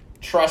how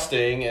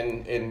trusting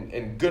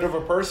and good of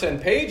a person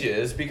Paige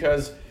is,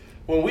 because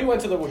when we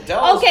went to the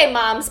Dells... Okay,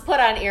 moms, put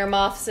on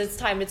earmuffs. It's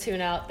time to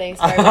tune out.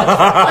 Thanks very much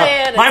for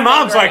playing. My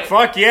mom's like,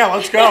 fuck yeah,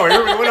 let's go.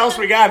 What else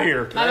we got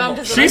here? My mom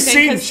doesn't She's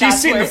seen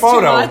the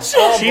photo.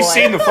 She's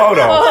seen the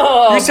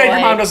photo. You said your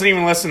mom doesn't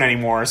even listen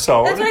anymore,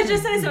 so... That's what I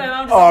just said. So my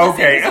mom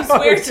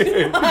doesn't listen.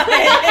 Swear too much.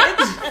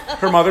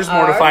 Her mother's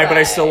mortified, but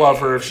I still love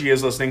her if she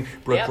is listening.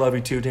 Brooke, love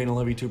you too. Dana,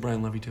 love you too.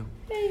 Brian, love you too.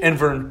 And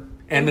Vern.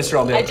 And Mr.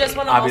 Aldale. I just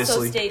want to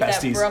also state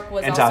that Brooke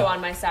was also on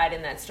my side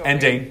in that story.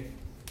 And Dane.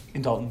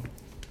 And Dalton.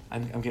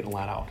 I'm getting a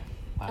lot out.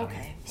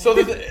 Okay. So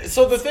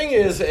the thing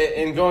is,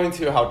 in going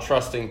to how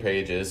trusting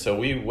Paige is, so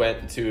we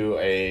went to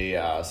a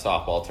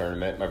softball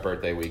tournament my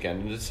birthday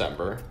weekend in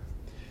December,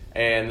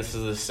 and this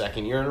is the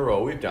second year in a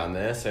row we've done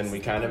this, and we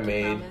kind of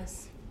made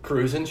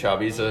Cruisin'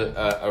 Chubby's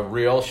a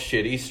real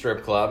shitty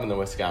strip club in the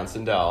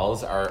Wisconsin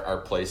Dells our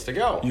place to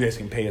go. You guys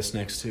can pay us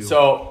next too.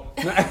 So,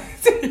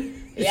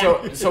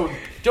 so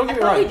don't get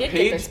me wrong. We did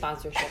get their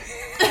sponsorship.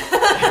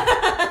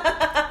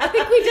 I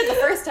think we did the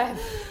first time.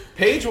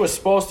 Paige was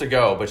supposed to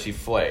go, but she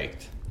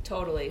flaked.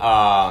 Totally.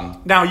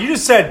 Now, you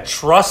just said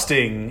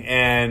trusting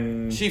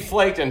and... She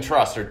flaked and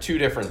trust are two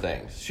different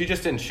things. She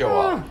just didn't show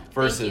up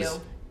versus...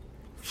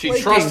 She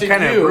flaking trusted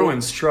kind of you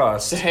ruins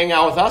trust to hang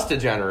out with us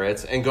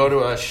degenerates and go to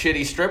a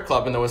shitty strip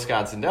club in the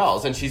Wisconsin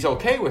Dells, and she's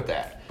okay with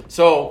that.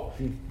 So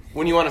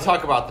when you want to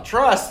talk about the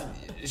trust,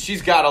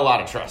 she's got a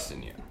lot of trust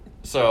in you.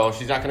 So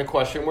she's not going to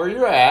question where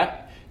you're at.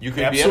 You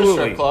could be at a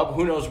strip club.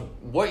 Who knows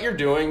what you're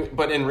doing?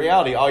 But in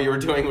reality, all you were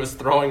doing was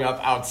throwing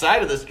up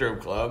outside of the strip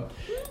club.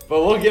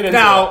 But we'll get into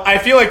Now, I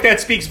feel like that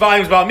speaks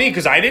volumes about me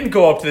because I didn't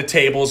go up to the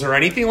tables or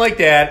anything like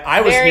that. I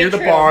was near the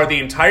bar the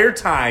entire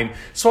time.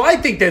 So I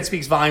think that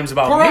speaks volumes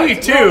about me,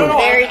 too.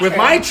 With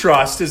my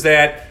trust is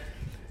that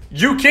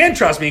you can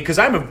trust me because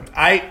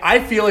I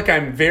feel like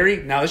I'm very...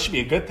 Now, this should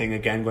be a good thing,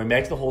 again, going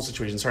back to the whole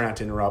situation. Sorry not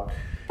to interrupt.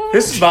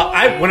 This is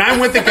about... when I'm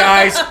with the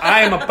guys,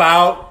 I am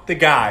about the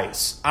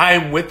guys. I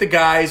am with the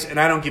guys, and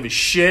I don't give a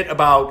shit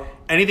about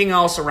anything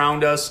else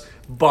around us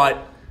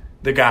but...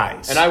 the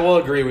guys. And I will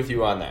agree with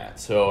you on that.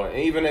 So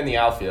even in the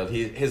outfield,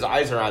 his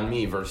eyes are on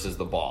me versus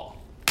the ball.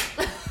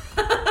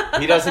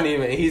 He doesn't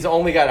even... He's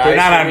only got eyes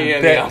on me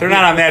in the outfield. They're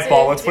not on that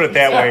ball. Let's put it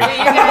that way.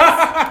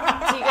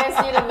 Do you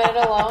guys need a minute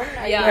alone?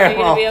 Are you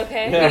going to be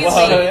okay?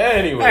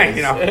 Anyways.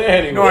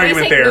 No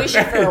argument there.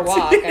 Lucia for a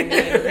walk. I mean, you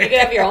could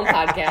have your own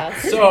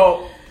podcast.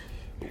 So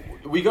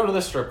we go to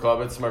the strip club.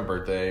 It's my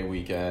birthday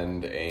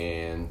weekend,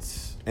 and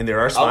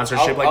there are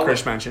sponsorship, like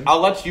Chris mentioned.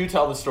 I'll let you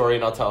tell the story,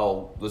 and I'll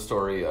tell the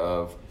story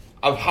of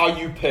how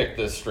you picked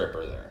this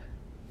stripper there.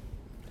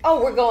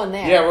 Oh, we're going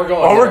there. Yeah, we're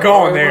going. Oh, there. we're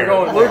going there.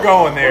 We're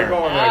going there.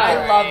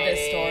 I love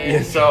this story.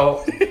 Yeah,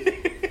 so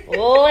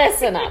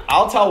listen up.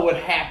 I'll tell what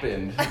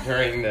happened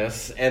during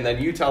this, and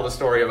then you tell the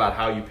story about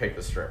how you picked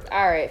the stripper.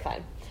 All right,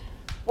 fine.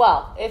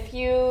 Well, if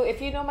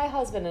you know my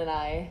husband and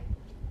I,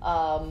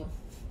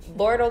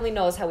 Lord only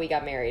knows how we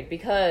got married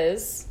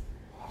because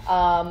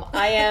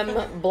I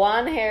am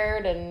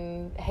blonde-haired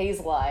and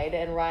hazel-eyed,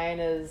 and Ryan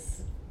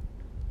is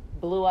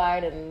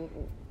blue-eyed and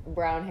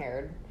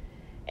brown-haired.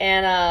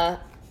 And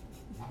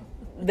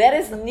that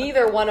is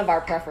neither one of our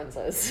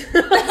preferences.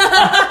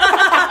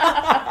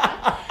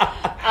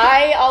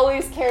 I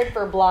always cared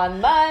for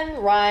blonde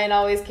men. Ryan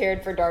always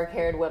cared for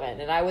dark-haired women.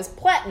 And I was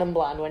platinum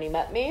blonde when he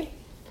met me.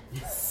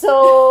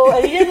 So,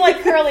 and he didn't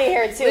like curly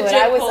hair too. Legit And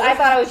I polar.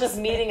 thought I was just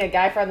meeting a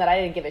guy friend that I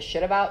didn't give a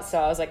shit about. So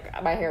I was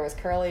like, my hair was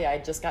curly. I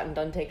had just gotten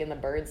done taking the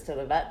birds to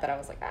the vet. That I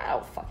was like, I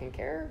don't fucking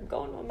care. I'm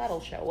going to a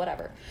metal show,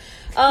 whatever.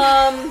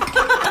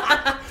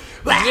 Yeah.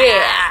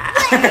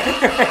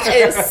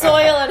 It's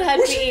soil and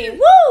head PE.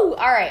 Woo! All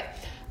right.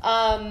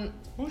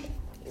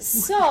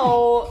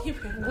 So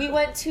we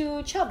went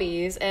to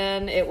Chubby's,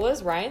 and it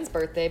was Ryan's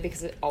birthday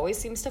because it always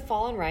seems to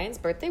fall on Ryan's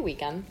birthday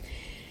weekend.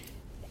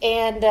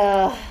 And,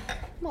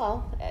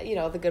 well, you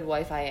know, the good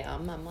wife I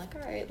am, I'm like,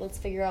 all right, let's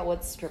figure out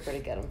what stripper to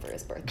get him for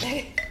his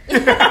birthday.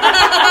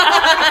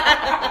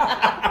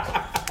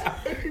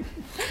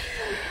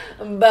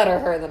 Better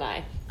her than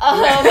I.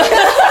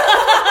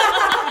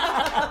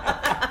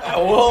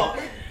 Well,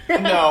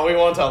 no, we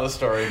won't tell the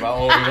story about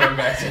when we went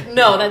back to...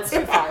 No, that's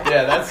too far.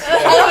 Yeah, that's...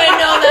 Oh, wait,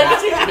 no,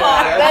 that's too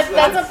far.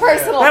 That's a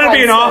personal That'll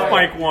be an friend off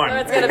story. mic one.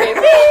 That's going to be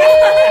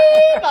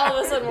beep. All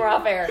of a sudden we're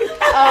off air.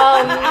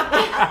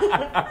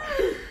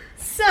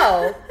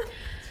 So...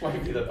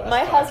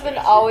 My husband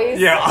always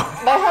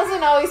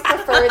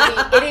preferred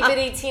the itty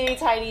bitty teeny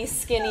tiny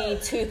skinny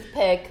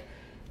toothpick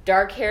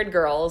dark haired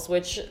girls,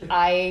 which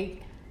I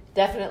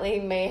definitely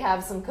may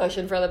have some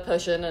cushion for the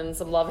pushing and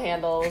some love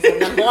handles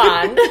and I'm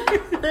blonde.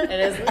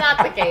 It is not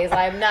the case.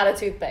 I am not a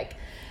toothpick.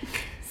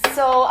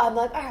 So I'm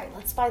like, all right,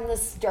 let's find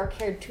this dark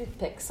haired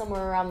toothpick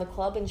somewhere around the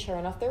club, and sure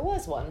enough there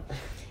was one.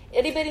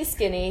 Itty bitty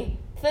skinny,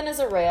 thin as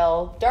a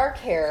rail, dark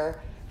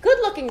hair. Good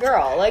looking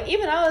girl. Like,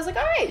 even I was like,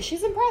 all right,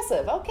 she's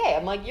impressive. Okay.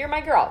 I'm like, you're my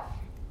girl.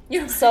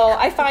 So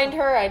I find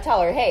her, I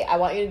tell her, hey, I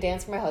want you to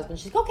dance for my husband.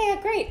 She's like, okay,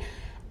 great.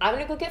 I'm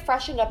going to go get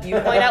freshened up. You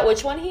point out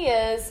which one he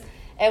is,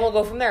 and we'll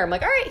go from there. I'm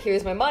like, all right,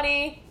 here's my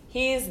money.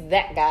 He's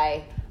that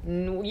guy.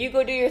 You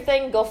go do your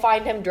thing. Go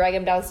find him, drag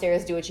him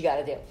downstairs, do what you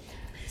got to do.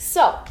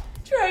 So.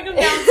 Drag him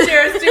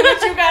downstairs, do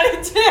what you got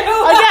to do.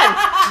 Again,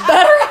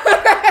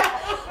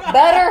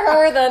 better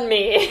her than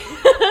me.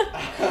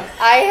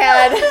 I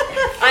had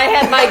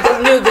my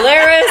new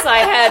Glarus. I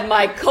had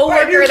my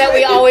coworker that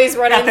we always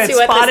run into at this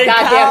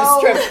goddamn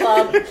strip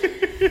club.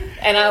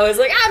 And I was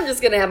like, I'm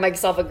just going to have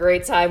myself a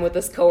great time with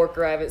this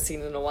coworker I haven't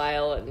seen in a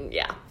while. And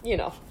yeah, you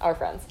know, our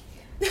friends.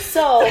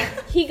 So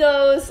he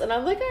goes, and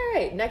I'm like, all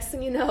right. Next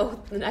thing you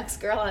know, the next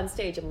girl on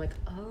stage, I'm like,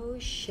 oh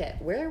shit,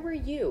 where were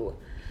you?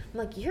 I'm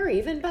like, you're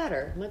even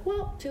better. I'm like,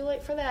 well, too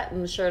late for that.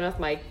 And sure enough,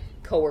 my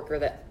coworker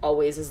that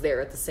always is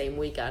there at the same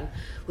weekend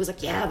was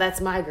like, yeah,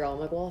 that's my girl. I'm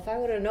like, well, if I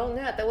would have known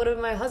that would have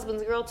been my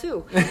husband's girl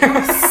too.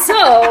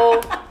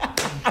 So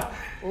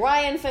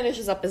Ryan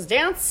finishes up his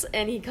dance,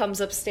 and he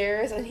comes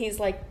upstairs, and he's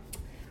like,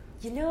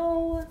 you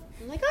know,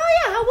 I'm like, oh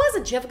yeah, how was it?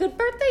 Did you have a good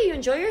birthday? You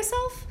enjoy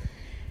yourself?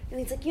 And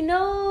he's like, you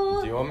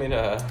know. Do you want me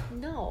to?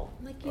 No.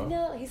 I'm like, you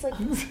know. He's like.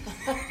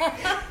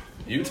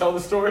 You tell the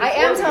story. I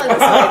am telling the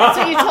story. That's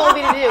what you told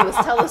me to do, was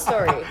tell the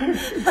story.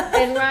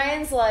 And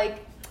Ryan's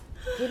like,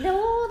 you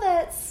know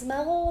that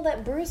smell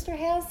that Brewster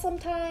has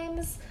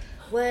sometimes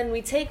when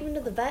we take him to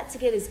the vet to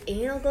get his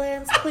anal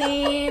glands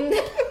cleaned?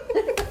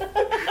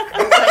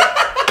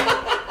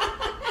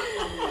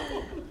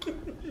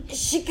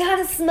 She kind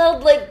of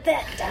smelled like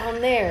that down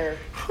there.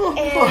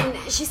 And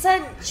she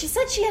said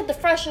she had to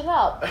freshen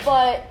up,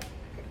 but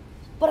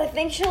I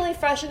think she only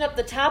freshened up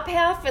the top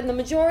half, and the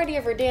majority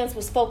of her dance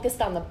was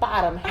focused on the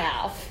bottom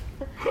half.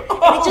 And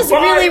it just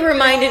really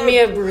reminded me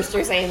of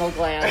Brewster's anal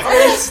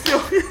glands. So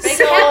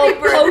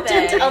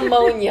potent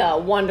ammonia.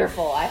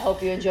 Wonderful. I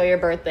hope you enjoy your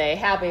birthday.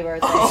 Happy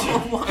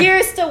birthday.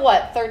 Here's to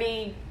what?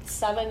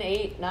 37,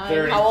 8, 9?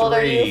 33. How old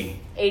are you?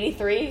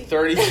 83?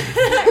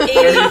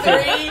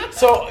 33.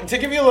 So, to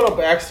give you a little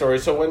backstory,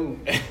 so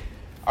when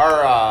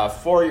our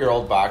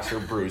 4-year-old boxer,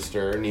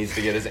 Brewster, needs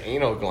to get his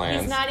anal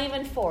glands. He's not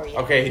even 4 yet.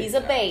 Okay. He's a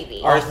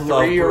baby. Our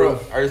 3-year-old...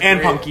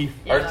 And Punky.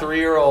 Our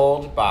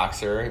 3-year-old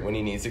boxer, when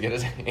he needs to get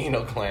his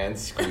anal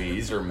glands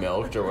squeezed or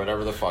milked or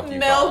whatever the fuck you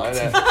call it.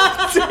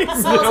 It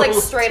smells like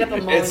straight up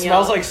ammonia. It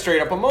smells like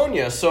straight up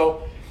ammonia.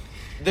 So,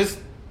 this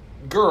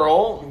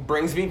girl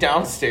brings me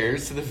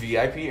downstairs to the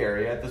VIP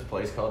area at this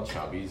place called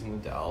Chubby's in the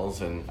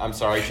Dells, and I'm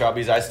sorry,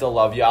 Chubby's, I still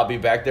love you. I'll be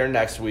back there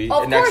next week.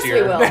 Of next course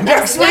year. we will.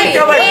 Next week,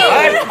 I'm like,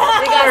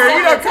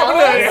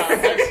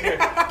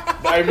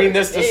 I mean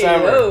this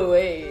December.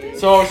 Hey.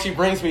 So she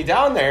brings me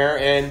down there,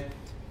 and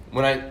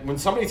when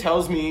somebody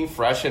tells me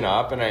freshen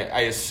up, and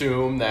I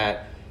assume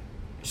that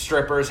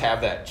strippers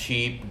have that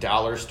cheap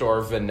dollar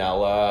store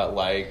vanilla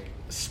like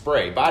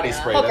body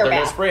spray that they're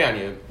going to spray on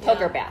you.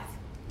 Hooker bath.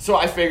 So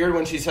I figured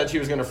when she said she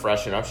was going to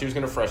freshen up, she was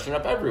going to freshen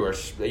up everywhere.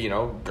 You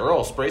know,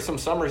 girl, spray some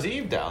Summer's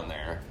Eve down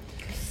there.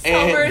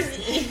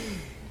 Summer's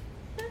Eve.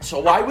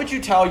 So why would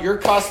you tell your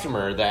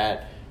customer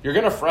that you're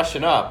going to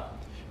freshen up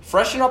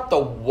the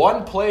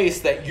one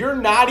place that you're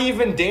not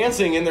even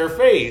dancing in their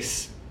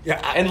face,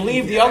 and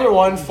leave the other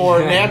one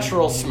for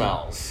natural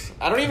smells?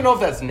 I don't even know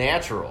if that's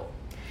natural.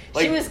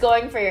 She was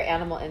going for your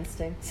animal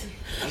instinct.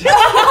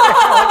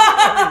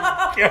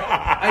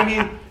 I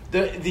mean...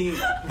 The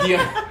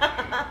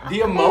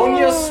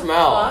ammonia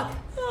smell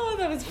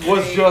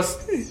was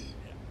just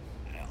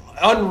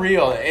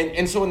unreal,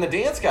 and so when the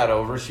dance got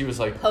over, she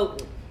was like,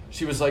 potent.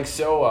 She was like,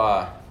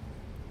 so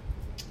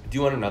do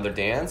you want another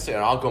dance? And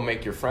I'll go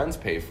make your friends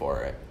pay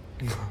for it.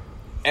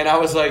 And I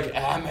was like,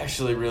 I'm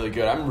actually really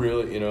good. I'm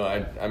really,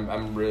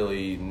 I'm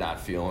really not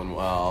feeling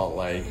well.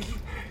 Like,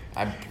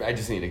 I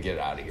just need to get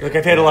out of here. Look,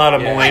 I've had a lot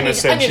of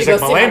Malamison. She's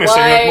like, Malamison,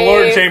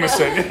 Malort and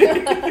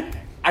Jameson.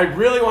 I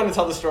really want to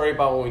tell the story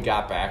about when we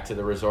got back to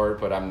the resort,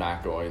 but I'm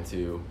not going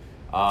to.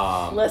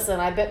 Listen,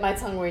 I bit my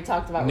tongue when we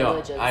talked about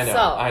religion. I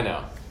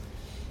know.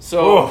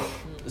 So,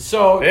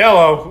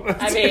 hello.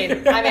 I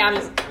mean, I'm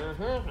just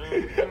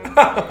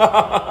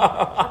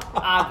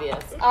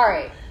obvious. All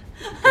right.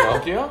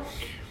 Pinocchio?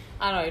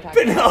 I don't know what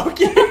you're talking about.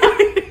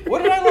 Pinocchio.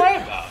 What did I lie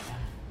about?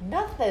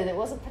 Nothing. It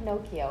wasn't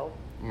Pinocchio.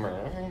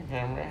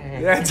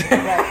 That's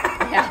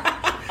Yeah.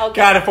 Okay.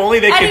 God, if only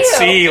they could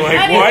see, what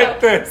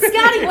the...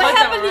 Scotty, what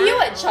happened to you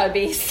at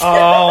Chubby's?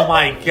 Oh,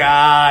 my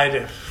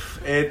God.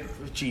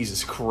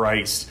 Jesus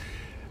Christ.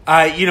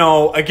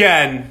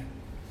 Again,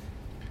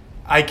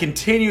 I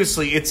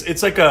continuously...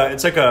 It's like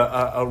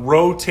a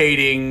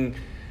rotating,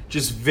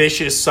 just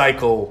vicious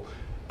cycle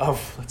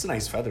of... That's a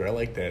nice feather. I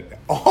like that.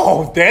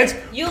 Oh, that's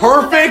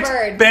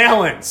perfect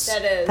balance.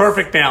 That is.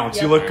 Perfect balance.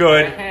 Yep. You look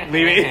good.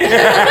 Leave it.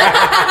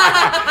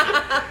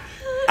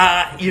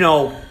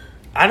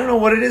 I don't know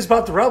what it is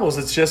about the Rebels.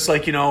 It's just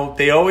like,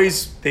 they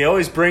always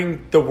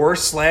bring the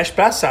worst /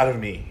 best out of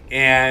me.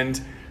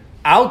 And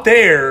out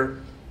there,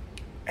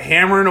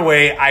 hammering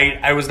away,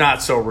 I was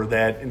not sober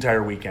that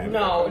entire weekend.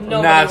 No,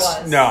 nobody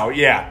was. No,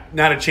 yeah,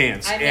 not a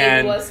chance. I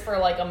maybe was for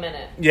like a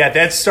minute. Yeah,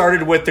 that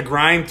started with the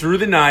grind through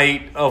the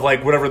night of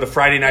like whatever the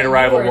Friday night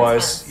arrival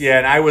was. Intense. Yeah,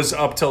 and I was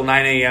up till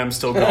 9 a.m.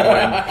 still going.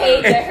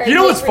 You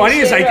know what's funny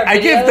is I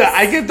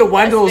give the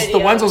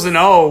Wendells an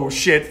O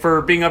shit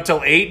for being up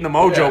till 8 in the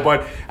Mojo,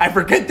 but I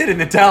forget that in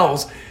the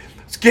Dells,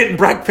 it's getting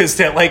breakfast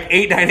at like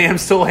 8, 9 a.m.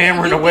 still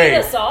hammering away. You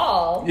beat us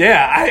all.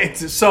 Yeah,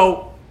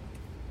 so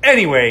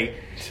anyway,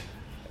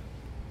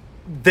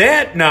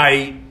 that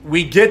night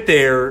we get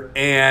there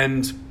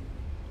and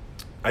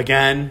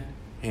again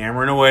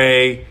hammering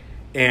away,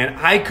 and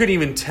I couldn't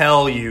even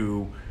tell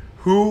you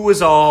who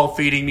was all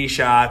feeding me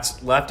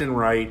shots left and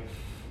right,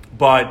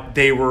 but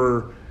they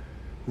were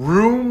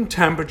room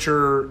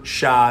temperature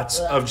shots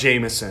of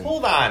Jameson.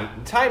 Hold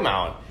on, time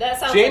out. That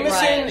sounds Jameson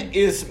like Ryan.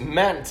 is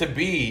meant to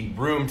be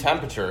room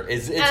temperature.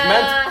 It's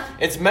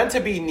meant to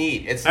be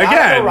neat. It's not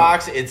Again, on the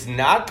rocks. It's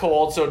not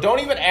cold. So don't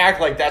even act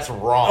like that's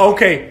wrong.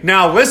 Okay,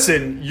 now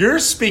listen. You're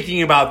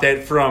speaking about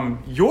that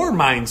from your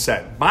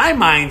mindset. My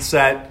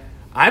mindset,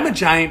 I'm a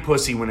giant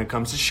pussy when it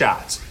comes to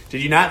shots.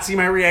 Did you not see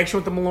my reaction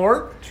with the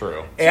Malort?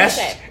 True.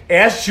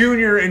 Ask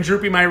Junior and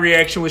Droopy my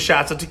reaction with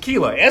shots of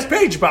tequila. Ask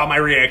Paige about my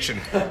reaction.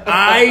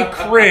 I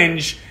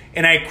cringe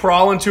and I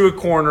crawl into a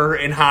corner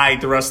and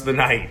hide the rest of the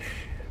night.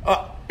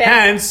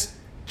 Hence,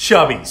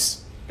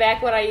 Chubby's.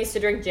 Back when I used to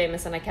drink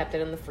Jameson, I kept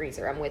it in the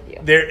freezer. I'm with you.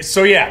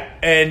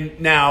 And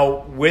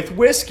now with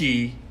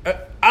whiskey,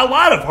 a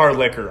lot of hard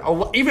liquor,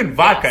 even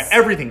vodka,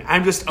 everything.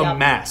 I'm just a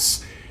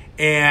mess.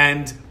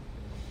 And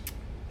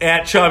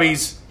at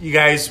Chubby's, you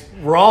guys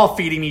were all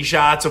feeding me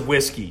shots of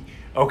whiskey,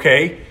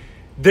 okay?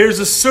 There's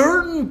a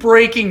certain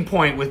breaking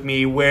point with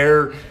me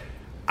where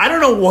I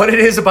don't know what it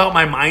is about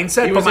my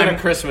mindset. He was in a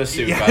Christmas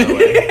suit, by the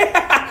way.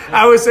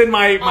 I was in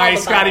my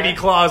Scotty B.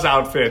 Claus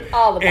outfit.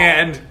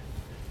 And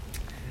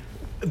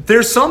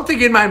there's something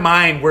in my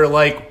mind where,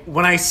 like,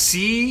 when I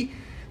see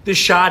the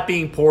shot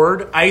being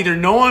poured, I either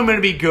know I'm going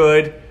to be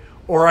good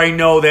or I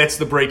know that's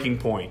the breaking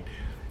point.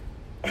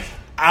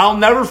 I'll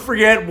never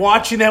forget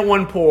watching that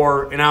one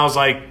pour, and I was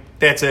like,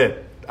 "That's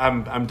it.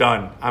 I'm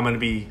done. I'm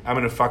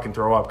gonna fucking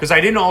throw up." Because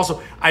I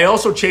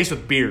also chase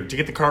with beer to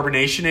get the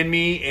carbonation in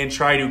me and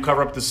try to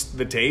cover up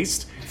the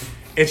taste.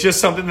 It's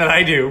just something that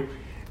I do,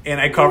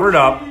 and I cover it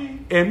up.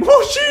 And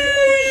whooshy!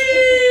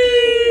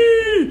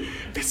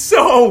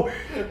 So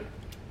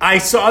I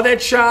saw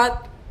that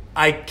shot.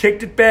 I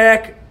kicked it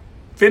back,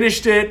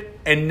 finished it,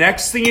 and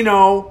next thing you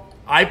know,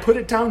 I put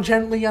it down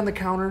gently on the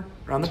counter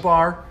or on the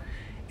bar.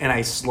 And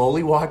I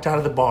slowly walked out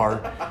of the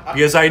bar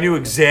because I knew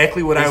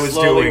exactly what I was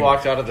doing. Slowly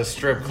walked out of the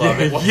strip club.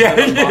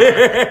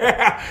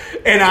 Yeah.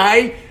 And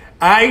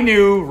I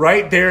knew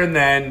right there and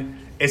then,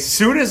 as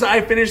soon as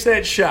I finished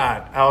that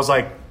shot, I was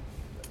like,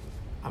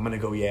 I'm going to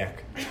go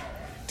yak.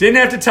 Didn't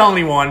have to tell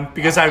anyone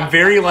because I'm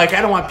very I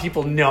don't want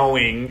people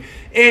knowing.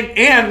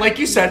 And like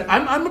you said,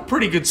 I'm a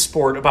pretty good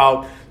sport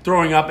about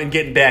throwing up and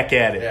getting back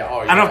at it.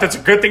 I don't know if that's a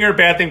good thing or a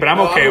bad thing, but I'm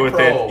okay with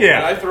it.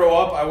 Yeah. When I throw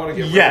up, I want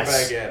to get right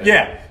back at it.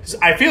 Yeah.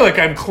 I feel like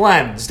I'm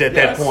cleansed at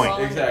that point.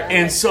 Exactly.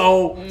 And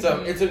so...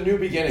 It's a new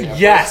beginning.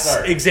 Yes,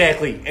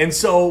 exactly. And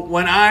so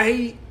when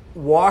I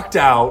walked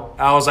out,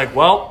 I was like,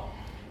 well,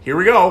 here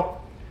we go.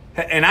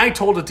 And I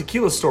told a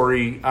tequila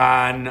story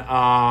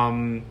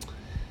on...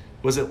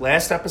 was it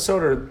last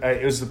episode or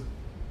it was the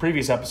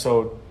previous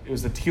episode? It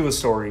was the tequila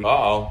story.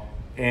 Uh-oh.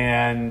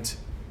 And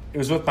it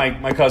was with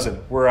my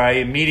cousin, where I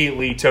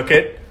immediately took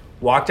it,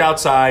 walked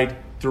outside,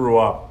 threw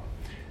up.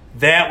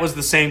 That was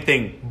the same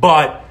thing,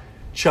 but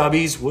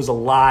Chubby's was a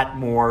lot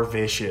more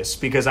vicious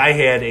because I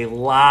had a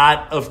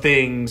lot of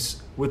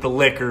things with the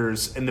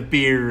liquors and the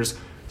beers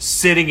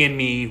sitting in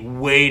me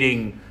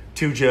waiting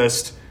to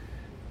just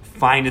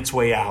find its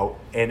way out.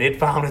 And it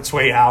found its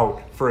way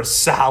out for a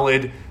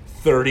solid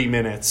 30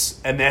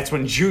 minutes. And that's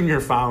when Junior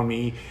found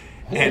me.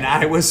 And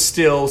I was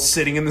still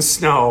sitting in the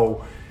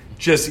snow.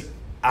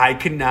 I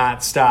could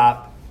not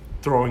stop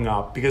throwing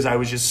up because I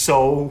was just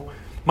so...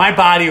 My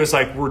body was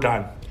like, we're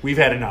done. We've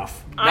had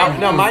enough.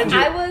 Mind you,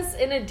 I was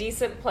in a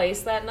decent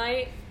place that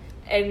night.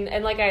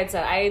 And like I had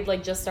said, I had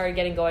like just started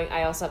getting going.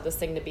 I also have this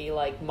thing to be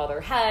like mother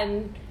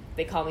hen.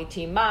 They call me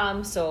Team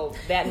Mom. So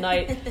that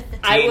night,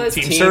 I was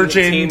Team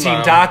Surgeon,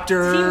 Team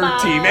Doctor, Team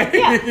Mom. Team...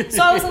 Yeah.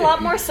 So I was a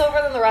lot more sober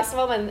than the rest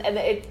of them. And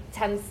it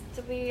tends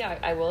to be,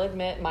 I will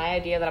admit, my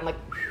idea that I'm like,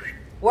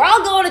 we're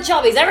all going to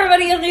Chubby's.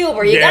 Everybody in the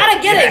Uber. You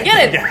gotta get in.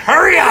 Get in. Yeah,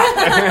 hurry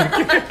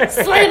up.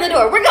 Slam the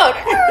door. We're going.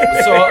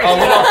 so a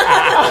little.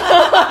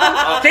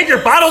 Take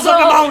your bottles of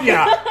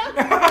pneumonia.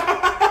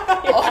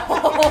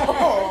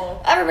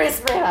 Everybody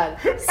spray on.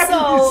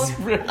 So,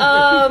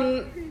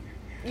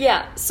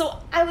 yeah. So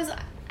I was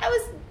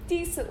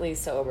decently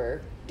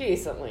sober.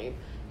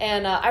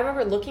 And I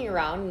remember looking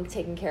around and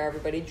taking care of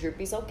everybody.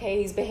 Droopy's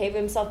okay. He's behaving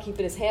himself,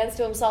 keeping his hands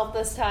to himself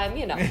this time,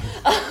 you know.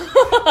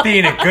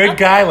 Being a good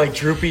guy like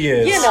Droopy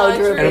is. You know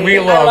Droopy. And we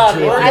love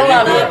Droopy. I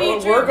love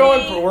you,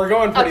 Droopy. We're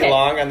going pretty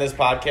long on this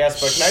podcast,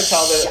 but can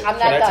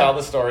I tell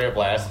the story of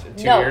last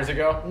 2 years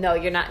ago? No,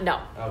 you're not. No.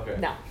 Okay.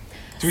 No.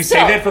 Do we say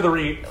that for the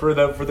group? For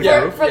the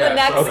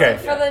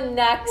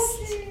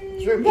next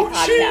Droopy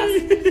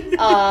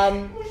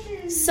podcast.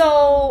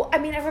 So, I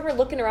mean, I remember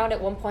looking around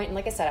at one point, and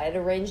like I said, I had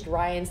arranged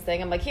Ryan's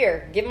thing. I'm like,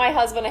 here, give my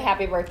husband a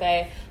happy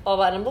birthday, blah,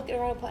 blah. And I'm looking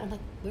around at one point, I'm like,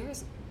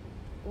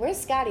 where's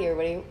Scotty,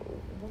 everybody?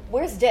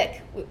 Where's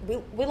Dick?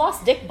 We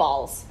lost Dick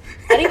Balls.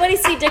 Anybody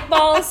see Dick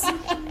Balls?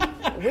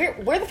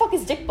 Where the fuck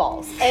is Dick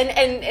Balls? And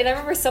I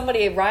remember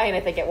somebody, Ryan, I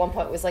think, at one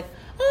point was like,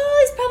 oh,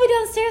 he's probably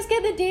downstairs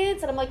getting a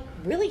dance. And I'm like,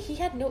 really? He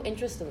had no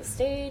interest in the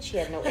stage. He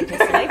had no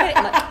interest in anything.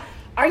 I'm like,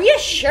 are you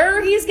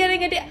sure he's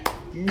getting a dance?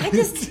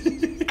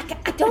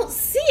 I don't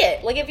see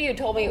it. Like, if you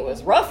told me it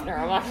was Ruffner,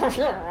 I'm like, well,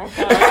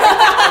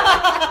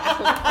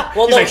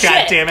 he's no like, shit.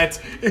 God damn it.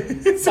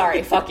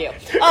 Sorry, fuck you.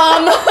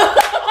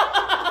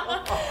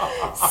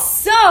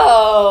 So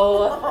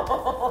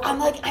I'm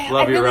like,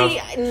 I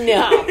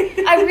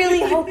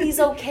really hope he's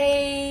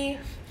okay.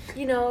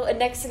 You know, and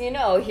next thing you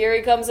know, here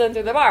he comes in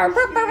through the bar,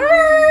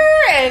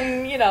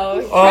 and you know,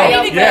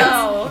 ready to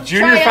go.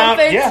 Junior found,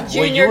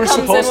 Junior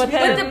comes in with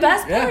him. But the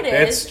best part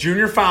is,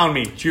 Junior found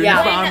me.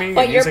 Found me.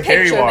 But your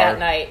picture that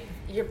night,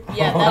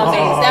 that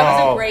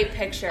was a great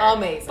picture.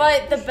 Amazing.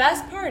 But the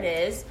best part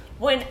is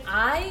when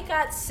I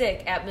got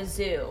sick at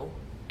Mizzou.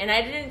 And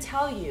I didn't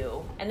tell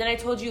you, and then I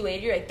told you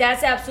later, you're like,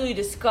 that's absolutely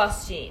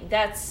disgusting.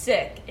 That's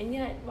sick. And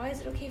yet, why is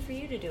it okay for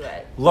you to do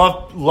it?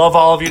 Love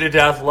all of you to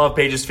death. Love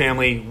Paige's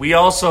family. We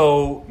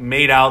also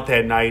made out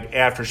that night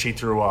after she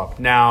threw up.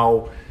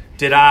 Now,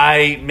 did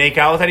I make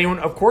out with anyone?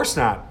 Of course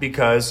not,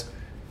 because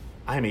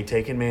I'm a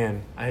taken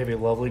man. I have a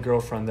lovely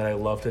girlfriend that I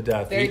love to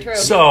death. Very true.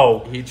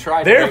 So, he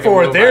tried.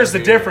 Therefore, there's the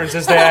difference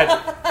is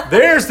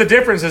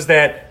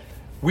that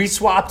we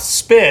swapped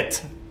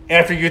spit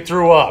after you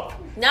threw up.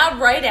 Not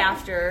right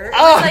after.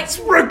 It's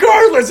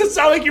regardless. It's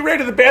not like you ran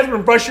to the bathroom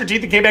and brushed your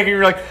teeth and came back and you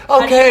were like,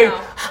 okay,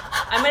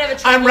 I'm gonna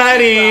have a I'm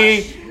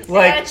ready.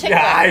 toothbrush.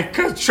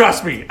 Like,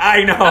 trust me,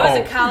 I know. I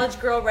was a college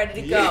girl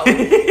ready to go.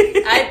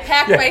 I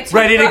packed my toothbrush.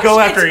 Ready to go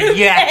after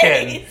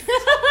yakking.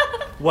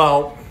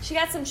 Well, she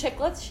got some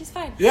chiclets. She's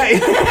fine.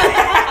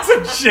 Yeah,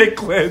 some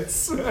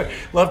chiclets.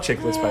 Love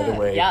chiclets, by the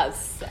way.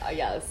 Yes.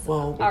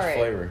 Well, all right.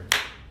 Flavor?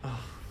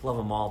 Love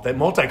them all. That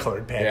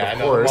multicolored pack, yeah, of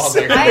course.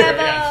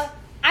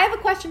 I have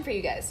a question for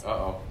you guys.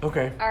 Uh-oh.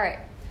 Okay. All right.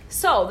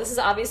 So this has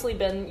obviously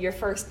been your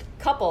first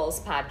couples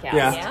podcast.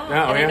 Yeah. And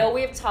I know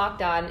we've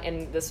talked on,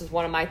 and this was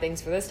one of my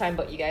things for this time,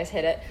 but you guys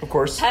hit it. Of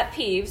course. Pet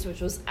peeves,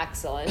 which was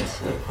excellent.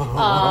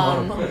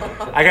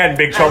 I got in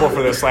big trouble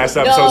for this last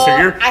episode. So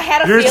I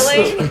had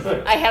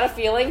a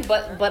feeling,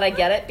 but I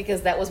get it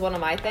because that was one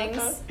of my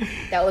things.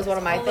 That was one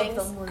of my things.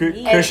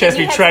 Kush has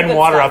me treading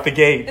water stuff. out the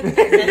gate.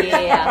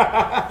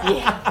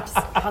 Yeah. Just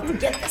about to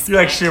get this. You're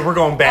like, shit, we're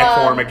going back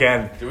for him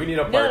again. Do we need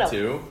a part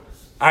two?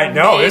 I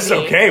know, this is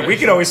okay. We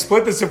can always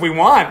split this if we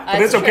want,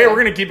 but it's okay. We're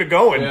going to keep it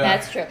going. Yeah.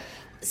 That's true.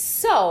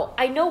 So,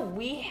 I know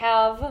we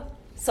have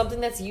something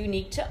that's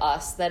unique to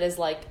us that is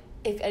like,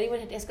 if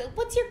anyone had to ask,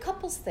 what's your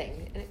couples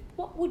thing?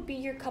 What would be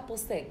your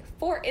couples thing?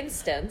 For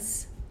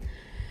instance,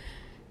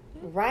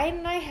 Ryan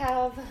and I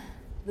have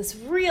this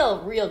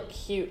real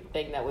cute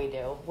thing that we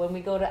do. When we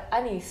go to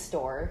any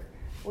store,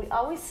 we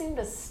always seem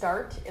to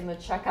start in the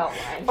checkout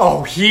line.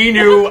 Oh, he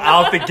knew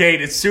out the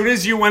gate. As soon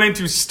as you went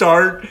into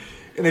start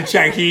in the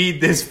check,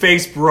 his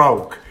face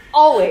broke.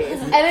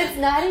 Always. And it's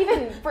not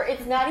even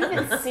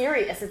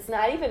serious. It's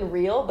not even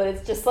real, but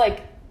it's just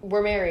like,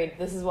 we're married.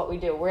 This is what we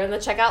do. We're in the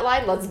checkout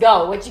line. Let's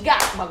go. What you got,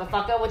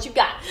 motherfucker? What you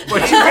got?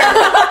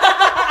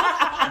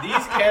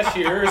 These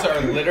cashiers are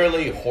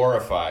literally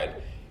horrified.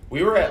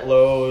 We were at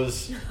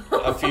Lowe's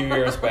a few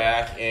years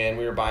back, and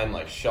we were buying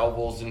like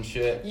shovels and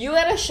shit. You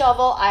had a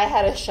shovel, I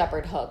had a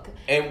shepherd hook.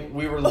 And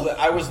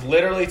I was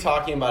literally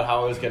talking about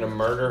how I was going to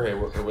murder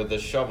her with a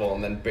shovel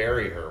and then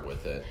bury her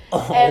with it.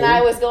 And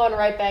I was going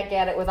right back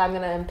at it with, I'm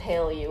going to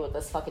impale you with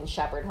this fucking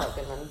shepherd hook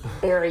and then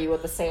bury you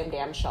with the same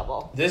damn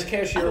shovel. This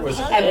cashier was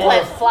and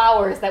plant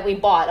flowers that we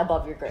bought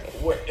above your grave.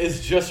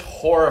 Is just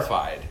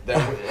horrified.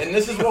 And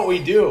this is what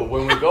we do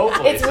when we go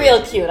places. It's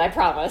real cute, I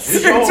promise.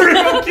 It's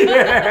real cute.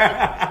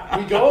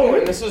 We go,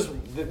 and this is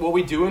what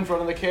we do in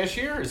front of the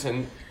cashiers,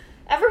 and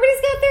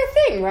everybo's got their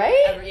thing,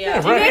 right?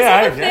 Yeah, do you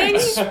guys have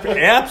a thing?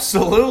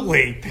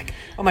 Absolutely.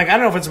 I'm like, I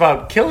don't know if it's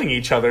about killing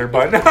each other,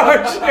 but no. The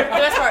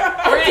best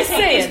part, we're gonna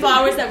take these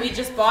flowers that we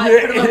just bought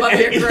and put them above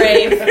your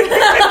grave.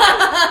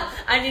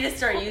 I need to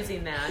start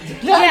using that.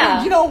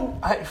 Yeah. You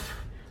know,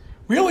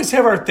 we always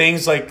have our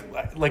things like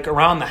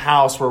around the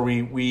house where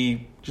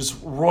we just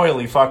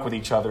royally fuck with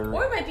each other.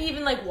 Or it might be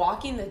even like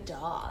walking the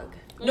dog.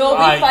 No,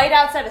 we fight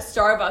outside of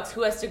Starbucks.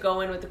 Who has to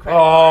go in with the credit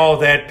card?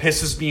 Oh, that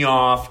pisses me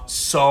off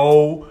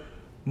so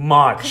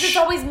much. Because it's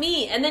always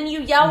me, and then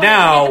you yell when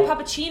I forget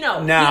the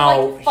puppuccino.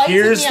 Now, he,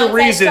 here's the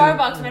reason.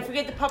 Starbucks when I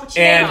forget the puppuccino.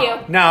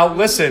 And now,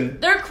 listen.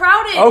 They're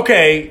crowded.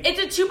 Okay. It's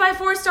a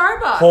 2x4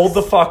 Starbucks. Hold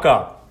the fuck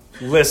up.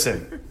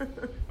 Listen.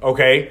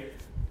 Okay?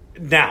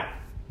 Now.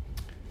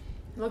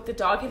 Look, the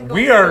dog can go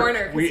in the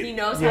corner because he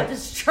knows how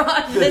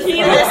distraught this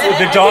is.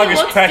 The dog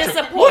is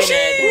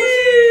disappointed.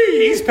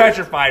 He's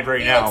petrified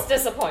right now. He looks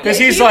disappointed. Because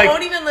he's like,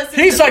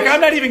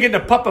 I'm not even getting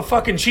a pup a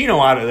fucking chino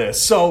out of this.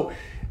 So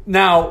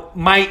now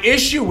my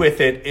issue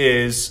with it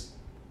is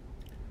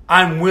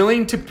I'm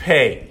willing to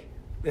pay.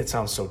 It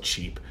sounds so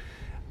cheap.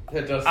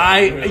 It does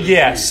sound really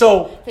cheap.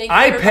 So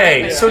I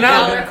pay. So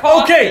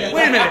now, okay,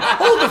 wait a minute.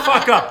 Hold the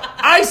fuck up.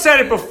 I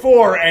said it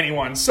before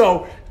anyone,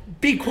 so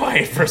be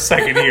quiet for a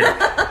second here.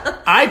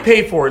 I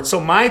pay for it. So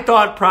my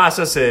thought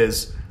process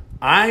is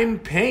I'm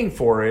paying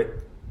for it.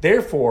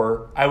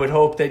 Therefore, I would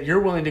hope that you're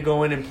willing to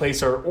go in and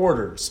place our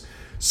orders.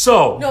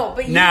 So no.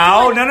 Listen.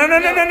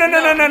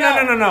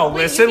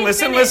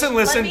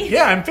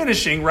 Yeah, I'm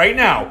finishing right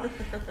now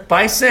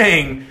by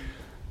saying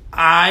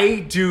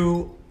I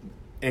do,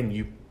 and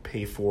you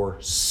pay for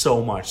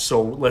so much.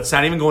 So let's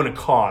not even go into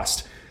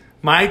cost.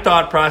 My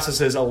thought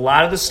process is a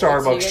lot of the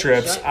Starbucks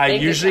trips, I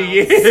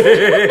usually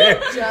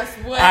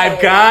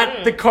I've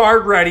got the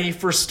card ready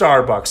for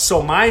Starbucks.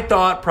 So my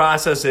thought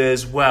process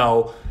is,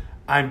 well,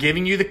 I'm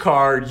giving you the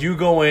card, you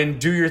go in,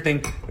 do your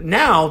thing.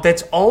 Now,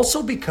 that's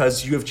also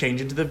because you have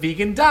changed into the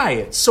vegan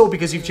diet. So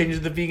because you've changed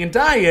into the vegan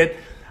diet,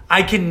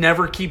 I can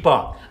never keep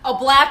up. A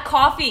black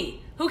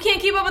coffee. Who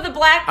can't keep up with a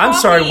black coffee? I'm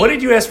sorry, what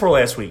did you ask for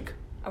last week?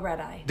 A red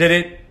eye. Did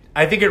it?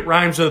 I think it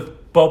rhymes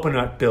with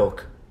coconut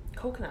milk.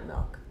 Coconut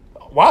milk.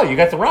 Wow, you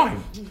got the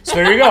rhyme. So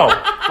there you go.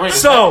 Wait,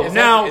 is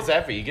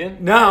that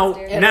vegan?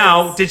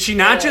 Now, did she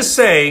not just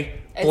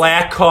say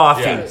black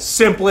coffee? Yeah.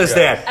 Simple as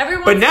that.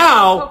 But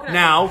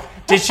now,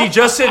 did she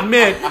just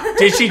admit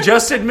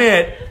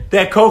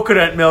that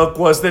coconut milk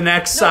was the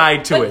next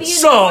side to it?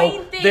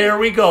 So there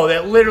we go.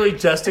 That literally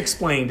just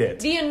explained it.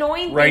 The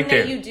annoying right thing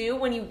there. that you do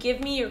when you give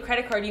me your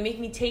credit card, you make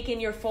me take in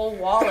your full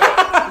wallet.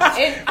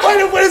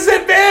 What does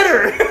that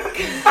matter?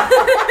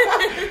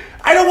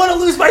 I don't want to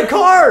lose my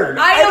card.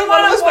 I don't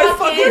want to lose my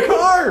fucking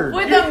card.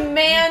 With a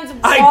man's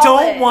wallet. I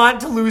don't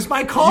want to lose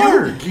my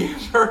card. You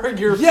give her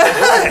your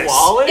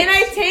wallet? And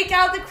I take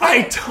out the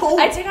credit.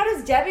 I take out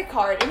his debit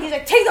card, and he's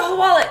like, take the whole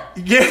wallet.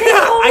 Yeah,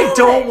 I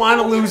don't want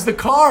to lose the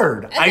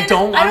card. I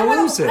don't want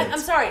to lose it. I'm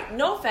sorry,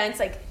 no offense,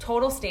 like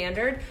total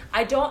standard.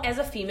 I don't, as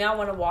a female,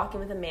 want to walk in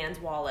with a man's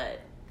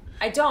wallet.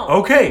 I don't.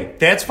 Okay,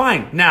 that's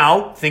fine.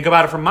 Now, think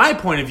about it from my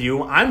point of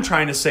view. I'm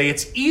trying to say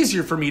it's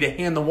easier for me to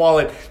hand the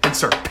wallet than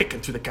start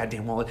picking through the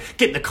goddamn wallet,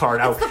 getting the card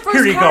out. It's the first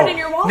Here you card go. in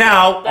your wallet.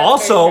 Now,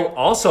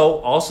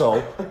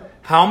 also,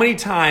 how many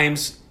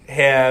times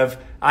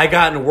have I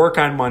gotten to work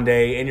on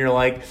Monday and you're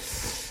like,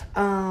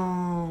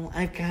 oh,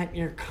 I got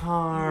your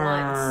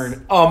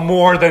card. Once.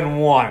 More than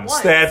once.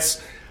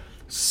 That's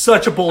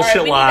such a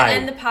bullshit lie. We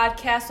need to end the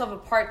podcast. We'll have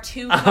a part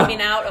 2 coming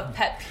out of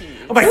pet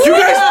peeves. I'm like, you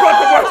guys brought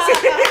the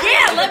worst.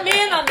 Yeah, let me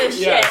in on this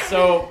shit.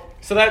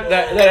 So that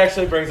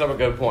actually brings up a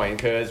good point,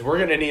 because we're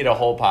going to need a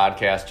whole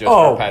podcast just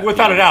for pet peeves.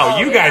 Without a doubt.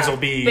 You guys will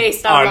be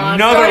based on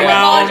another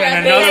round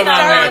and another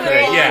round.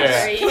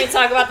 Yes. Can we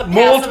talk about the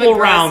multiple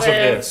rounds of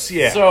this?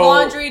 Yeah. So,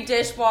 laundry,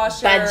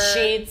 dishwasher, bed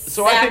sheets.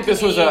 So I think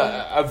this was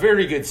a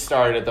very good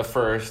start at the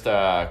first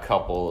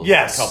couples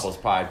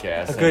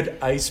podcast. A good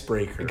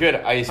icebreaker. A good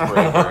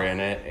icebreaker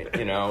in it.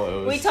 You know,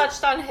 it was, we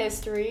touched on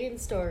history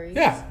and stories.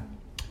 Yeah.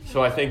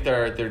 So I think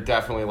they're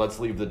definitely, let's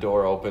leave the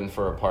door open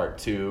for a part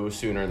 2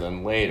 sooner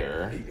than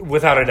later.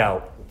 Without a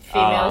doubt.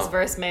 Females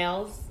versus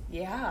males.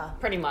 Yeah.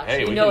 Pretty much.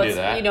 Hey, we can do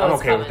that. You know I'm it's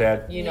okay coming. with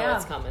that. You know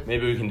it's coming.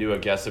 Maybe we can do a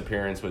guest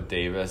appearance with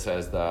Davis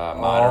as the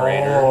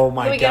moderator. Oh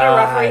my God. Can we get a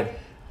referee?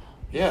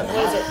 Yeah.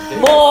 What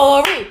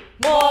is it?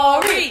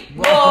 Maury.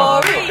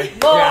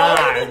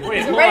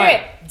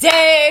 Wait.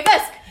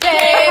 Davis.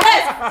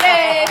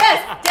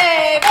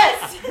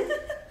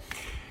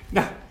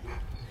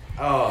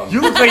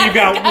 You look like you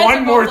got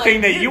one more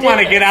thing that you want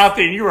to get out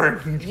there. You were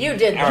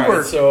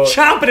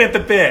chomping at the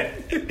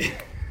bit.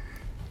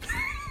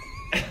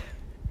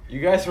 You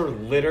guys were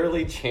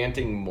literally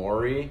chanting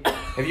Maury.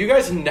 Have you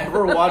guys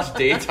never watched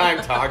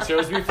daytime talk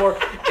shows before?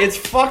 It's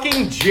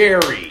fucking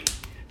Jerry.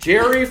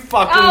 Jerry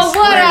fucking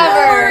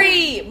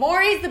whatever.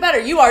 Maury's the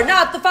better. You are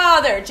not the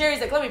father.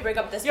 Jerry's like, let me break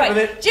up this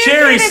fight.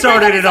 Jerry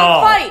started it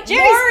all.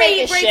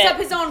 Maury breaks up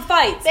his own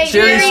fights.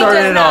 Jerry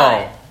started it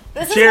all.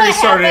 This is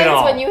what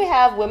happens when you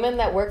have women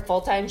that work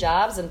full-time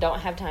jobs and don't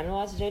have time to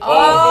watch daytime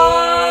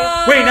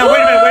TV. Wait a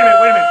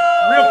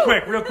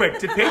minute. Real quick.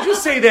 Did Paige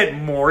just say that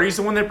Maury's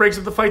the one that breaks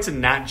up the fights and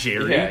not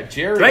Jerry? Yeah,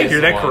 Jerry. Did I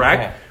hear that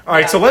correct? Yeah. All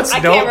right, so let's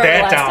note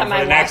that down for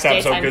the next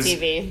episode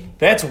because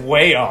that's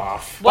way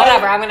off.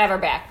 Whatever, I'm gonna have her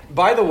back.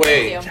 By the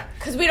way,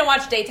 because we don't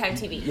watch daytime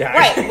TV. Yeah.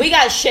 Right, we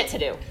got shit to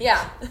do.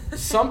 Yeah.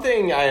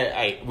 Something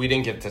we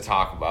didn't get to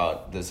talk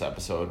about this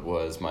episode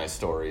was my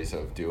stories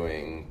of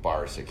doing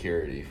bar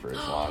security for as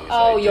long as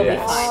I did. You'll be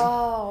fine.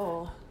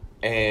 Oh.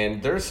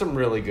 And there's some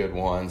really good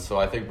ones, so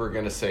I think we're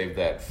going to save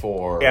that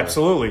for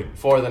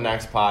the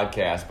next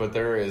podcast. But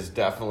there is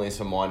definitely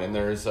some one, and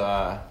there's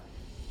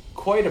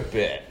quite a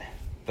bit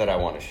that I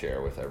want to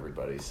share with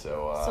everybody.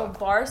 So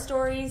bar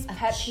stories,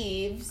 pet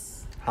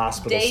peeves,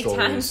 hospital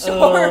daytime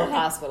stories.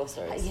 Hospital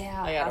stories.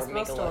 Yeah, I gotta hospital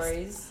make a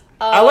stories. list.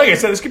 Like I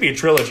said, this could be a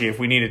trilogy if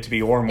we need it to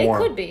be, or more.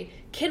 It could be.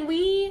 Can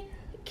we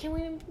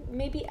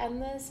maybe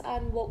end this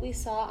on what we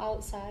saw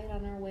outside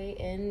on our way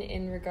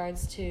in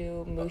regards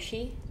to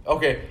Mushi?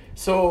 Okay,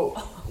 so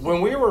when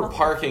we were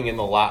parking in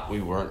the lot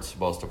we weren't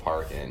supposed to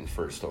park in,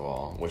 first of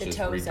all, which is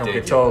ridiculous. Don't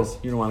get towed.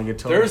 You don't want to get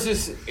towed. There's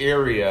this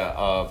area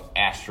of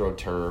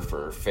AstroTurf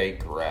or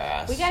fake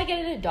grass. We gotta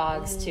get into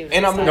dogs too.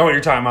 And I know what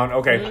you're talking about.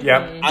 Okay,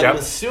 Mm-hmm. I'm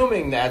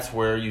assuming that's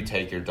where you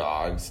take your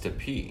dogs to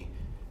pee.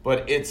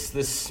 But it's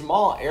this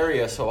small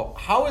area, so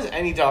how is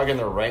any dog in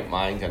their right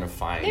mind going to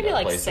find maybe a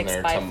like place in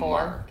there 6x4 to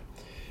mark?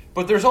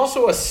 But there's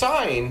also a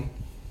sign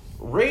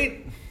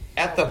right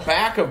at the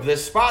back of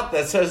this spot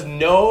that says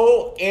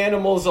no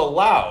animals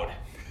allowed.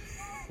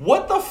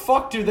 What the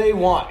fuck do they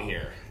want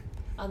here?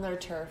 On their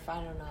turf, I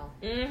don't know.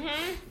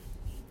 Mm-hmm.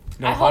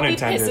 No I pun hope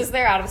intended. He pisses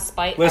there out of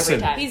spite Listen,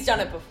 every time. He's done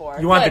it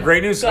before. You want the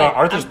great news?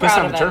 Arthur's pissed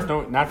on the turf?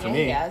 No, not for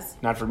me. He has.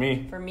 Not for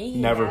me. For me,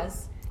 he Never.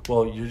 has.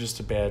 Well, you're just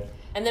a bad...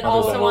 And then Other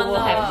also than- on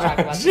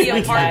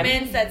the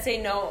apartments that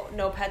say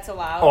no pets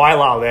allowed. Oh, I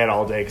allow that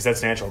all day because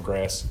that's natural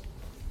grass.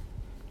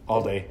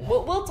 All day.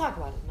 We'll talk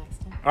about it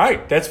next time. All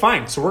right, that's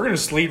fine. So we're going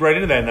to lead right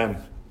into that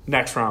then.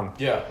 Next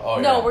round. Yeah.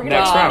 No, we're going to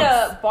Next go round.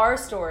 into bar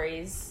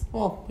stories.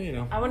 Well, you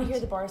know. I want to hear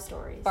the bar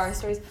stories. Bar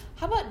stories.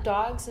 How about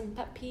dogs and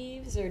pet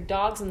peeves, or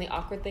dogs and the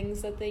awkward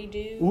things that they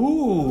do?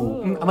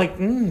 Ooh. I'm like,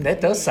 that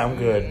does sound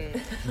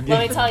good.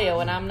 Let me tell you,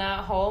 when I'm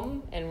not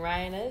home and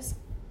Ryan is,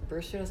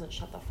 Brewster doesn't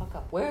shut the fuck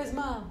up. Where's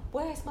mom?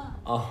 Where's mom?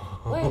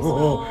 Where's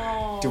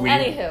mom?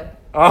 Anywho.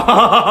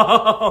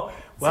 Oh.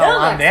 Well,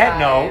 on that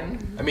note,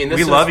 I mean,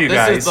 we love you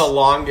guys. This is the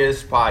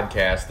longest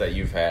podcast that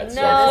you've had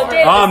so far.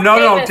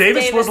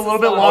 Davis was a little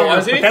bit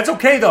longer, but that's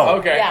okay though.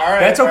 Okay, Yeah. all right.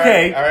 That's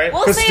okay. All right.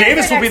 Because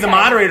Davis will be the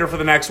moderator for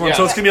the next one,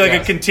 so it's gonna be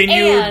like a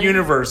continued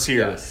universe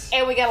here. Yes.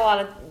 And we got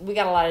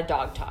a lot of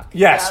dog talk.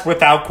 Yes,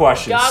 without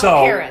question. Dog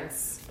so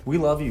parents. we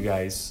love you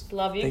guys.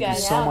 Love you Thank guys.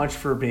 you so much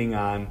for being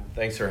on.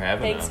 Thanks for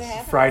having us. Thanks for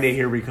having us. Friday,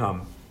 here we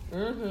come.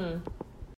 Mm-hmm.